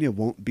that Vanya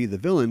won't be the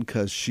villain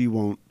because she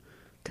won't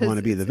 'Cause want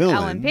to be the it's villain.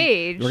 Ellen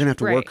Page, We're going to have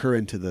to work right. her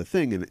into the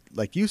thing. And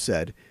like you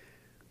said,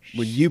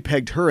 when you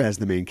pegged her as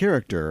the main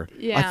character, I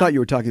Yeah. thought you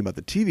were talking about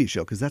the TV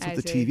show because that's what I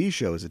the see. TV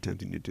show is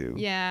attempting to do.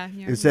 Yeah.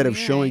 Instead of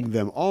you're showing right.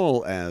 them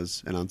all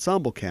as an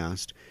ensemble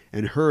cast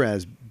and her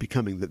as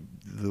becoming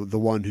the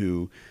one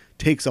who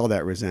takes all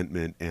that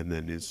resentment and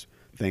then is,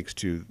 thanks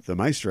to the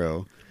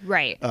maestro,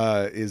 Right.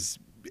 is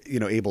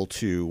able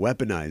to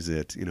weaponize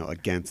it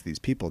against these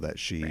people that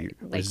she Right.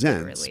 Like,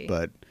 resents literally.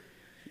 but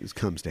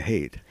comes to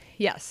hate.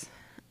 Yes.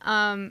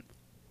 I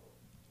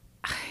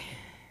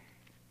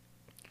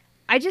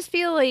just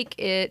feel like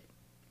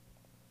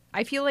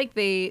I feel like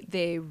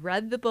they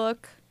read the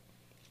book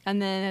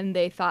and then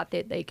they thought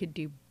that they could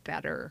do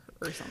better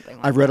or something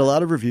like I've read that. a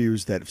lot of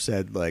reviews that have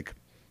said like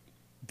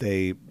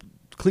they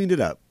cleaned it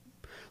up.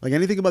 Like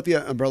anything about the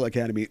Umbrella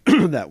Academy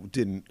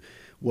that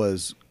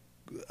was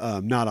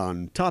not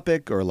on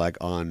topic or like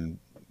on,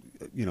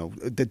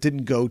 that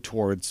didn't go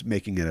towards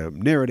making it a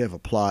narrative, a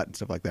plot and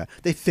stuff like that.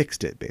 They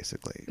fixed it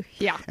basically.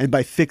 Yeah. And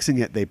by fixing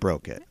it, they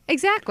broke it.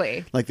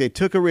 Exactly. Like they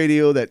took a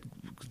radio that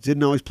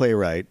didn't always play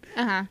right.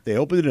 Uh-huh. They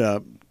opened it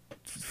up,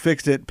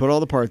 fixed it, put all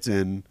the parts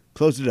in,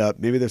 closed it up.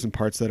 Maybe there's some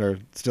parts that are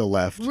still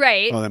left.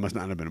 Right. Oh, that must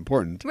not have been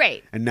important.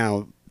 Right. And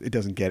now it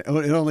doesn't get. Oh,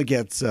 it only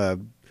gets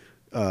AM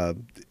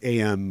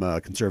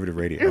conservative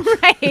radio.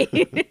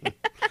 Right.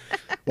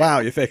 Wow,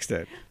 you fixed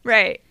it.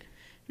 Right.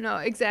 No,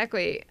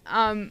 exactly.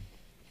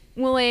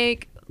 Well,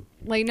 like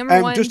number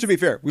And one. just to be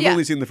fair, we've Yeah.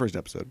 only seen the first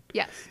episode.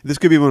 Yes. This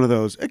could be one of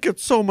those. It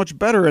gets so much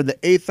better in the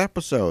 8th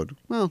episode.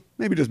 Well,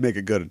 maybe just make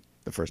it good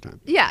the first time.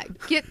 Yeah.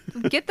 Get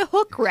the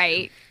hook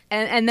right,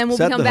 and then we'll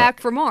Set come the back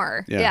hook. for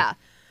more. Yeah.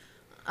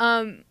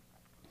 Well,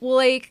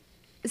 like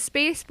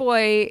Space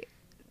Boy,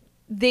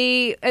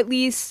 they at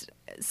least.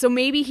 So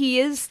maybe he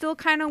is still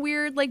kind of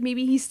weird. Like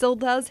maybe he still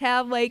does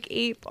have like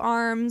ape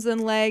arms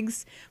and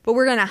legs, but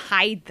we're gonna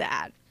hide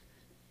that.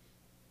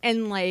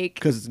 And like,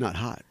 Because it's not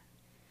hot.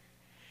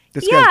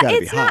 This yeah, guy's got to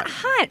be it's hot. not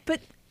hot,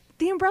 but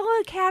the Umbrella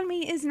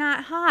Academy is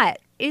not hot.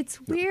 It's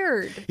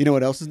weird, You know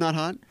what else is not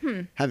hot?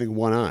 Having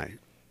one eye.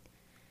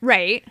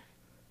 right?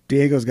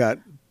 Diego's got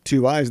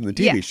 2 eyes in the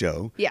TV Yeah.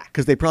 show. Yeah.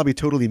 Because they probably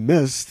totally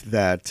missed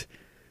that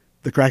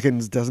the Kraken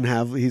doesn't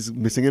have, he's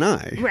missing an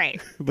eye.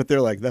 Right. But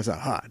they're like, that's not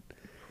hot.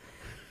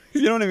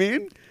 You know what I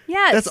mean?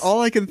 Yes. That's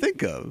all I can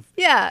think of.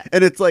 Yeah.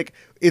 And it's like,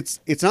 it's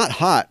not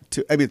hot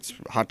to, I mean, it's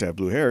hot to have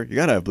blue hair. You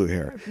got to have blue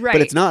hair. Right.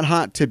 But it's not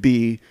hot to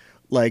be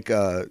like,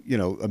 a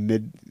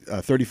mid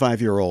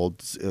 35-year-old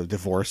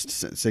divorced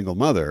single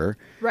mother.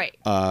 Right.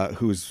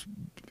 Who's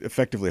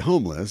effectively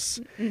homeless.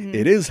 Mm-hmm.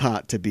 It is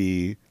hot to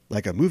be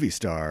like a movie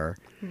star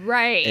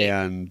Right.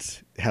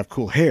 and have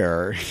cool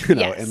hair,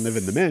 Yes. and live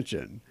in the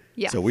mansion.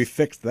 Yes. So we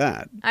fixed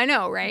that. I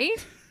know, right?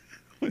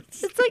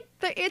 It's like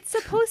it's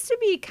supposed to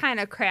be kind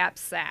of crap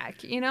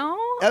sack, you know?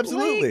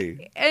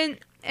 Absolutely.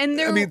 Like, and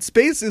they're I mean,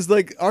 Space is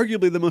like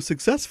arguably the most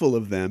successful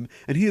of them,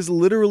 and he has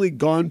literally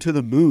gone to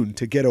the moon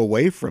to get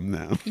away from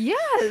them.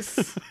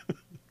 yes.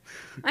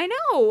 I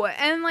know.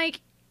 And like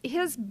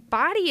his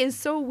body is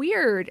so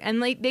weird, and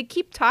like they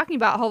keep talking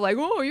about how like,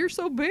 oh, you're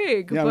so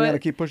big. Yeah, but, we got to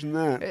keep pushing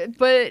that.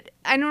 But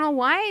I don't know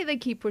why they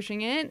keep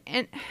pushing it,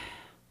 and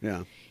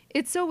Yeah.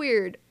 it's so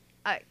weird.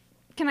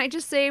 Can I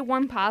just say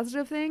one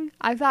positive thing?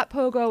 I thought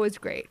Pogo was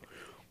great.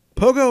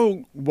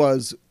 Pogo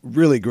was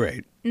really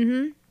great.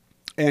 Mm-hmm.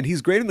 And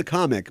he's great in the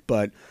comic,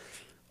 but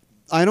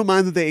I don't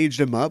mind that they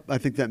aged him up. I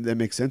think that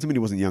makes sense. I mean, he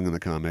wasn't young in the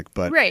comic,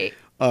 but Right.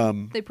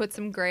 They put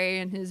some gray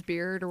in his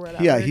beard or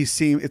whatever. yeah,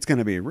 it's going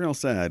to be real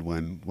sad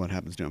when what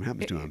happens to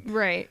him.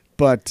 Right.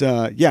 But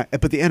but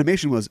the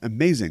animation was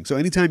amazing. So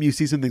anytime you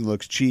see something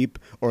looks cheap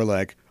or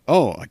like,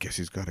 oh, I guess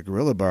he's got a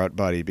gorilla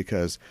body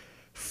because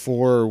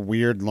 4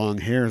 weird long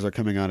hairs are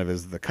coming out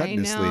of the cut in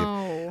his know.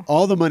 sleeve.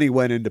 All the money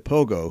went into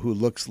Pogo, who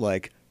looks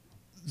like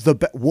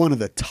one of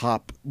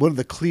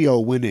the Clio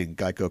winning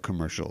Geico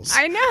commercials.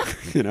 I know.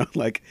 You know,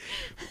 like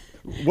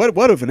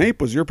what if an ape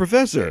was your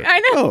professor? I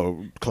know.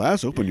 Oh,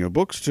 class, open your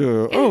books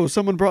to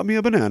someone brought me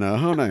a banana.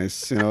 How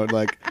nice. You know,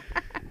 like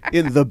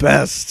in the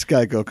best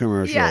Geico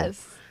commercial.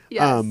 Yes.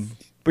 Yes.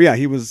 But yeah,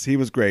 he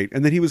was great.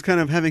 And then he was kind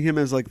of having him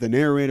as like the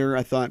narrator,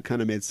 I thought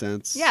kind of made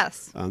sense.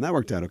 Yes. That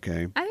worked out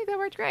okay. I think that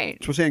worked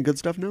great. So we're saying good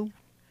stuff now?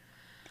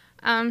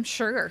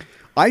 Sure.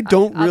 I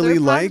don't really Other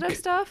like positive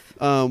stuff.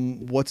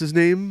 what's his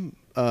name?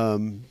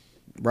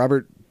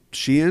 Robert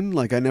Sheehan.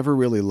 Like I never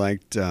really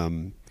liked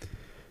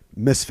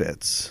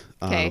Misfits.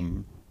 Okay.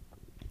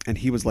 And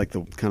he was like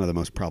the kind of the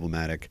most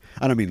problematic.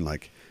 I don't mean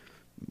like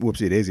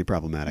whoopsie daisy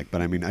problematic,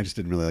 but I mean I just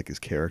didn't really like his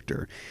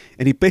character.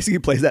 And he basically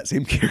plays that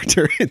same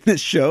character in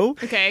this show.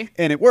 Okay.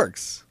 And it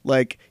works.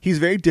 Like he's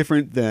very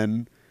different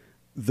than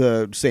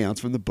the seance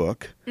from the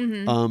book.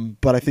 Mm-hmm.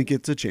 But I think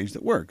it's a change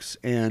that works.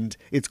 And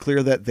it's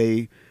clear that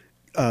they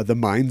the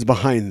minds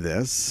behind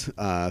this,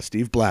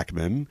 Steve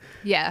Blackman,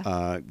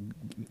 Yeah.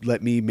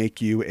 let me make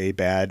you a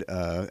bad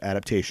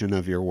adaptation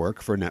of your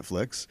work for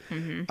Netflix.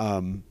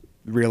 Mm-hmm.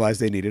 Realized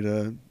they needed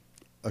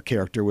a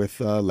character with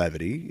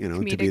levity, to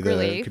be Comedic the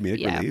relief, comedic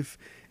yeah. relief,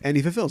 and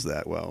he fulfills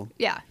that well.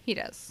 Yeah, he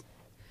does.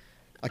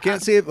 I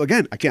can't say it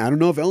again. I don't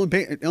know if Ellen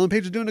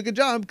Page is doing a good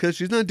job because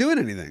she's not doing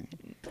anything.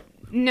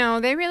 No,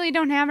 they really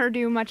don't have her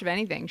do much of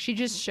anything. She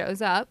just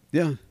shows up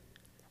Yeah,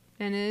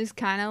 and is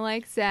kind of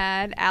like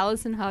sad.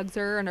 Allison hugs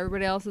her, and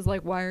everybody else is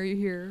like, "Why are you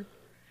here?"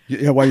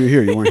 yeah. Why you're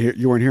here? You weren't here.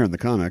 You weren't here in the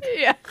comic.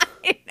 Yeah,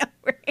 I know,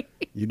 right?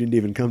 You didn't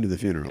even come to the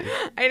funeral.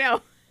 I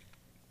know.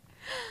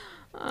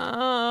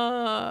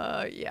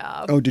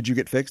 Yeah. Oh, did you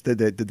get fixed? Did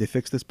they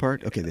fix this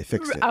part? Okay, they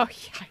fixed it. Oh,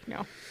 yeah, I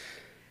know.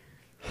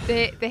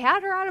 They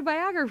had her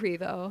autobiography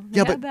though. They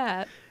Yeah, had but-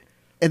 that.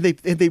 And they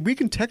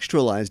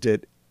recontextualized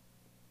it,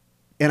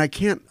 and I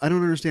don't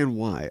understand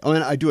why. Oh,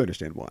 and I do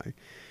understand why.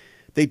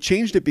 They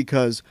changed it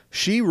because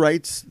she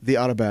writes the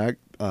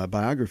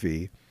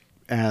autobiography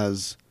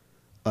as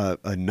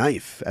a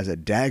knife, as a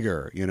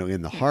dagger,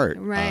 in the heart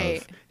Right.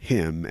 of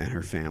him and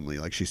her family.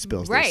 Like she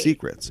spills their Right.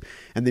 secrets,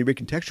 and they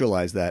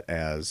recontextualized that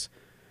as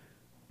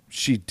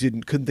she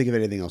couldn't think of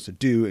anything else to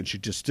do, and she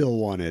just still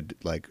wanted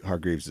like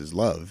Hargreaves'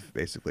 love,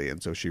 basically,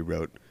 and so she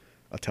wrote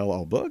a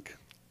tell-all book.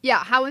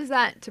 Yeah, how is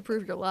that to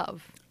prove your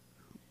love?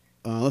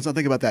 Let's not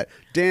think about that.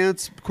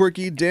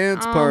 Quirky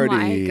dance party. Oh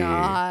my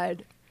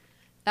god,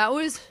 that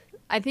was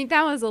I think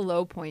that was a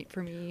low point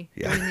for me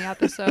during the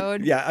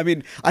episode. Yeah, I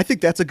mean, I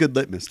think that's a good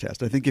litmus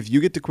test. I think if you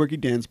get to Quirky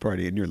Dan's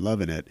party and you're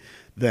loving it,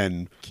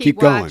 then keep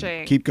going.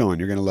 watching. Keep going.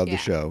 You're going to love the Yeah.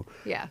 show.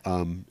 Yeah.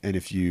 And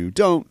if you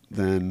don't,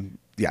 then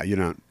yeah, you're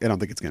not. I don't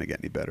think it's going to get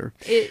any better.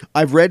 It-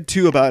 I've read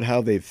too about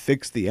how they've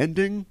fixed the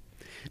ending.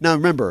 Now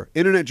remember,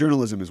 internet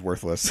journalism is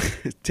worthless.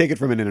 Take it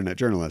from an internet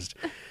journalist.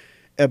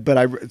 But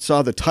I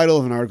saw the title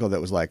of an article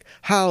that was like,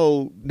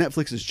 "How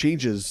Netflix's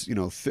changes,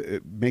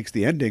 makes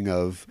the ending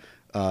of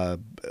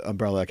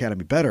Umbrella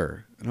Academy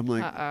better." And I'm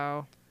like,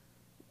 Uh-oh.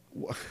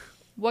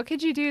 What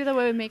could you do that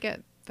would make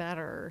it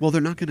better? well,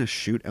 they're not going to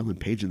shoot Ellen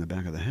Page in the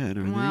back of the head,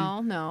 are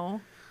Well,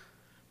 no.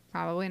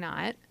 Probably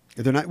not.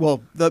 they? They're not.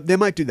 Well, they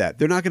might do that.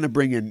 They're not going to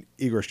bring in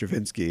Igor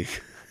Stravinsky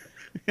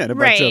and a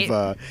Right.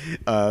 bunch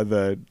of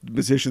the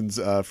musicians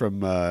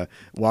from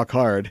Walk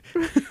Hard,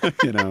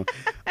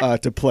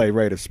 to play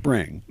Rite of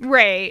Spring.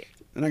 Right.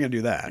 They're not going to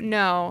do that.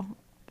 No.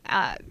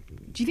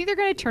 Do you think they're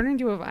going to turn her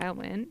into a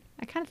violin?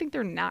 I kind of think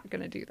they're not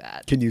going to do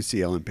that. Can you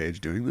see Ellen Page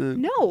doing that?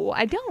 No,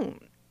 I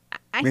don't.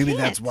 I Maybe can't.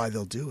 that's why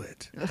they'll do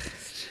it.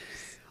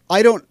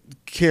 I don't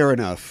care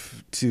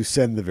enough to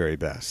send the very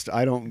best.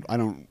 I'm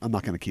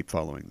not going to keep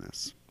following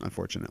this,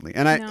 unfortunately.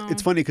 And No.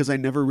 it's funny because I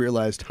never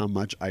realized how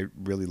much I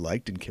really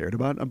liked and cared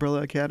about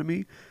Umbrella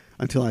Academy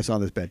until I saw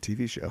this bad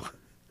TV show.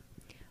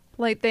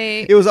 Like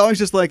they. It was always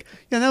just like,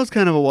 yeah, that was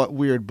kind of a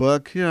weird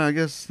book. Yeah, I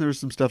guess there's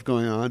some stuff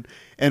going on.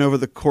 And over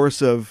the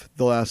course of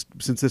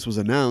since this was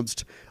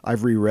announced,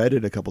 I've reread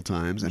it a couple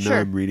times, and now Sure.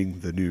 I'm reading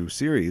the new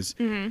series.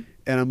 Mhm.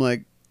 And I'm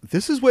like,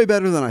 this is way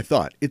better than I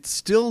thought. It's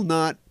still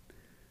not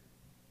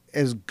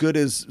as good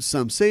as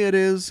some say it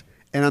is,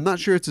 and I'm not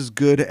sure it's as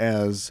good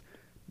as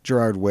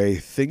Gerard Way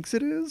thinks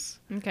it is.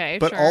 Okay,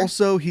 But sure.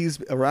 also, he's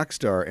a rock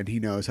star, and he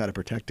knows how to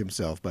protect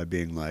himself by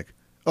being like,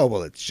 oh,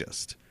 well, it's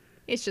just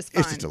it's just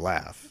fun. it's just a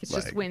laugh. It's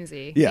Like, just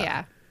whimsy. yeah.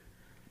 Yeah.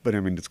 But I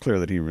mean, it's clear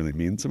that he really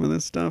means some of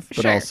this stuff.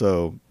 But Sure.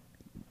 also,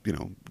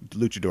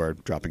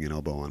 Luchador dropping an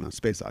elbow on a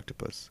space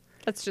octopus.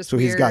 That's just So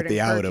he's weird got the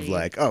and out of quirky.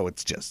 like, oh,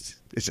 it's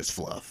just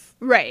fluff.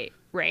 Right.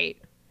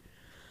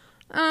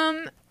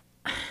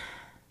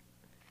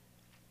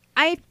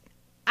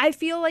 I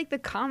feel like the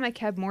comic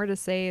had more to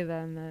say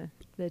than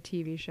the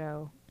TV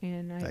show,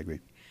 and I agree.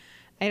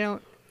 I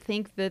don't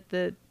think that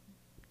the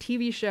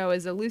TV show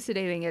is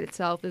elucidating it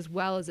itself as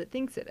well as it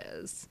thinks it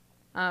is.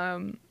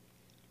 And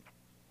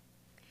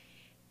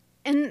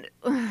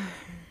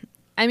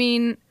I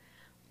mean,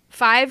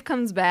 5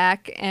 comes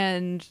back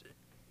and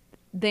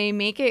they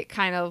make it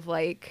kind of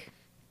like,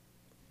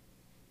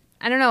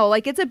 I don't know,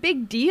 like it's a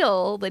big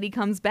deal that he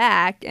comes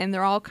back and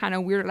they're all kind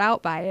of weirded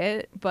out by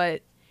it,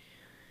 but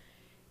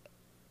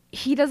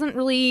he doesn't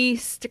really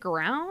stick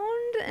around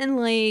and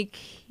like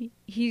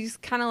he's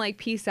kind of like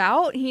peace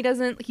out.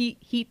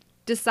 He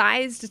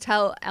decides to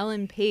tell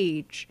Ellen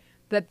Page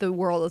that the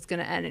world is going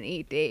to end in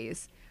 8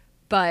 days,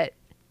 but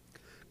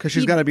Because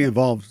she's got to be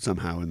involved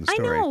somehow in the I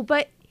story. know,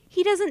 but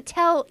he doesn't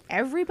tell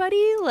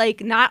everybody,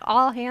 like not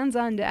all hands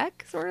on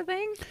deck sort of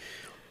thing.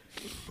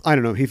 I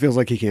don't know. He feels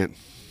like he can't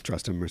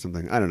trust him or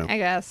something. I don't know. I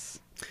guess.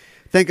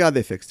 Thank God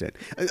they fixed it.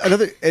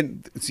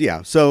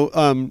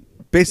 So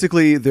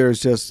basically there's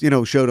just,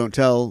 show don't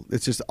tell.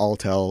 It's just all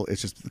tell.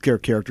 It's just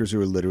characters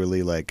who are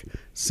literally like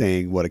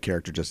saying what a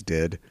character just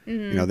did.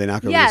 They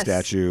knock over Yes. the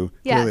statue.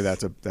 Yes. Clearly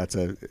that's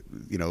a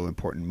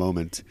important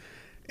moment.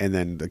 And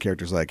then the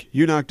character's like,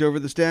 you knocked over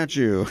the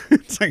statue.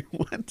 It's like,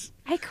 what?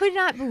 I could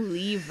not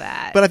believe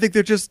that. But I think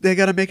they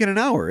got to make it an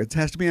hour. It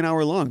has to be an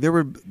hour long. There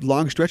were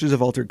long stretches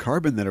of Altered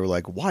Carbon that are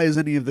like, why is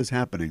any of this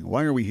happening?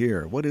 Why are we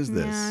here? What is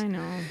this? Yeah,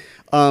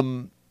 I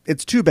know.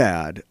 It's too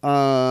bad.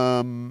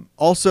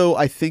 Also,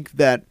 I think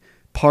that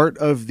part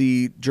of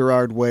the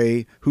Gerard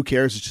Way, who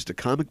cares, it's just a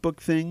comic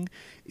book thing,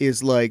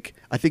 is like,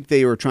 I think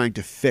they were trying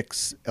to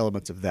fix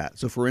elements of that.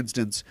 So, for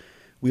instance,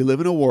 we live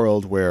in a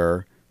world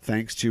where,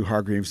 thanks to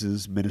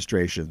Hargreaves'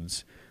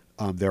 ministrations,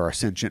 there are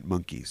sentient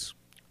monkeys.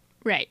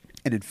 Right.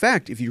 And in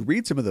fact, if you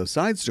read some of those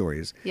side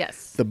stories,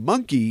 Yes. the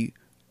monkey,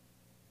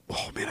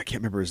 oh man, I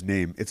can't remember his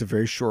name. It's a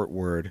very short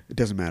word. It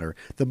doesn't matter.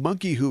 The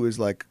monkey who is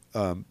like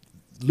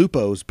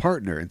Lupo's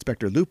partner,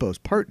 Inspector Lupo's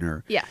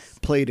partner, Yes.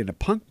 played in a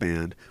punk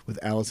band with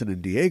Allison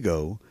and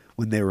Diego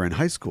when they were in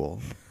high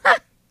school.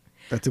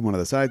 That's in one of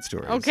the side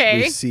stories.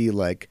 Okay. We see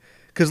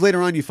because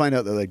later on you find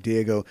out that like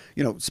Diego,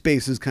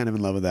 Space is kind of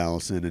in love with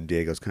Allison and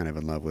Diego's kind of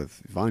in love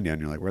with Vanya,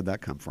 and you're like, where'd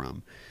that come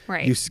from?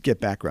 Right. You get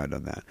background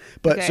on that.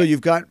 But Okay. so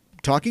you've got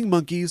talking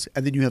monkeys,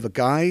 and then you have a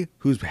guy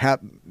whose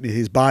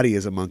his body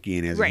is a monkey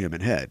and he has Right. a human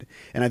head.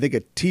 And I think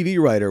a TV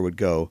writer would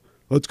go,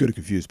 well, it's going to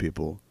confuse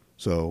people.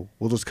 So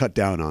we'll just cut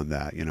down on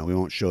that. We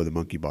won't show the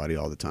monkey body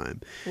all the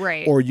time.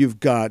 Right. Or you've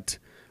got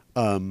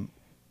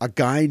a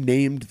guy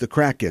named the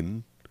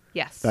Kraken.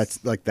 Yes. That's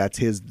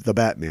the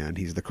Batman.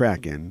 He's the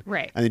Kraken.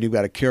 Right. And then you've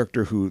got a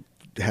character who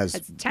has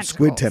Has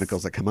squid tentacles.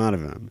 tentacles that come out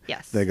of him.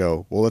 Yes. They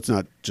go, well, let's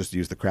not just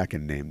use the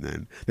Kraken name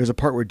then. There's a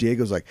part where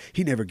Diego's like,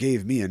 he never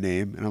gave me a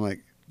name. And I'm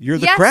like, you're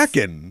the Yes,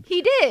 Kraken.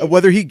 he did.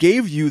 Whether he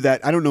gave you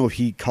that, I don't know if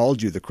he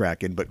called you the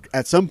Kraken, but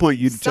at some point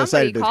you Somebody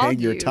decided to called hang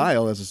your you.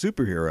 tile as a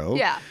superhero.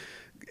 Yeah.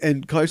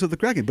 and call yourself the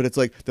Kraken. But it's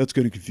like, that's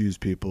going to confuse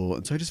people.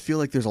 And so I just feel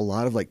like there's a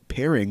lot of like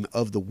pairing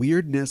of the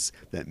weirdness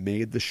that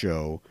made the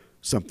show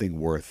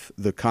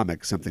the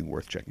comic something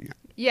worth checking out.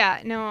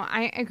 Yeah, no,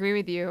 I agree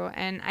with you.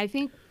 And I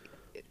think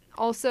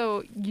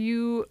also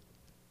you're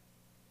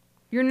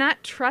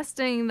not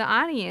trusting the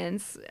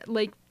audience.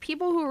 Like,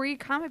 people who read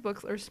comic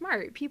books are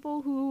smart.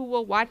 People who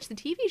will watch the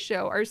TV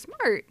show are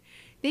smart.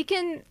 They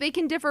can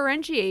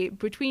differentiate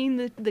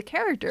between the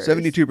characters.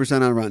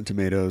 72% on Rotten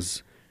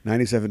Tomatoes.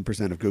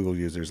 97% of Google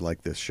users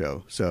like this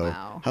show. So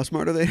Wow. how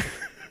smart are they?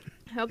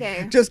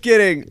 Okay. Just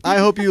kidding. I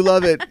hope you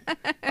love it.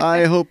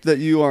 I hope that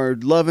you are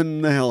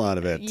loving the hell out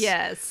of it.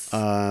 Yes.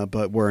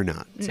 But we're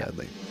not, No.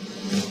 sadly.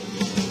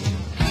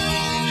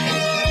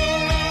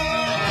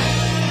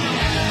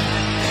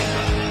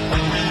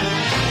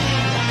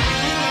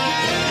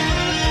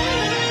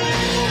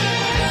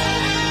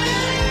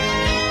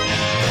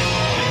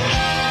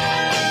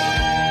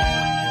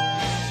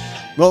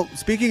 Well,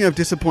 speaking of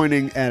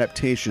disappointing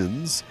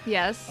adaptations,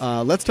 Yes.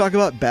 let's talk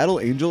about Battle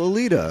Angel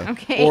Alita.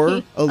 Okay. Or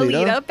Alita,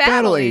 Alita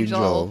Battle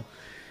Angel.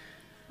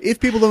 If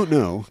people don't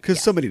know, because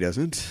Yes. somebody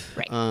doesn't,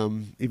 Right.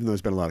 Even though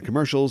there's been a lot of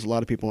commercials, a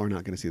lot of people are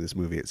not going to see this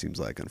movie, it seems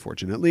like,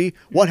 unfortunately.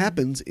 What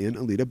happens in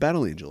Alita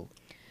Battle Angel?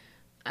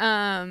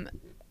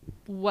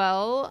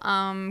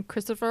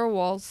 Christopher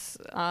Waltz,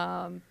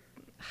 gosh,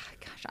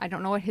 I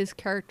don't know what his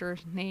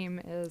character's name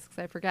is because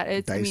I forgot.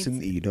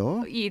 Dyson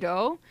Ito?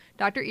 Ito,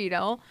 Dr.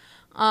 Ito.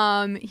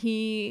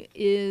 He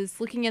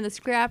is looking in the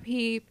scrap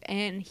heap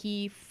and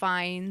he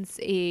finds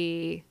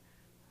a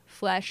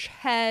flesh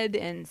head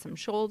and some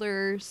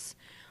shoulders.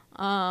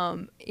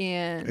 And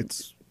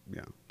It's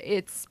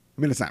it's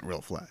I mean, it's not real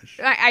flesh.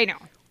 I know,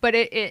 but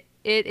it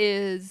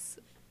is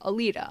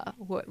Alita,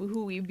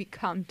 who we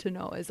become to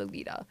know as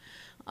Alita.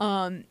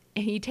 And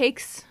he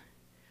takes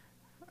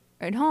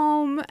it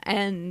home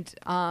and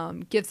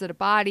gives it a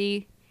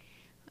body,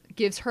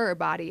 gives her a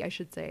body, I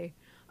should say.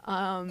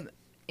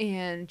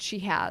 And she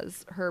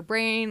has her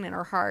brain and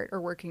her heart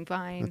are working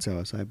fine. That's how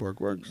a cyborg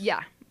works.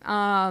 Yeah.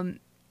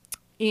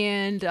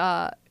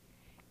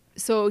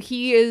 So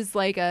he is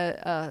like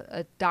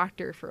a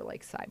doctor for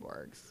like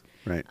cyborgs.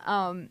 Right.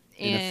 And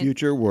In a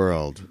future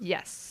world.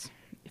 yes,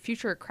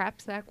 future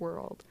crapsack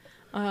world.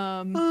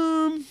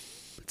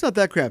 It's not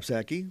that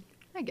crapsacky.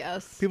 I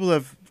guess. People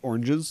have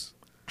oranges.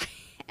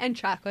 And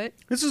chocolate.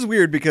 This is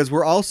weird because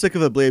we're all sick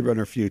of a Blade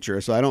Runner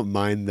future, so I don't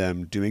mind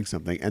them doing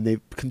something. And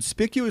they've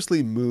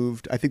conspicuously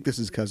moved, I think this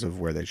is because of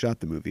where they shot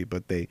the movie,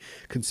 but they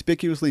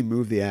conspicuously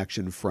moved the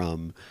action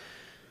from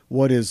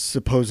what is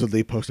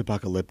supposedly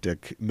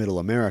post-apocalyptic middle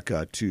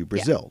America to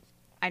Brazil.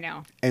 I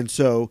know. And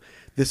so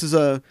this is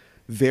a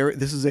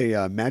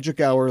magic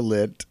hour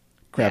lit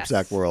crapsack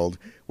Yes. world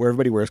where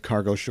everybody wears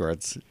cargo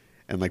shorts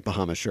and like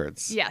Bahama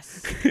shirts.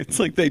 Yes. It's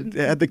like they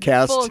had the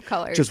cast Full of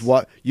colors. just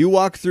you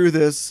walk through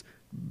this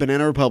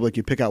Banana Republic,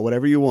 you pick out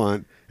whatever you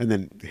want, and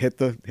then hit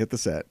the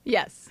set.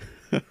 Yes.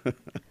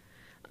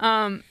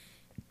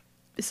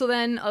 So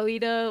then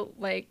Alita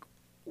like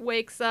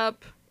wakes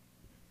up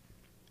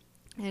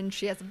and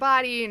she has a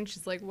body and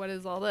she's like, what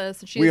is all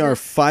this? And We are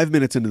 5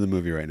 minutes into the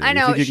movie right now. I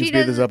know, You think you she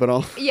can speed this doesn't- up at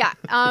all? Yeah.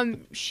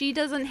 She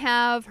doesn't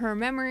have her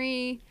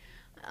memory.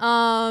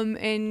 And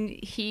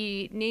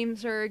he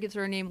names her, gives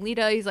her a name,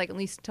 Lita. He's like, at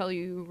least until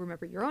you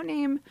remember your own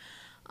name.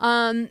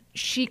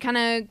 She kind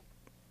of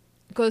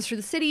goes through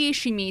the city.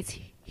 She meets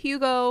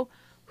Hugo,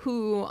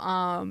 who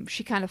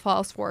she kind of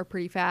falls for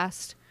pretty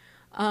fast.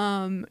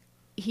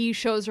 He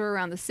shows her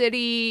around the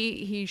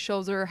city. He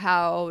shows her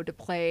how to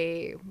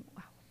play.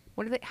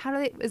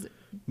 Is it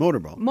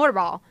Motorball.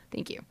 Motorball?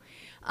 Thank you.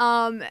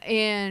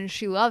 And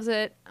she loves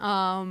it.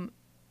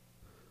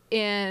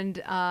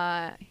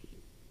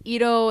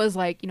 Ito is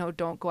like,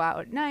 don't go out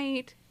at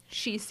night.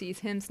 She sees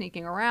him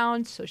sneaking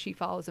around, so she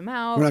follows him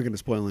out. We're not going to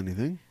spoil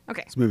anything.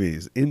 Okay. This movie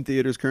is in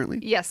theaters currently.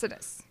 Yes, it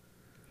is.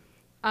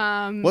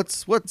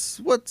 What's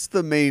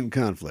the main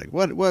conflict?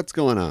 What's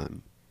going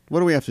on? What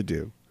do we have to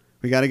do?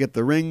 We got to get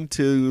the ring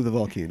to the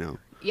volcano.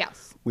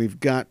 Yes. We've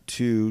got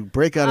to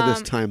break out of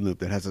this time loop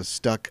that has us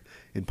stuck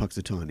in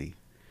Punxsutawney.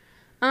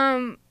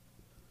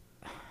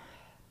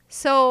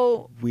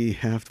 So We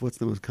have to, what's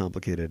the most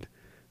complicated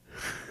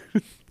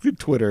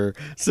Twitter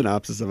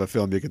synopsis of a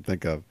film you can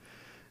think of?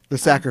 The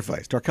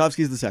sacrifice.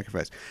 Tarkovsky's The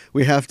Sacrifice.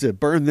 We have to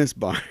burn this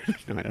barn.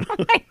 No, I don't know.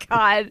 oh my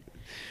god.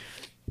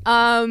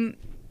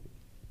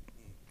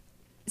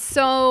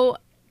 So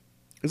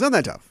It's not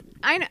that tough.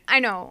 I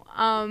know.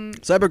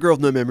 Cyber girl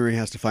with no memory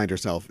has to find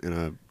herself in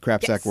a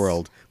crapsack Yes.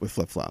 world with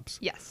flip-flops.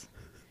 Yes.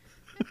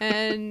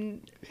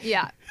 And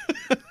yeah.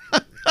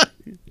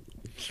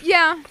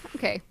 Yeah.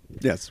 Okay.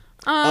 Yes.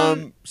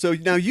 So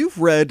now you've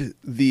read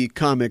the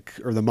comic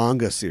or the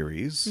manga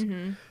series.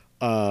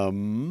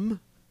 Mm-hmm.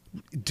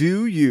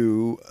 Do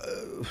you?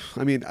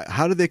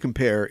 How do they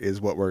compare?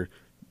 Is what we're.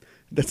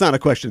 That's not a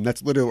question.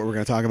 That's literally what we're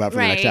going to talk about for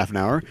the next Right. half an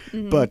hour.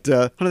 Mm-hmm. But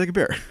how do they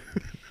compare?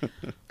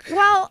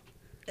 Well,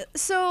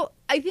 so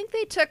I think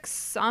they took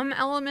some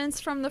elements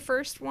from the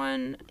first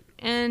one,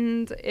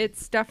 and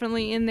it's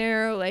definitely in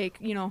there. Like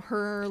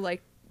her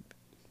like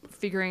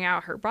figuring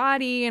out her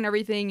body and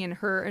everything, and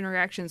her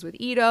interactions with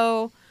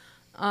Ito,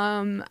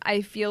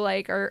 I feel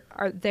like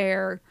are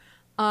there.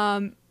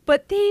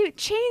 But they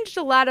changed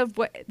a lot of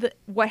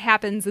what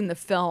happens in the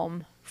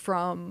film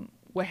from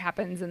what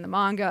happens in the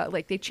manga.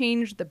 Like, they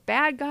changed the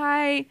bad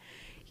guy.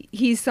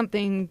 He's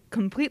something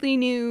completely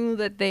new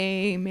that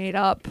they made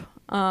up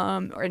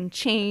and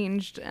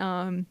changed,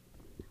 and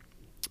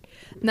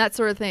that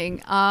sort of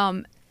thing.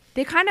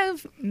 They kind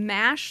of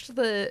mashed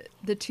the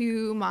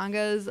two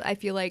mangas, I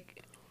feel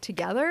like,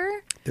 together.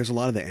 There's a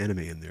lot of the anime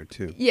in there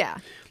too. Yeah.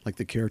 Like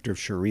the character of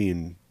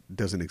Shireen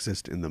doesn't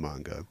exist in the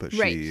manga, but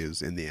Right. she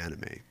is in the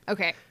anime.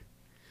 Okay.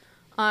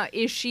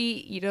 Is she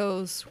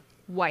Ito's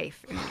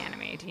wife in the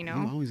anime? Do you know?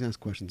 You always ask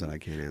questions that I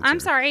can't answer. I'm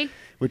sorry.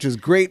 Which is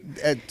great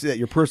that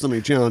you're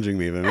personally challenging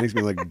me, but it makes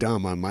me look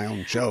dumb on my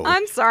own show.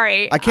 I'm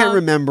sorry. I can't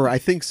remember. I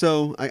think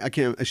so. I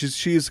can't.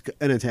 She's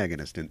an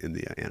antagonist in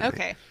the anime.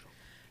 Okay.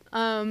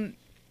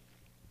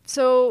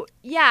 So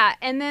yeah,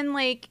 and then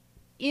like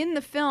in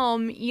the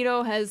film,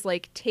 Ito has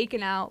like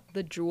taken out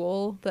the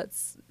jewel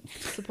that's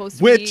supposed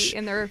to Which- be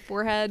in their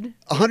forehead.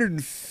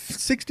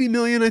 160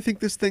 million, I think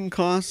this thing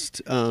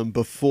cost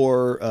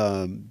before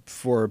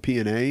for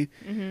P&A,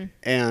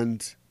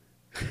 and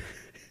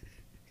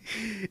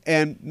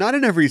and not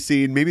in every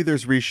scene. Maybe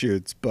there's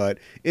reshoots, but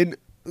in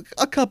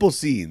a couple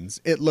scenes,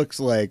 it looks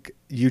like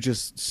you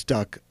just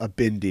stuck a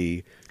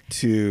bindi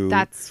to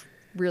That's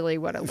really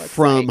what it looks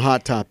from like.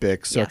 Hot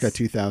Topic circa Yes.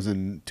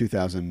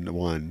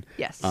 2001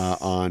 Yes.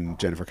 on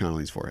Jennifer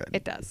Connelly's forehead.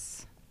 It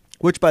does.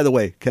 Which, by the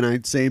way, can I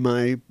say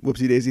my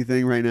whoopsie daisy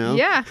thing right now?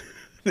 Yeah.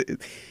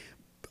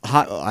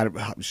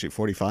 She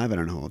 45. I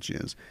don't know how old she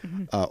is.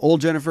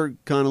 Old Jennifer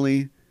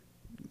Connelly,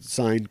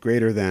 sign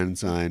greater than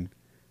sign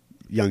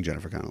young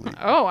Jennifer Connelly.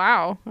 Oh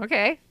wow.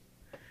 Okay.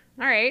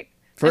 All right.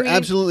 For I mean,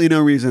 absolutely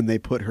no reason, they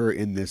put her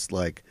in this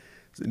like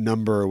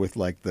number with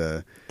like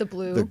the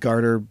blue.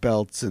 garter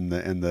belts and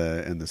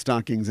the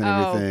stockings and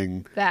Oh,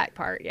 everything. that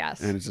part, yes.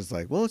 And it's just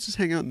like, well, let's just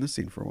hang out in this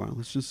scene for a while.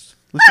 Let's just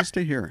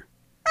stay here.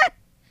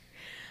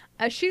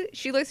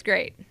 She looks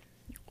great.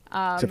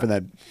 Except for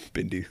that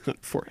bindi on her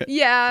forehead.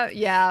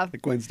 Yeah. The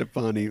Gwen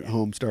Stefani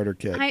home starter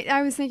kit.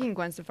 I was thinking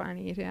Gwen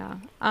Stefani, yeah.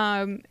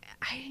 I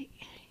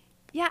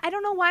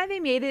don't know why they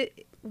made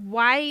it,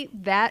 why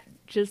that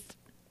just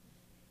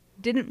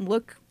didn't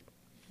look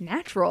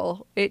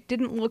natural. It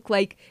didn't look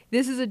like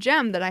this is a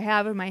gem that I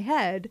have in my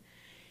head.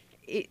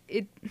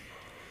 It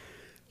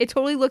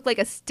totally looked like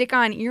a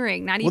stick-on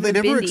earring, not Well, even they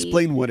a never bindi.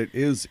 explain what it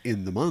is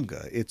in the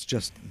manga. It's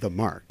just the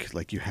mark.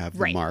 Like you have the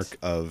Right. mark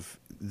of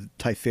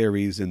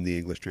Typheres in the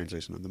English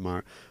translation of the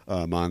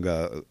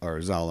manga, or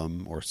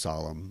Zalem or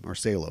Salem or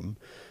Salem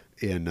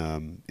in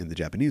the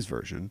Japanese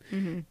version,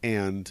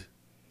 and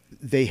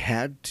they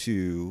had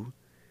to.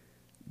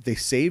 They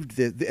saved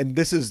and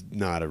this is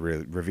not a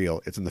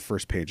reveal. It's in the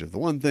first page of the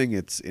one thing.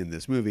 It's in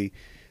this movie.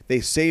 They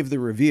save the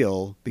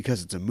reveal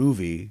because it's a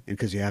movie and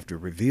because you have to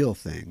reveal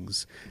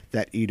things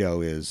that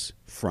Ito is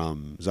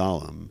from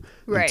Zalem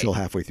Right. until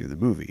halfway through the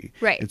movie.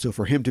 Right. And so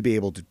for him to be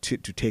able to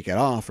take it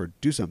off or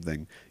do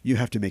something, you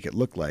have to make it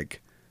look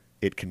like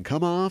it can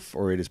come off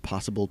or it is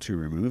possible to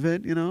remove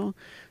it, you know?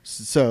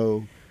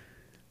 So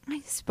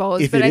I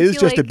suppose, if but it I is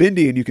feel just a like,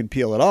 bindi and you can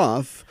peel it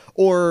off,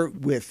 or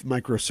with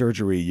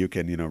microsurgery you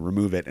can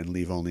remove it and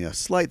leave only a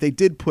slight. They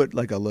did put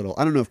like a little.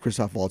 I don't know if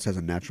Christoph Waltz has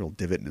a natural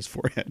divot in his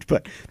forehead,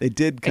 but they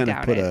did kind of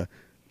doubt put it. a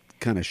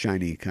kind of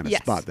shiny kind of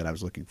Yes. spot that I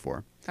was looking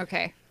for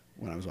Okay.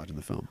 when I was watching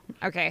the film.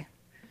 Okay.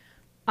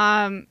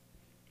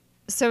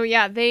 So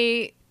yeah,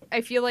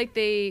 I feel like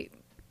they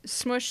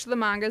smushed the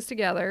mangas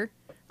together,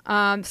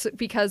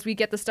 because we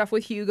get the stuff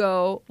with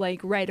Hugo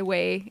like right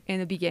away in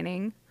the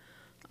beginning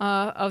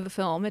of the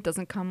film. It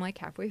doesn't come like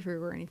halfway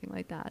through or anything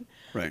like that,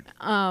 Right.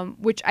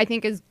 which I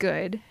think is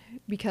good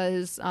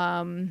because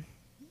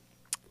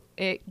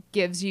it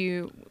gives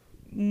you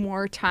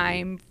more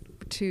time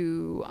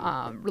to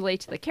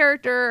relate to the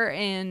character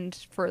and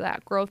for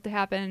that growth to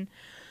happen.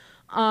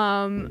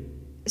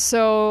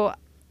 So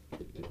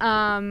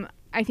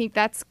I think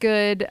that's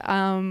good.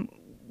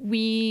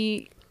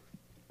 We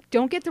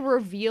don't get to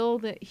reveal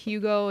that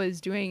Hugo is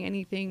doing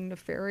anything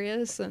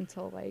nefarious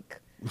until like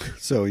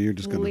So you're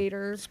just going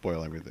later. to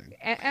spoil everything.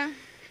 It's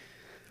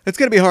It's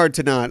going to be hard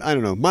to not. I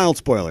don't know. Mild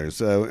spoilers.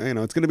 So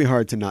it's going to be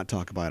hard to not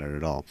talk about it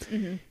at all.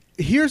 Mm-hmm.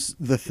 Here's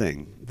the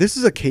thing. This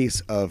is a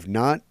case of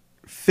not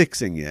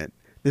fixing it.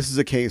 This is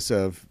a case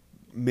of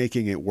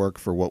making it work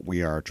for what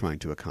we are trying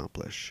to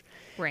accomplish.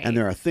 right. And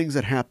there are things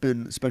that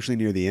happen, especially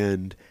near the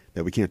end,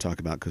 that we can't talk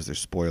about because they're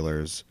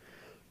spoilers.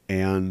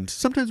 And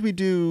sometimes we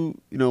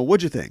do,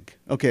 what'd you think?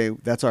 Okay,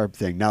 that's our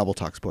thing. Now we'll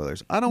talk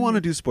spoilers. I don't want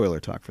to do spoiler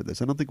talk for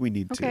this. I don't think we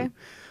need Okay.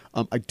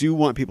 to. I do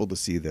want people to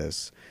see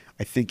this.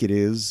 I think it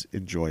is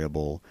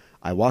enjoyable.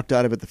 I walked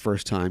out of it the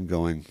first time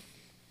going,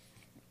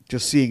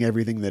 just seeing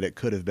everything that it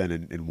could have been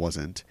and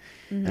wasn't.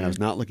 And I was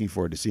not looking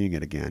forward to seeing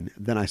it again.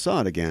 Then I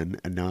saw it again,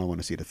 and now I want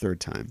to see it a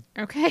third time.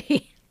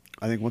 Okay.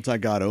 I think once I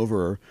got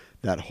over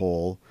that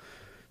whole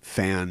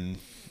fan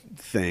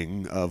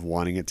thing of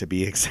wanting it to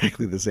be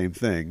exactly the same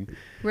thing,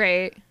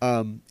 Right.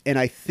 and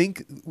I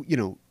think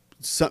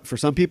for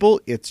some people,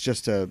 it's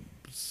just a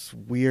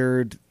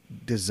weird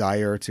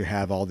desire to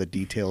have all the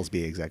details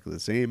be exactly the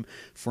same.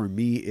 For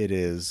me, it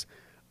is,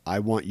 I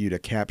want you to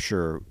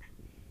capture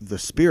the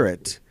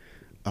spirit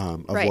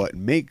of Right. what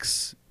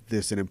makes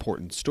this an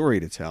important story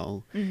to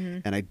tell.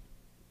 And I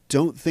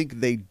don't think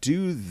they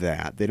do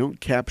that. They don't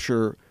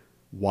capture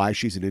why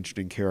she's an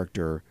interesting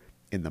character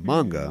in the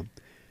manga,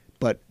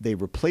 but they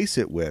replace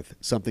it with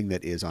something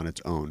that is on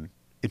its own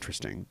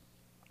interesting.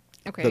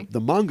 Okay. The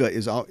manga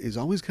is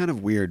always kind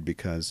of weird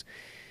because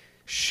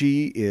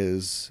she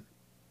is,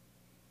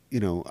 we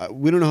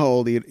don't know how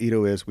old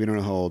Ito is. We don't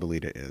know how old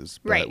Alita is.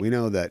 But Right. we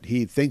know that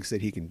he thinks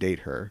that he can date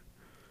her,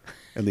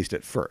 at least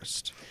at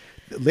first.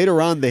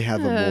 Later on, they have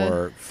a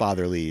more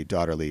fatherly,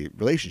 daughterly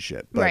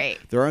relationship. But Right.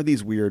 there are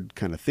these weird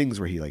kind of things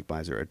where he like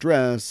buys her a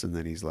dress, and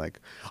then he's like,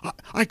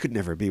 I could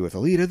never be with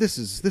Alita. This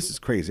is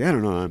crazy. I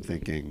don't know what I'm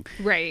thinking.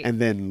 Right.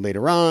 And then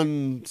later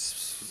on,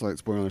 slight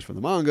spoilers from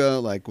the manga,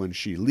 like when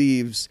she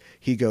leaves,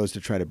 he goes to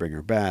try to bring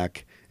her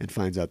back and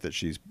finds out that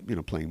she's,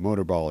 playing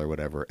motorball or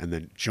whatever, and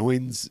then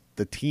joins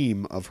the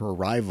team of her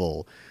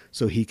rival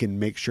so he can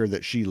make sure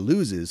that she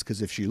loses,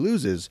 because if she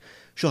loses,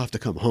 she'll have to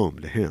come home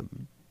to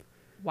him.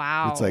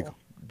 Wow. It's like,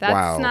 that's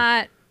wow.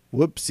 not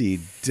Whoopsie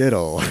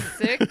diddle.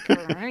 sick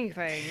or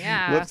anything.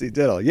 Yeah. Whoopsie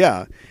diddle.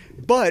 Yeah.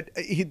 But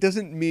he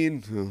doesn't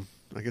mean, well,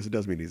 I guess it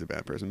does mean he's a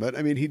bad person, but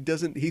I mean, he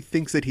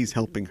thinks that he's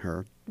helping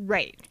her.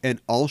 Right. And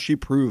all she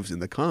proves in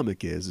the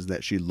comic is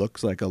that she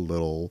looks like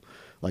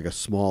a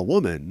small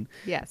woman.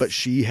 Yes. But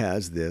she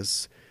has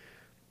this,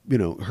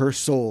 her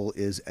soul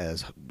is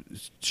as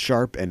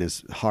sharp and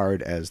as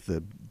hard as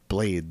the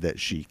blade that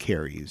she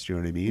carries. Do you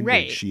know what I mean?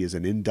 Right. Like, she is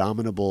an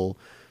indomitable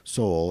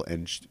soul,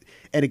 and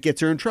it gets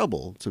her in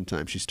trouble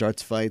sometimes. She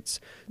starts fights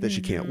that she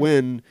can't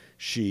win.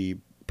 She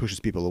pushes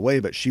people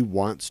away, but she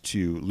wants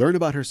to learn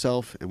about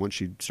herself, and once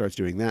she starts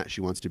doing that, she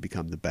wants to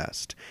become the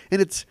best. And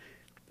it's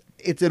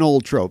an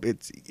old trope.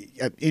 It's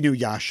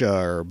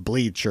Inuyasha or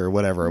Bleach or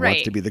whatever wants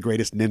Right. to be the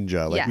greatest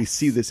ninja. Like we Yes.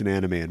 see this in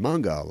anime and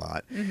manga a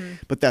lot,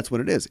 but that's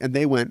what it is. And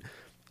they went,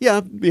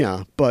 yeah,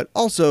 but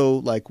also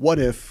like, what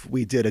if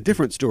we did a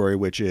different story,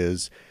 which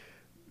is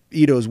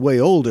Ito's way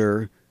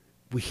older.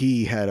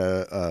 He had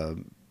a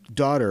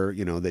daughter,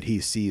 that he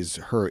sees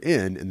her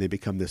in, and they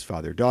become this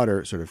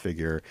father-daughter sort of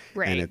figure.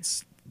 Right. And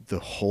it's the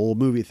whole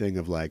movie thing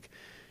of like,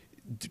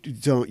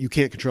 you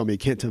can't control me. You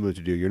can't tell me what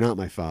to do. You're not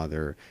my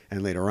father.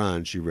 And later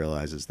on, she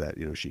realizes that,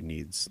 she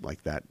needs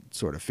like that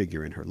sort of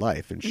figure in her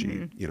life. And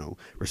she,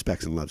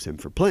 respects and loves him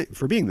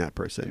for being that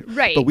person.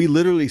 Right. But we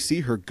literally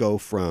see her go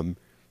from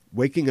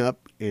waking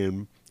up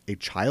in a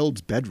child's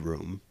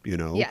bedroom,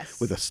 Yes.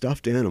 with a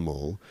stuffed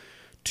animal,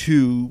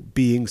 to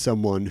being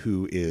someone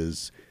who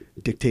is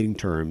dictating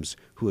terms,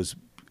 who is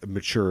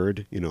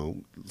matured,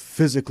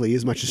 physically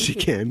as much as she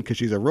can because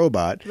she's a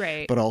robot,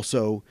 Right. but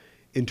also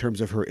in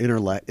terms of her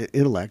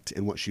intellect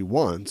and what she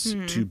wants,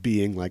 to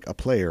being like a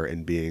player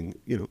and being,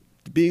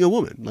 being a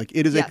woman. Like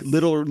it is Yes. a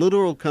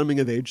literal coming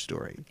of age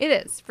story It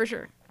is, for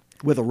sure.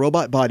 with a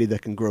robot body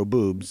that can grow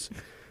boobs,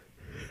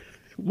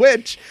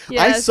 which I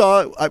Yes.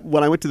 saw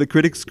when I went to the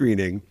critics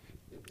screening.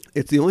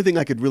 It's the only thing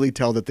I could really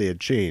tell that they had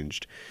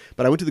changed.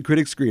 But I went to the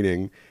critics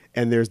screening,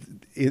 and there's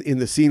in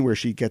the scene where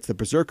she gets the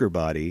berserker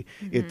body,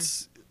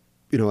 it's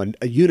a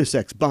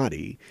unisex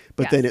body,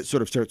 but then Yes. it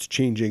sort of starts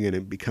changing and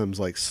it becomes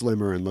like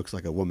slimmer and looks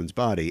like a woman's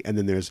body. And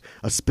then there's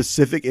a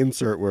specific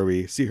insert where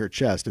we see her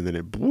chest, and then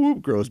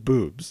it grows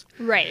boobs.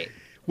 Right.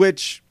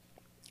 Which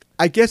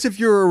I guess if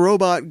you're a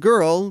robot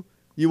girl,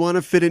 you want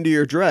to fit into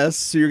your dress,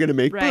 so you're going to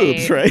make Right.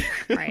 boobs, right?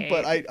 Right.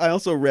 But I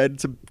also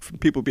read some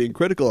people being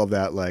critical of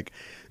that, like,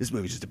 this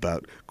movie's just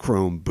about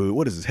chrome boob.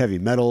 What is this, heavy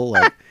metal?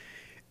 Like,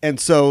 and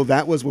so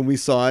that was when we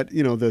saw it,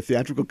 the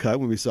theatrical cut,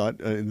 when we saw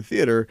it in the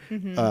theater,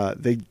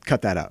 they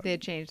cut that out. They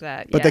had changed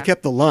that. But yeah. they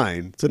kept the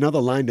line. So now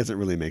the line doesn't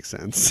really make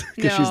sense.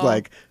 Because she's No.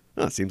 like,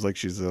 oh, it seems like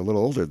she's a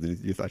little older than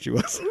you thought she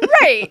was.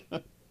 Right.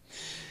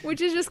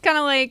 Which is just kind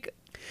of like.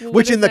 well, what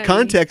Which does in the that mean?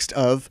 context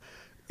of,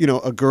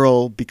 a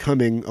girl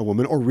becoming a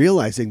woman or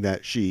realizing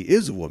that she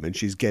is a woman,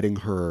 she's getting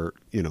her,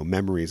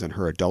 memories and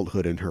her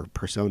adulthood and her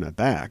persona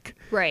back.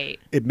 Right.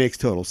 It makes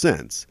total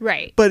sense.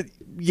 Right. But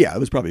yeah, it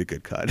was probably a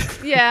good cut.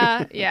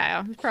 Yeah.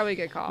 Yeah. It's probably a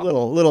good call.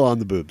 little on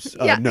the boobs,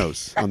 Yeah.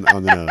 nose on the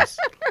nose.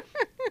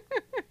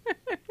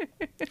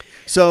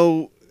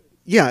 So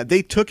yeah,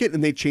 they took it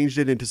and they changed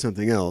it into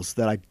something else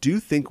that I do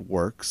think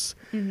works.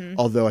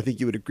 Although I think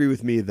you would agree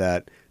with me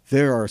that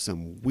there are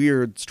some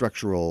weird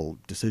structural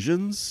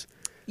decisions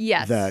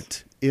Yes.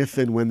 that if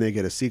and when they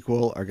get a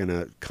sequel are going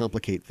to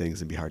complicate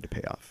things and be hard to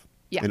pay off.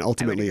 Yeah, And I would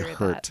ultimately agree with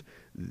hurt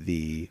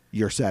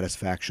your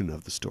satisfaction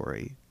of the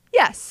story.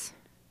 Yes.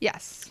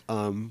 Yes.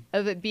 Um,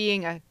 Of it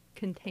being a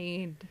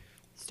contained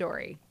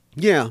story.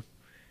 yeah.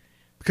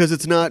 Because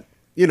it's not,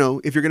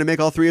 if you're going to make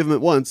all three of them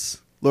at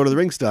once, Lord of the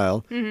Rings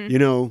style,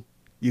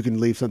 you can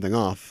leave something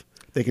off.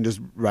 They can just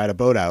ride a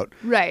boat out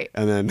Right.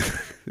 and then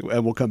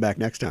and we'll come back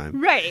next time.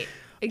 Right.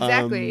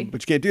 Exactly.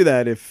 But you can't do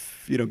that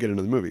if you don't get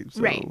another movie.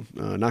 So, Right.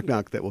 knock,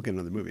 knock, that we'll get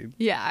another movie.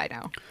 Yeah, I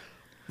know.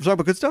 Let's talk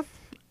about good stuff.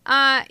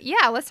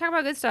 Yeah, let's talk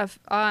about good stuff.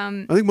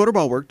 I think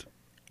Motorball worked.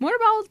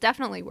 Motorball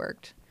definitely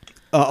worked.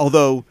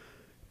 Although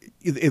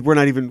we're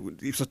not even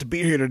supposed to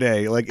be here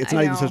today. Like, it's I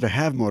not even know. supposed to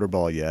have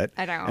Motorball yet.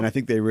 I know. And I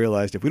think they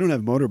realized if we don't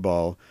have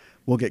Motorball,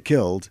 we'll get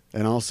killed.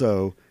 And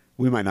also,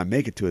 we might not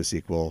make it to a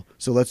sequel.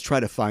 So let's try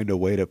to find a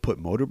way to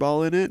put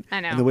Motorball in it.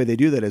 I know. And the way they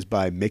do that is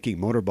by making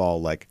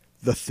Motorball like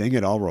the thing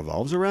it all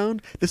revolves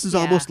around. This is Yeah.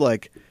 almost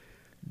like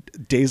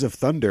Days of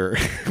Thunder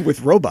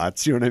with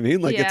robots. You know what I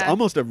mean? Like, it's Yeah.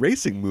 almost a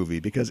racing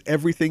movie because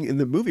everything in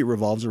the movie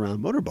revolves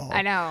around Motorball.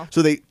 I know.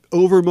 So they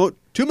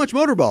too much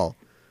Motorball.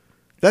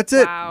 That's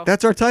it. Wow.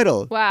 That's our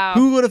title. Wow.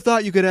 Who would have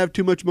thought you could have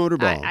too much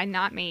Motorball?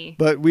 Not me.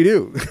 But we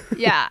do.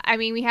 Yeah, I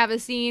mean, we have a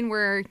scene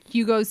where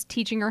Hugo's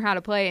teaching her how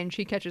to play, and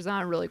she catches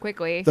on really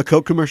quickly. The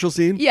Coke commercial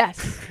scene. Yes,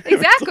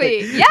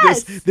 exactly.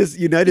 Yes. This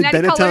United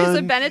Benetton. Colors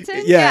of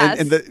Benetton. Yeah, Yes.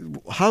 and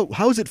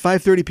how is it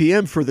 5:30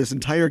 p.m. for this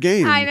entire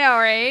game? I know,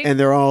 right? And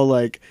they're all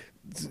like,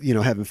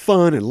 having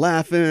fun and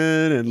laughing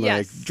and like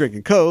Yes.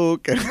 drinking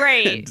Coke and,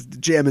 Right.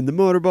 and jamming the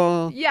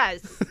Motorball.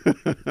 Yes.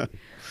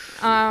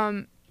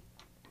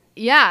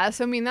 Yeah,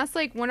 so I mean that's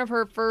like one of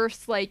her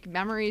first like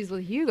memories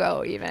with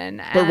Hugo even.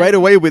 But and right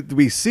away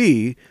we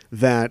see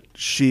that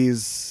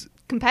she's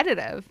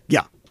competitive.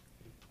 yeah,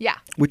 Yeah.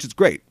 which is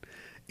great.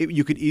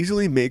 You could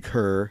easily make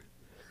her.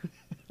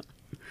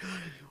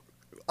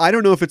 I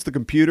don't know if it's the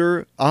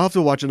computer. I'll have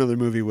to watch another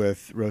movie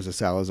with Rosa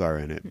Salazar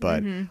in it,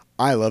 but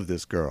I love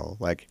this girl.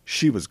 Like,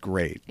 she was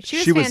great.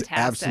 She was fantastic.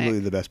 absolutely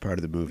the best part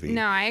of the movie.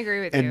 No, I agree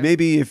with you. And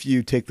maybe if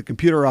you take the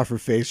computer off her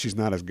face, she's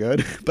not as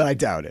good, but I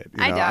doubt it.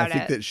 I doubt I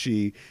think it. that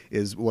she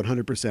is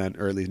 100%,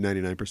 or at least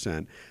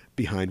 99%,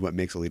 behind what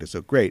makes Alita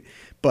so great.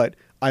 But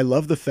I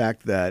love the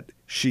fact that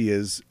she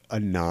is a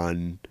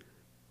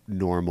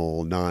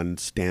non-normal,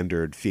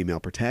 non-standard female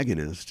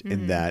protagonist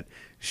in that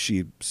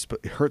she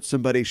hurts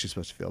somebody, she's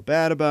supposed to feel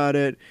bad about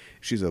it.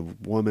 She's a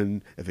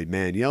woman. If a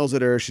man yells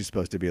at her, she's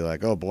supposed to be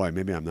like, oh boy,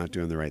 maybe I'm not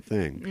doing the right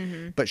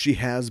thing. But she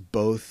has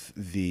both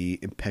the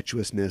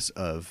impetuousness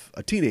of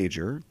a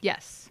teenager,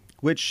 Yes.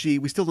 which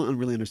we still don't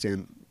really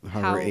understand how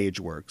her How- age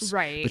works.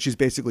 right. But she's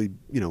basically,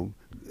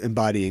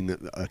 embodying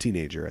a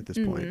teenager at this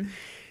point.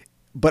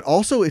 But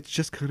also, it's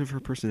just kind of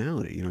her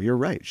personality. You're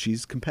right.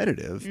 She's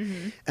competitive.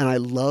 And I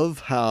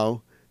love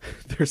how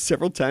there's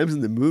several times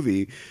in the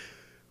movie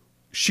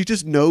she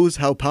just knows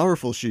how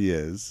powerful she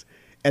is.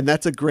 And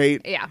that's a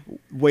great Yeah.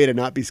 way to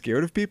not be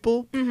scared of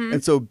people.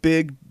 And so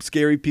big,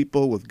 scary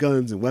people with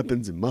guns and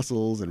weapons and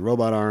muscles and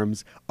robot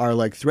arms are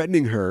like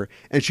threatening her.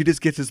 And she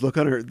just gets this look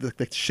on her,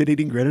 the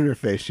shit-eating grin on her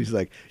face. She's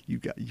like, you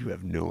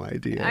have no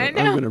idea. I I'm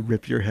know. going to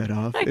rip your head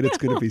off and it's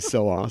going to be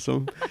so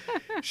awesome.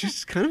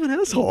 She's kind of an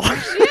asshole.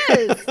 She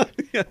is.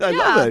 Yeah, I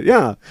love it.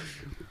 Yeah.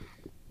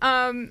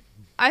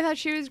 I thought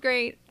she was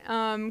great.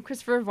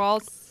 Christopher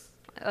Waltz,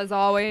 as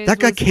always, That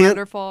guy was can't-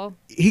 wonderful.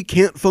 He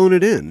can't phone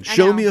it in. I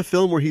Show know. me a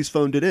film where he's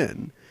phoned it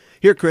in.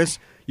 Here, Chris,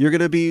 you're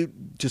going to be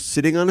just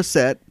sitting on a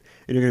set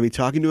and you're going to be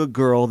talking to a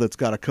girl that's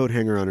got a coat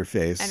hanger on her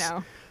face.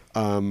 I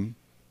know.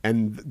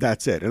 And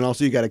that's it. And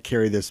also, you got to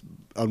carry this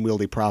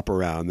unwieldy prop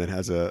around that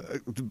has a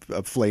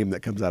flame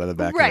that comes out of the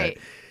back of Right. it.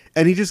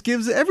 And he just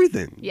gives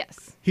everything.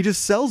 Yes. He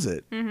just sells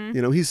it.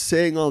 He's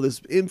saying all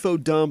this info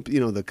dump,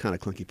 the kind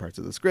of clunky parts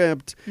of the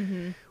script.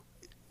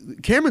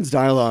 Cameron's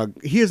dialogue,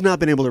 he has not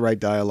been able to write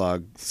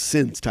dialogue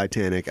since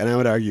Titanic, and I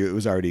would argue it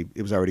was already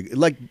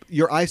like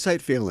your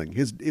eyesight failing.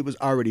 It was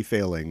already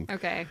failing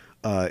Okay.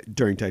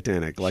 during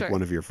Titanic, like Sure.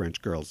 one of your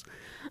French girls.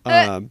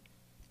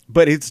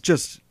 But it's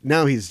just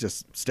now he's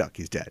just stuck.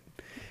 He's dead.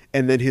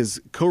 And then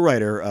his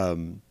co-writer,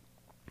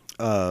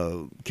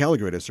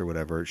 Caligaritas or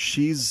whatever,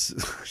 she's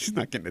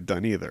not getting it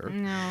done either.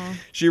 No.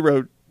 She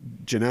wrote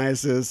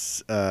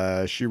Genesis.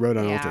 She wrote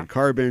on Yeah. Altered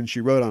Carbon. She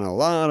wrote on a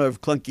lot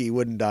of clunky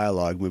wooden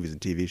dialogue movies and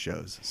TV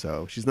shows.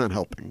 So she's not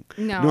helping.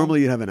 No.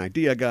 Normally you'd have an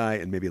idea guy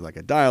and maybe like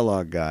a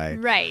dialogue guy.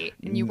 Right.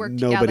 And you work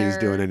Nobody's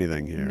together. doing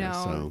anything here. No,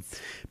 So, it's-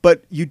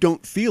 but you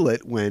don't feel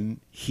it when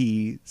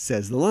he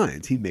says the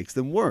lines. He makes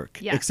them work.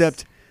 Yes.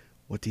 Except,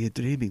 what are you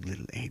dreaming,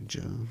 little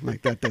angel?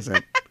 Like that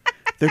doesn't.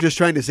 They're just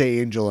trying to say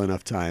angel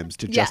enough times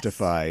to Yes.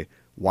 justify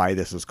why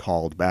this is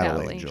called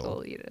Battle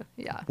Angel.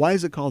 Yeah. Why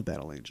is it called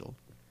Battle Angel?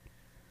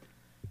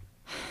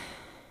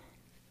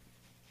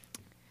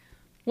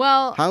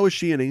 Well, How is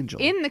she an angel?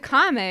 in the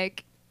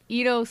comic,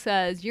 Ito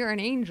says, "You're an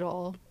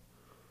angel."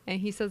 And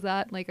he says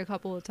that like a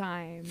couple of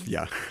times.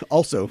 Yeah.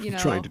 Also You know.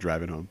 trying to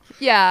drive it home.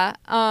 Yeah.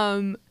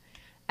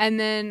 And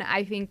then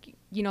I think,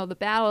 the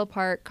battle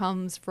part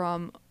comes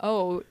from,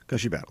 Because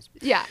she battles.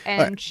 yeah,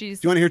 and All right. she's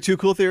Do you want to hear two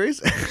cool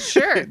theories?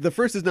 Sure. The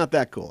first is not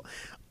that cool.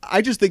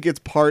 I just think it's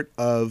part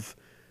of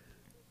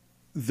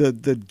the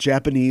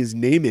Japanese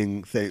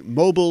naming thing.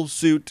 Mobile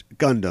Suit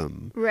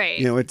Gundam. Right.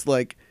 It's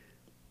like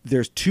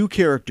there's two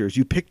characters.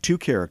 You pick two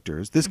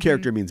characters. This Mm-hmm.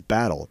 character means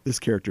battle. This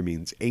character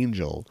means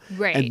angel.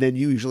 Right. And then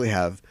you usually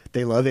have,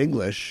 they love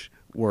English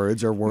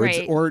words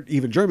Right. or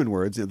even German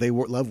words. They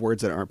love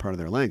words that aren't part of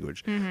their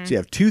language. Mm-hmm. So you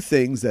have two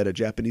things that a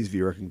Japanese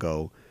viewer can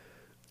go,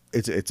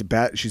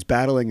 she's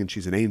battling and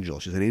she's an angel.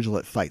 She's an angel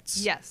that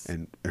fights. Yes.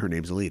 And her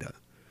name's Alita.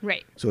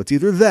 right. So it's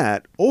either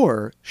that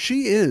or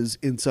she is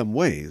in some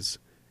ways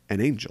an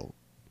angel.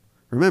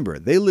 remember,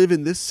 they live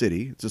in this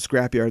city. It's a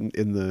scrapyard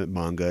in the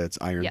manga. It's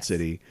Iron Yes.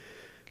 City,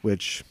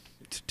 which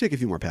take a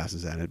few more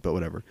passes at it, but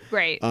whatever.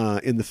 Right.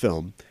 In the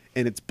film.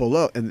 And it's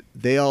below, and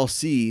they all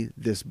see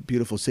this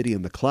beautiful city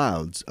in the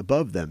clouds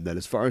above them that,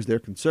 as far as they're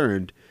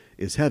concerned,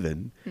 is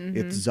heaven.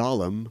 It's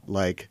Zalem,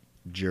 like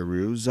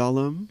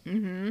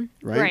Jerusalem,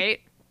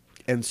 right?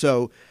 And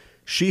so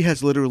she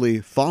has literally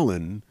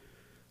fallen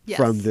Yes.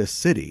 from this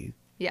city,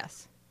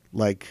 Yes.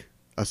 like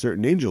a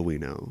certain angel we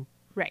know.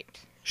 Right.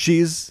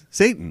 She's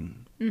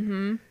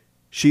Satan.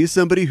 She's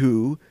somebody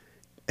who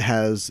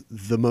has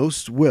the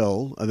most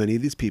will of any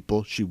of these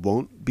people. She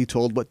won't be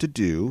told what to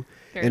do.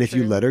 Very And if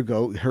you true. let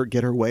her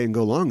get her way and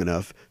go long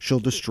enough, she'll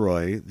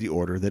destroy the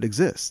order that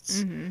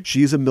exists.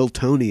 She's a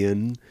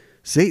Miltonian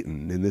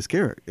Satan in this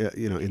character,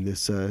 in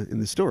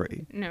this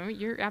story. No,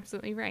 you're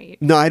absolutely right.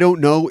 Now, I don't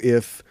know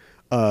if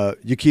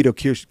Yukito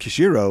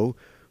Kishiro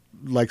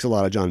likes a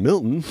lot of John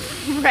Milton.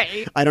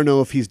 Right. I don't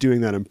know if he's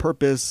doing that on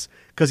purpose,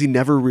 because he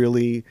never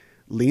really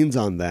leans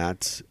on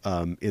that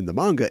in the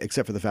manga,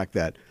 except for the fact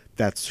that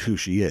that's who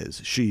she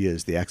is. She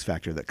is the X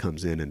Factor that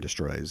comes in and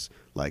destroys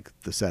like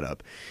the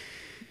setup.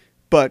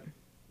 But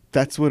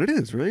that's what it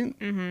is, right?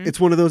 It's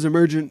one of those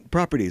emergent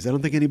properties. I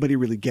don't think anybody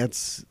really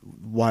gets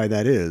why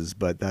that is,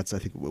 but that's, I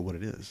think, what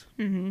it is.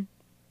 No,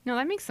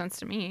 that makes sense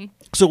to me.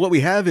 So what we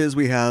have,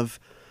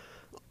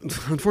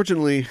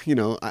 unfortunately,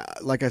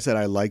 like I said,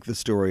 I like the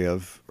story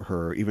of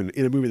her, even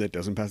in a movie that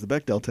doesn't pass the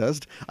Bechdel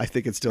test. I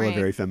think it's still a Right.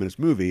 very feminist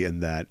movie, in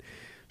that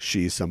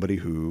she's somebody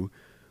who,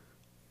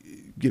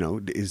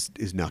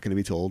 is not going to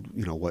be told,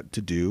 what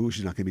to do.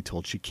 She's not going to be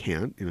told she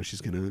can't.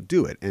 She's going to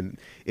do it. And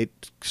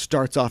it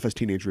starts off as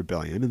teenage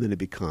rebellion, and then it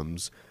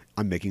becomes,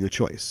 I'm making a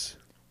choice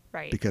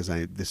Right. because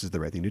this is the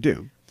right thing to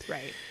do.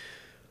 Right.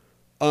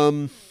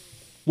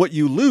 What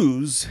you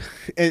lose,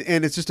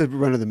 and it's just a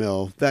run of the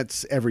mill,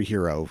 that's every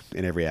hero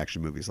in every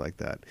action movie is like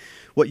that.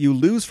 What you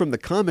lose from the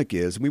comic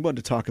is, and we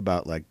wanted to talk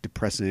about like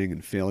depressing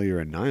and failure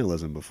and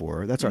nihilism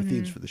before. That's our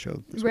themes for the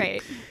show this week,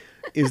 Right.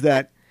 is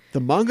that the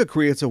manga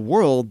creates a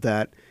world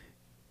that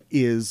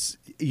is,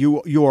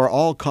 you are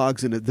all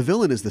cogs in it. The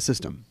villain is the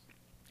system.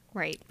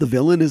 Right. The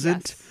villain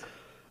isn't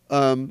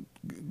Yes.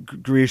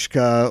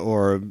 Grishka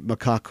or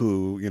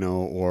Makaku,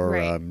 or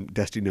Right.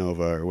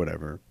 Destinova or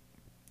whatever.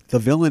 The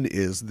villain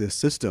is this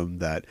system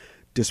that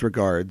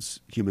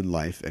disregards human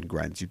life and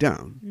grinds you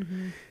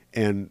down.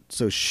 And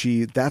so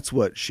that's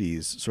what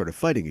she's sort of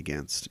fighting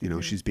against.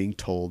 She's being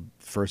told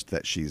first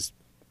that she's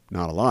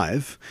not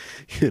alive,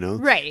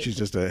 Right. She's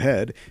just a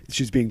head.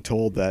 She's being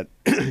told that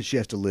she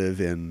has to live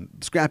in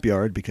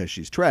scrapyard because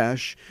she's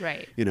trash.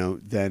 Right.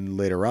 Then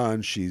later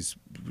on, she's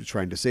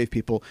trying to save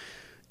people.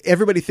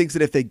 Everybody thinks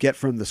that if they get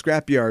from the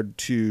scrapyard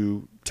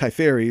to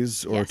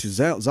Typheres or Yes. to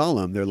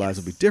Zalem, their lives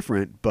will be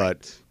different.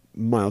 But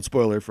mild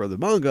spoiler for the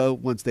manga,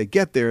 once they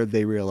get there,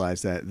 they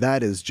realize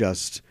that is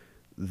just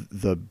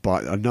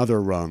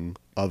another rung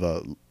of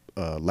a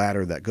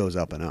ladder that goes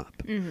up and up.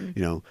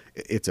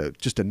 It's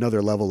just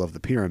another level of the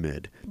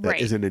pyramid that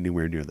Right. isn't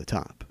anywhere near the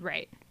top.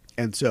 Right.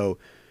 And so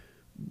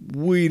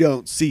we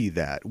don't see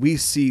that. We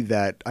see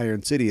that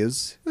Iron City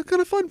is a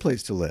kind of fun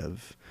place to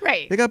live.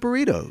 Right. They got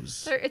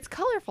burritos. It's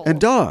colorful. And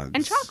dogs.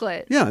 And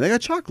chocolate. Yeah, they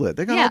got chocolate.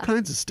 They got Yeah. all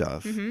kinds of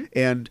stuff.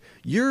 And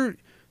you're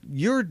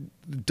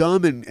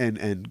dumb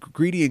and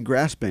greedy and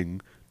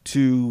grasping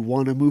to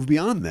want to move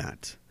beyond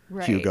that,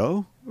 Right.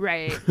 Hugo.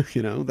 Right.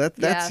 That's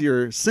Yeah.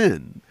 your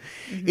sin.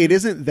 It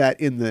isn't that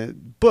in the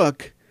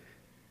book,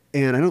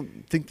 and I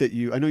don't think that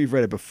I know you've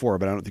read it before,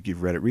 but I don't think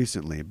you've read it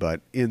recently.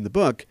 But in the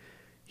book,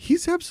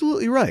 he's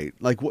absolutely right.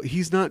 Like what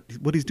he's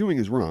doing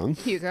is wrong.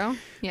 Hugo.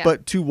 Yeah.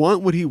 But to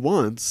want what he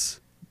wants,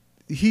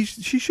 she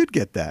should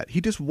get that.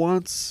 He just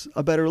wants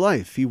a better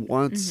life. He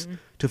wants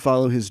to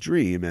follow his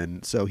dream,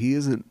 and so he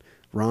isn't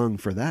wrong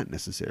for that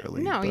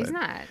necessarily. No, he's but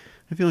not.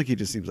 I feel like he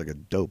just seems like a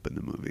dope in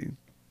the movie.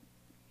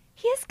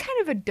 He is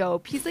kind of a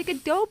dope. He's like a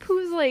dope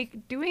who's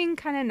like doing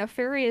kind of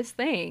nefarious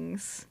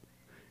things.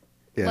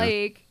 Yeah,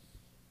 Like,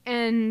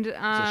 and it's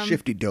a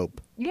shifty dope.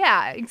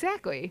 yeah,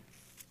 exactly.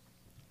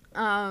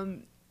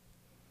 And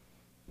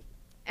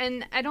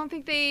I don't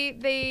think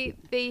they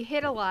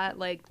hit a lot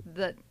like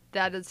that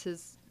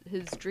is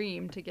his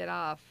dream to get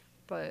off,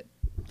 but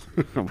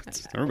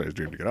It's everybody's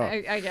dream to get off.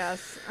 I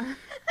guess.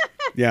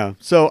 Yeah.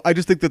 So I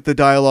just think that the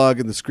dialogue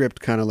and the script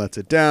kind of lets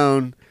it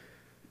down.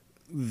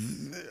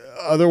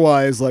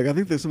 Otherwise, I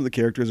think that some of the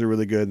characters are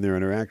really good and their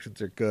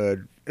interactions are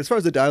good. As far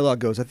as the dialogue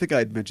goes, I think I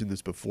had mentioned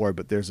this before,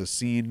 but there's a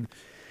scene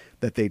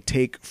that they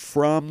take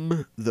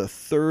from the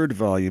third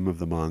volume of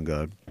the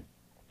manga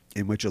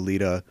in which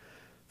Alita,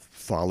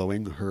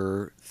 following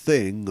her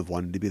thing of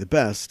wanting to be the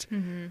best,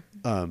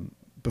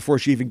 before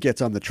she even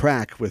gets on the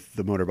track with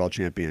the Motorball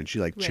champion, she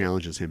Right.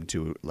 challenges him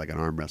to an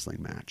arm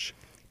wrestling match.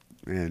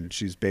 And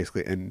she's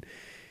basically,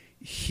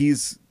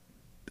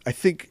 I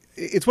think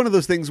it's one of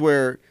those things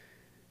where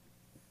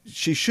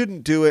she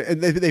shouldn't do it.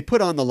 And they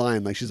put on the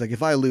line, she's like,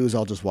 if I lose,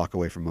 I'll just walk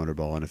away from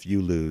Motorball. And if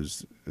you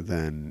lose,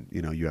 then,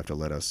 you have to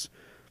let us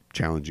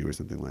challenge you or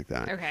something like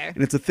that. Okay.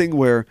 And it's a thing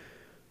where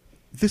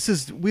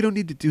we don't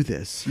need to do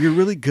this. You're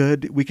really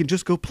good. We can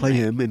just go play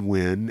him and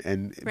win.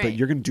 But Right.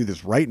 you're going to do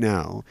this right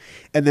now.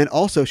 And then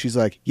also she's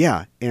like,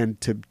 yeah. And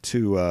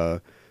to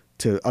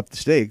up the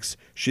stakes,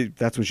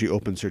 that's when she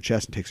opens her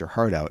chest and takes her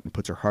heart out and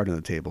puts her heart on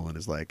the table and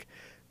is like,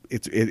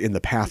 it's in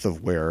the path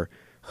of where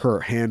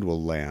her hand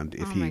will land.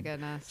 If Oh, he, my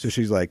goodness. So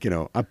she's like,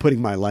 I'm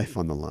putting my life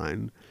on the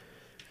line.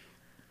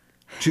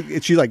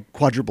 She like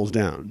quadruples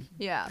down.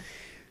 Yeah.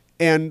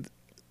 And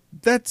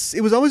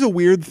it was always a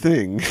weird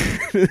thing.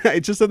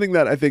 It's just something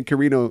that I think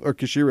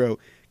Kishiro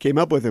came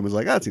up with and was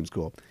like, that seems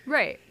cool.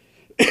 Right.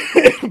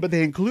 But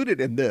they include it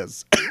in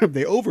this.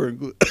 They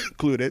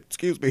include it.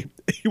 Excuse me.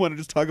 You want to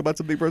just talk about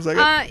something for a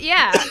second?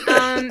 Yeah.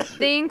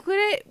 They include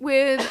it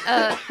with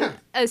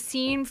a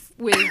scene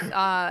with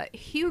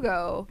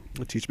Hugo,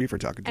 Teach me for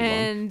talking too long.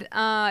 and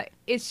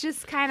it's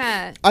just kind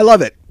of I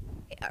love it.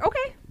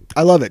 okay.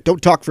 I love it.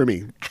 Don't talk for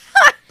me.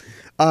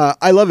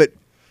 I love it.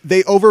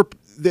 They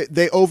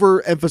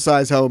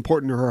overemphasize how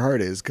important her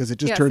heart is because it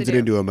just Yes, turns they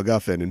it do. into a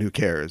MacGuffin, and who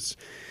cares?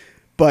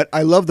 But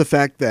I love the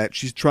fact that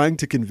she's trying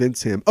to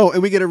convince him. Oh,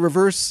 and we get a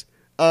reverse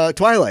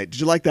Twilight. Did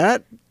you like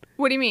that?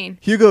 What do you mean?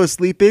 Hugo is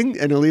sleeping,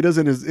 and Alita's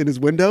in his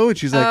window, and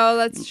she's like, Oh,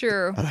 that's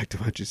true. I like to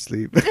watch you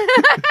sleep.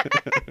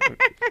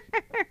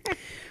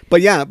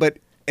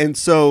 And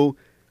so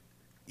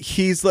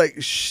he's like,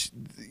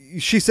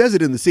 she says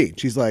it in the scene.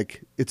 She's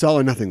like, it's all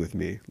or nothing with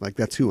me. Like,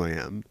 that's who I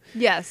am.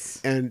 Yes.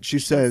 And she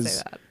say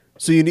says, that.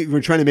 so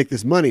we're trying to make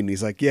this money. And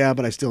he's like, yeah,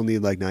 but I still need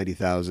like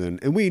 90,000.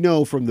 And we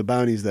know from the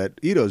bounties that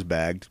Ito's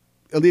bagged,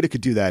 Alita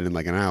could do that in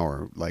like an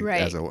hour, like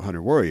Right. as a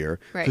hunter warrior.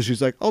 Right. So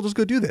she's like, I'll just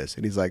go do this.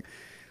 And he's like,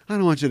 I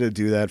don't want you to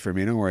do that for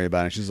me. Don't worry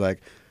about it. She's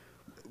like,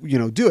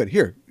 do it.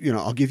 Here,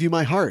 I'll give you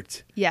my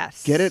heart.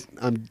 Yes. Get it?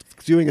 I'm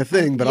doing a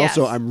thing, but Yes.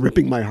 also I'm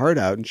ripping my heart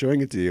out and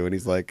showing it to you. And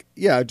he's like,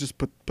 yeah, just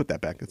put that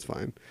back. It's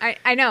fine.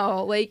 I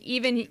know. Like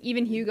even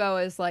Hugo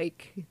is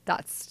like,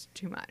 that's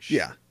too much.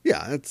 Yeah.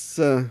 Yeah. It's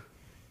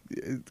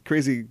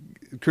crazy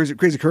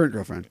current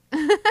girlfriend.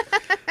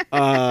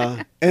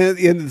 And at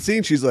the end of the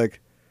scene, she's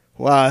like,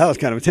 wow, that was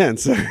kind of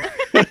intense.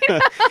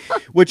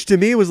 Which to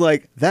me was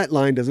like, that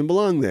line doesn't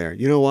belong there.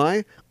 You know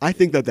why? I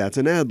think that's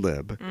an ad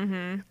lib.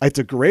 Mm-hmm. It's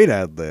a great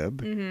ad lib,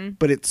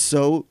 but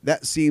that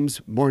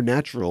seems more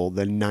natural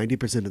than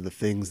 90% of the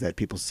things that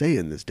people say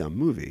in this dumb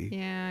movie.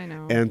 Yeah, I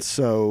know. And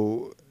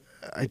so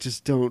I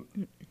just don't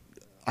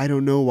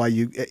know why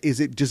is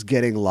it just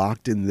getting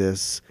locked in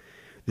this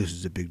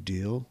is a big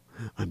deal.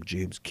 I'm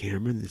James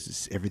Cameron.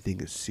 Everything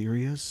is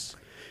serious.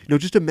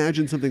 Just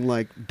imagine something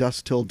like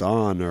Dusk Till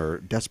Dawn or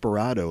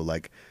Desperado,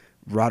 like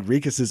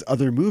Rodriguez's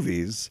other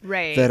movies.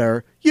 Right. That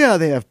are,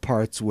 they have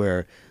parts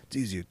where it's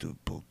easier to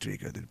pull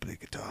trigger than play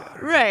guitar.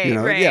 Right,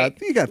 right. Yeah,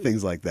 you got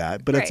things like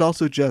that. But it's Right.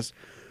 also just,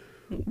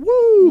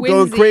 woo,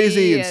 going Whimsy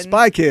crazy and and-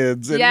 Spy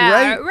Kids. And,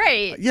 Yeah,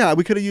 right. Yeah,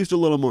 we could have used a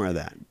little more of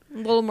that. A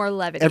little more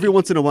levity. Every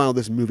once in a while,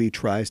 this movie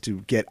tries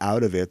to get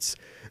out of its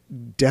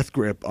death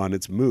grip on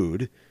its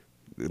mood,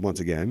 once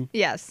again,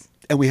 Yes.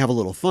 and we have a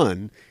little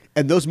fun.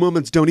 And those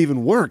moments don't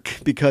even work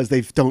because they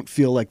don't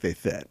feel like they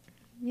fit.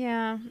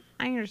 Yeah,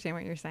 I understand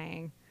what you're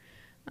saying.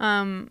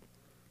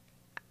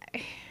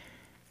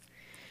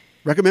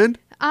 Recommend?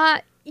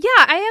 Yeah,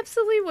 I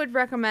absolutely would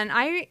recommend.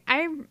 I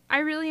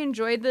really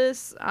enjoyed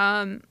this.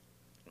 I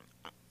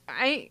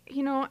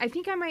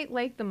think I might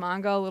like the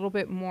manga a little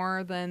bit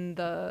more than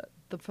the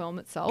film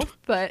itself,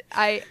 but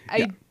I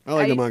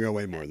like the manga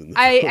way more than the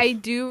I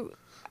do.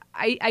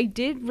 I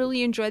did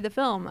really enjoy the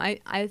film.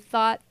 I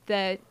thought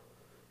that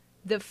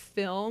the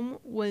film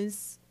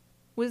was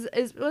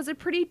a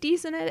pretty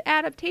decent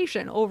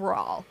adaptation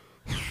overall.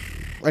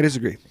 I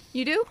disagree.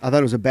 You do? I thought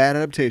it was a bad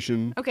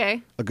adaptation,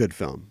 Okay. a good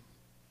film.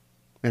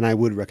 And I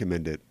would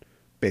recommend it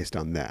based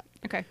on that.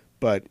 Okay.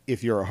 But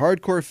if you're a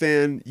hardcore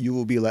fan, you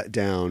will be let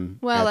down.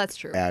 Well, that's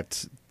true.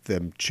 At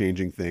them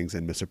changing things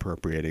and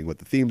misappropriating what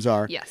the themes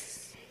are.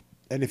 Yes.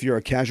 And if you're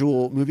a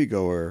casual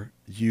moviegoer,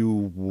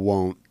 you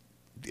won't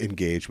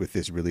engage with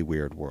this really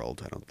weird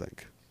world, I don't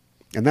think.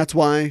 And that's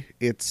why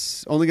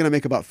it's only going to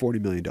make about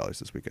 $40 million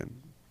this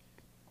weekend,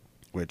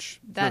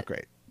 which is not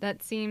great.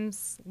 That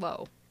seems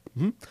low.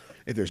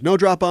 If there's no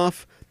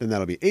drop-off, then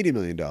that'll be $80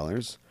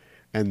 million.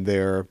 And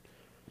they're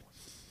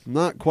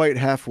not quite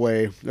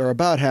halfway. They're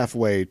about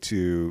halfway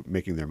to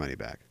making their money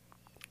back.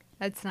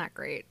 That's not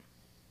great.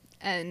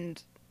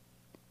 And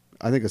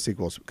I think a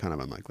sequel is kind of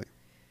unlikely.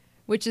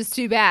 which is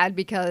too bad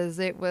because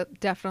it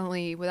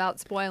definitely, without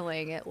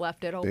spoiling, it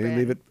left it open. They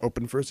leave it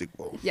open for a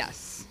sequel.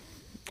 Yes.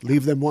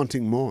 Leave them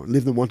wanting more.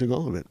 Leave them wanting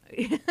all of it.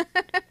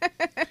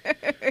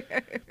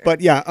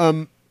 But yeah,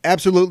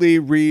 absolutely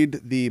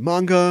read the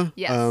manga.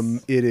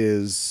 Yes. It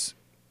is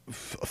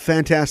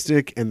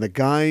fantastic, and the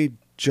guy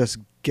just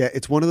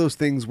it's one of those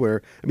things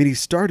where, I mean, he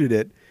started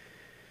it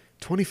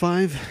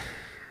 25,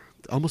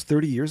 almost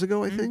 30 years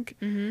ago, I think.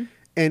 Mm-hmm.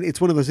 And it's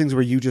one of those things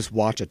where you just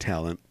watch a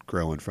talent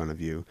grow in front of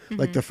you. Mm-hmm.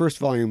 Like the first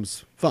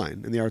volume's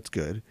fine and the art's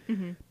good,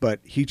 but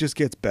he just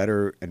gets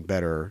better and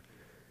better.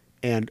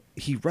 And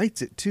he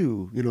writes it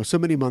too. So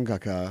many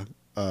mangaka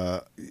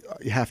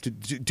you have to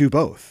do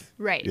both.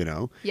 Right. You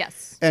know?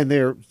 Yes. And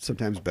they're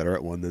sometimes better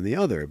at one than the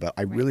other. But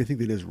I really think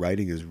that his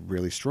writing is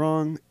really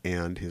strong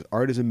and his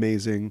art is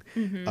amazing.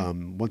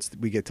 Once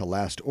we get to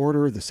Last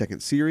Order, the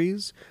second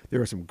series,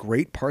 there are some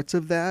great parts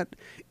of that.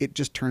 It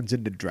just turns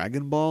into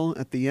Dragon Ball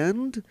at the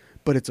end,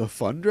 but it's a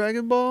fun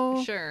Dragon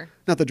Ball. Sure.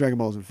 Not that Dragon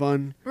Ball isn't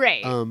fun.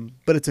 Right.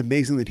 But it's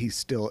amazing that he's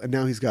still... And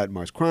now he's got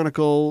Mars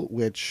Chronicle,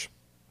 which...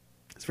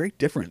 It's very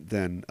different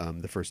than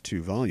the first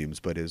 2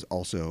 volumes, but is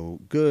also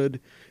good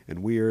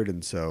and weird,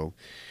 and so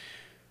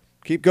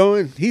keep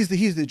going. He's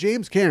the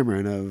James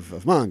Cameron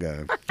of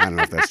manga. I don't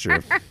know if that's true.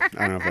 I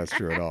don't know if that's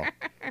true at all.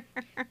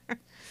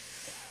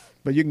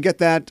 But you can get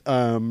that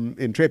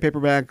in trade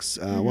paperbacks.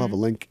 We'll have a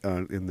link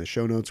in the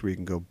show notes where you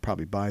can go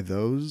probably buy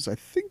those. I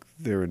think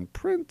they're in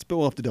print, but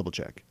we'll have to double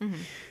check.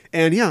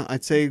 And yeah,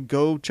 I'd say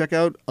go check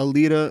out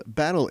Alita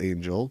Battle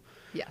Angel.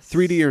 Yes.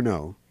 3D or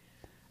no?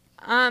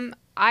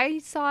 I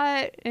saw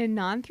it in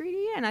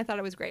non-3D, and I thought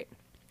it was great.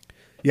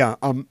 Yeah,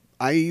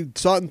 I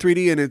saw it in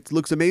 3D, and it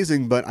looks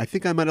amazing, but I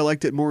think I might have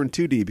liked it more in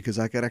 2D because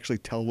I could actually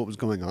tell what was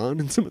going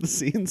on in some of the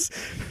scenes.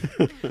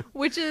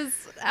 Which is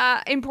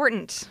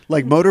important.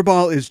 Like,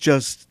 Motorball is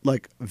just,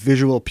 like,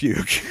 visual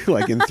puke,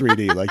 like, in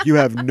 3D. Like, you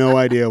have no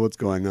idea what's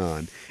going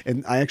on.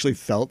 And I actually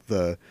felt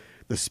the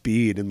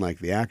speed and, like,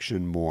 the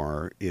action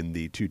more in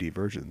the 2D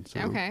version. So.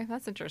 Okay,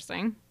 that's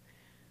interesting.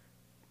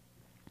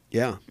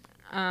 Yeah.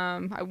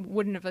 I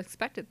wouldn't have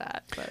expected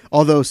that. But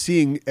Although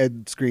seeing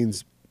Ed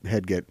Screen's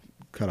head get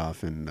cut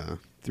off in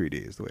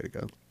 3D is the way to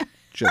go.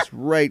 Just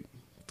right,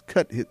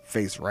 cut his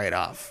face right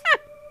off.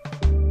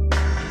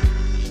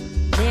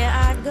 There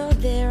I go,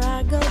 there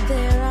I go,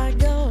 there I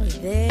go,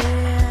 there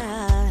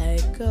I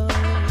go.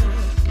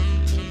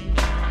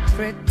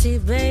 Pretty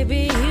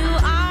baby, you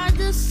are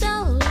the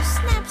soul,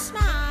 snaps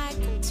my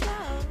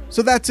control.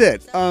 So that's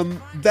it.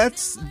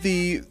 That's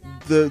the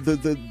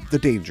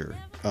danger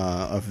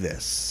of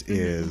this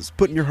is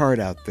putting your heart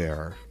out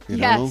there, you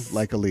know, Yes,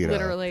 like Alita.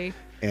 literally.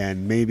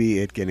 And maybe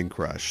it getting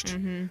crushed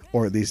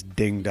or at least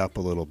dinged up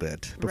a little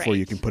bit before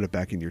you Right. can put it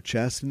back in your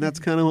chest. And that's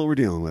kind of what we're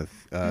dealing with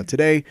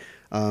today.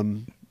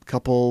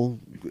 Couple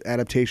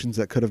adaptations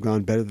that could have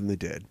gone better than they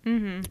did,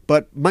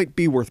 but might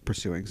be worth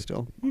pursuing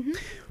still.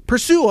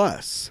 Pursue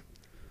us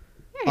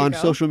There you on go.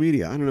 social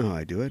media. I don't know how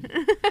I do it.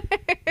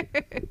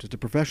 Just a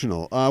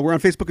professional. We're on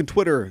Facebook and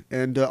Twitter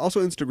and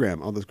also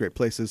Instagram, all those great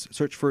places.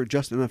 Search for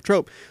Just Enough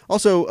Trope.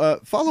 Also,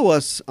 follow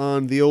us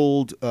on the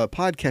old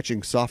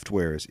pod-catching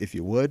softwares, if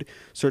you would.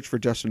 Search for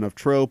Just Enough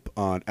Trope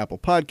on Apple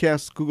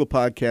Podcasts, Google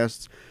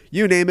Podcasts,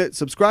 you name it.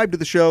 Subscribe to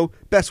the show.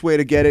 Best way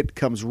to get it.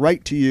 Comes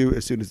right to you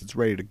as soon as it's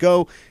ready to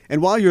go.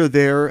 And while you're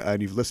there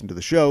and you've listened to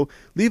the show,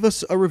 leave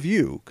us a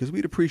review because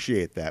we'd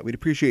appreciate that. We'd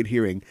appreciate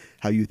hearing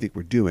how you think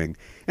we're doing.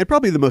 And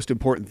probably the most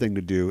important thing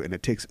to do, and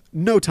it takes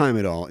no time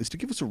at all, is to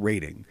give us a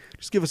rating.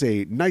 Just give us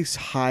a nice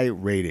high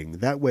rating.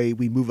 That way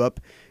we move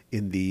up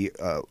in the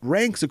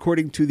ranks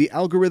according to the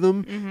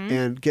algorithm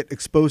and get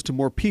exposed to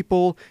more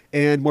people,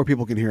 and more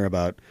people can hear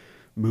about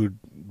Mood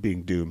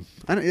being Doom.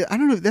 I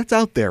don't know if that's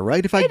out there,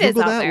 right? If I It is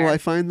Google out that, there. will I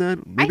find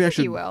that? Maybe think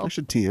should. you will. I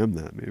should TM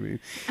that maybe.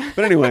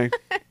 But anyway,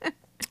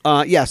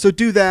 yeah. So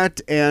do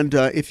that, and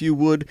if you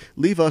would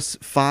leave us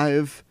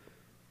five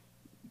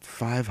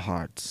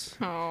hearts.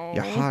 Oh.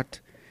 Your heart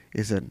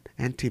is an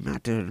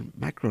antimatter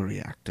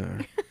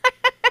microreactor.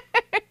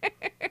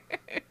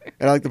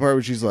 And I like the part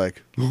where she's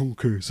like, "Oh,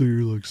 okay, so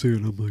you're like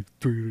saying I'm like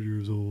 300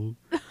 years old."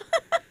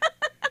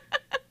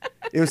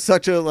 It was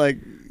such a, like,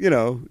 you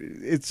know,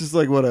 it's just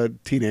like what a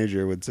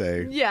teenager would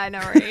say. Yeah, I know,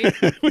 right?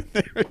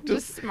 They were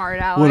Just smart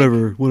aleck.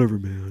 whatever,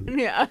 man.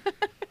 Yeah.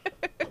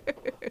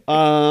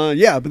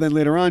 Yeah, but then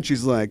later on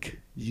she's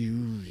like,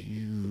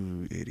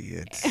 you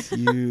idiot.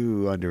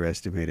 You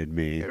underestimated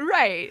me.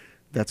 Right.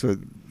 That's what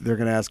they're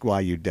going to ask, why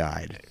you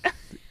died.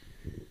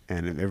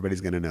 And everybody's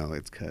going to know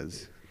it's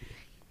because,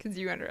 Because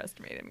you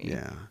underestimated me.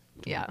 yeah.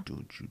 Yeah.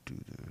 Don't you do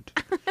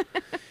that.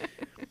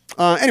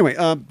 Anyway,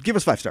 give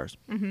us 5 stars.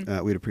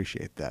 We'd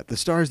appreciate that. The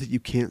stars that you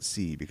can't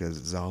see because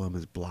Zalem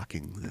is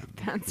blocking them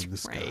That's in the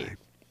sky. right.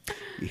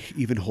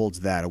 He even holds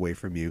that away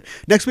from you.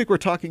 Next week we're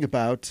talking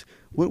about,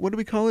 what do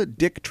we call it?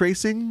 Dick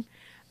tracing?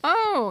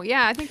 Oh,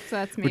 yeah, I think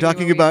that's maybe We're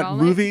talking what we about call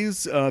it.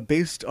 movies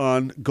based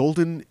on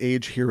Golden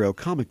Age hero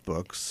comic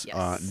books,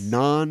 Yes.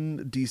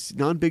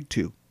 non-Big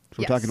Two. So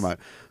we're Yes. talking about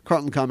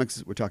Carlton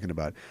Comics. We're talking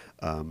about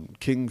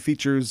King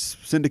Features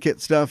Syndicate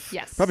stuff.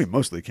 Yes. Probably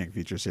mostly King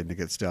Features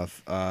Syndicate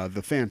stuff.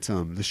 The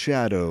Phantom, The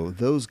Shadow,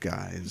 those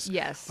guys.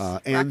 Yes.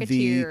 And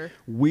the Rocketeer.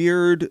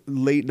 weird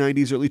late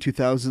 90s, early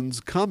 2000s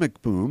comic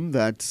boom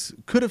that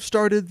could have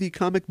started the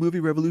comic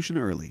movie revolution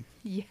early,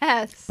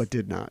 Yes. but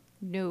did not.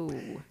 No.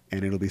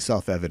 And it'll be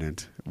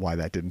self-evident why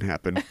that didn't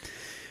happen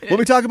when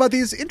we talk about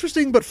these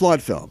interesting but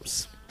flawed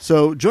films.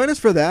 So join us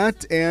for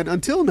that, and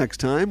until next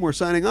time, we're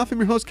signing off. I'm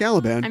your host,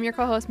 Caliban. I'm your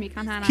co-host,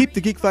 Mikan Hana. Keep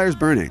the geek fires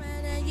burning.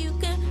 And you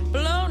can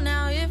blow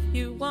now if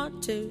you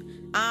want to.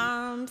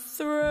 I'm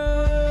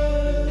through.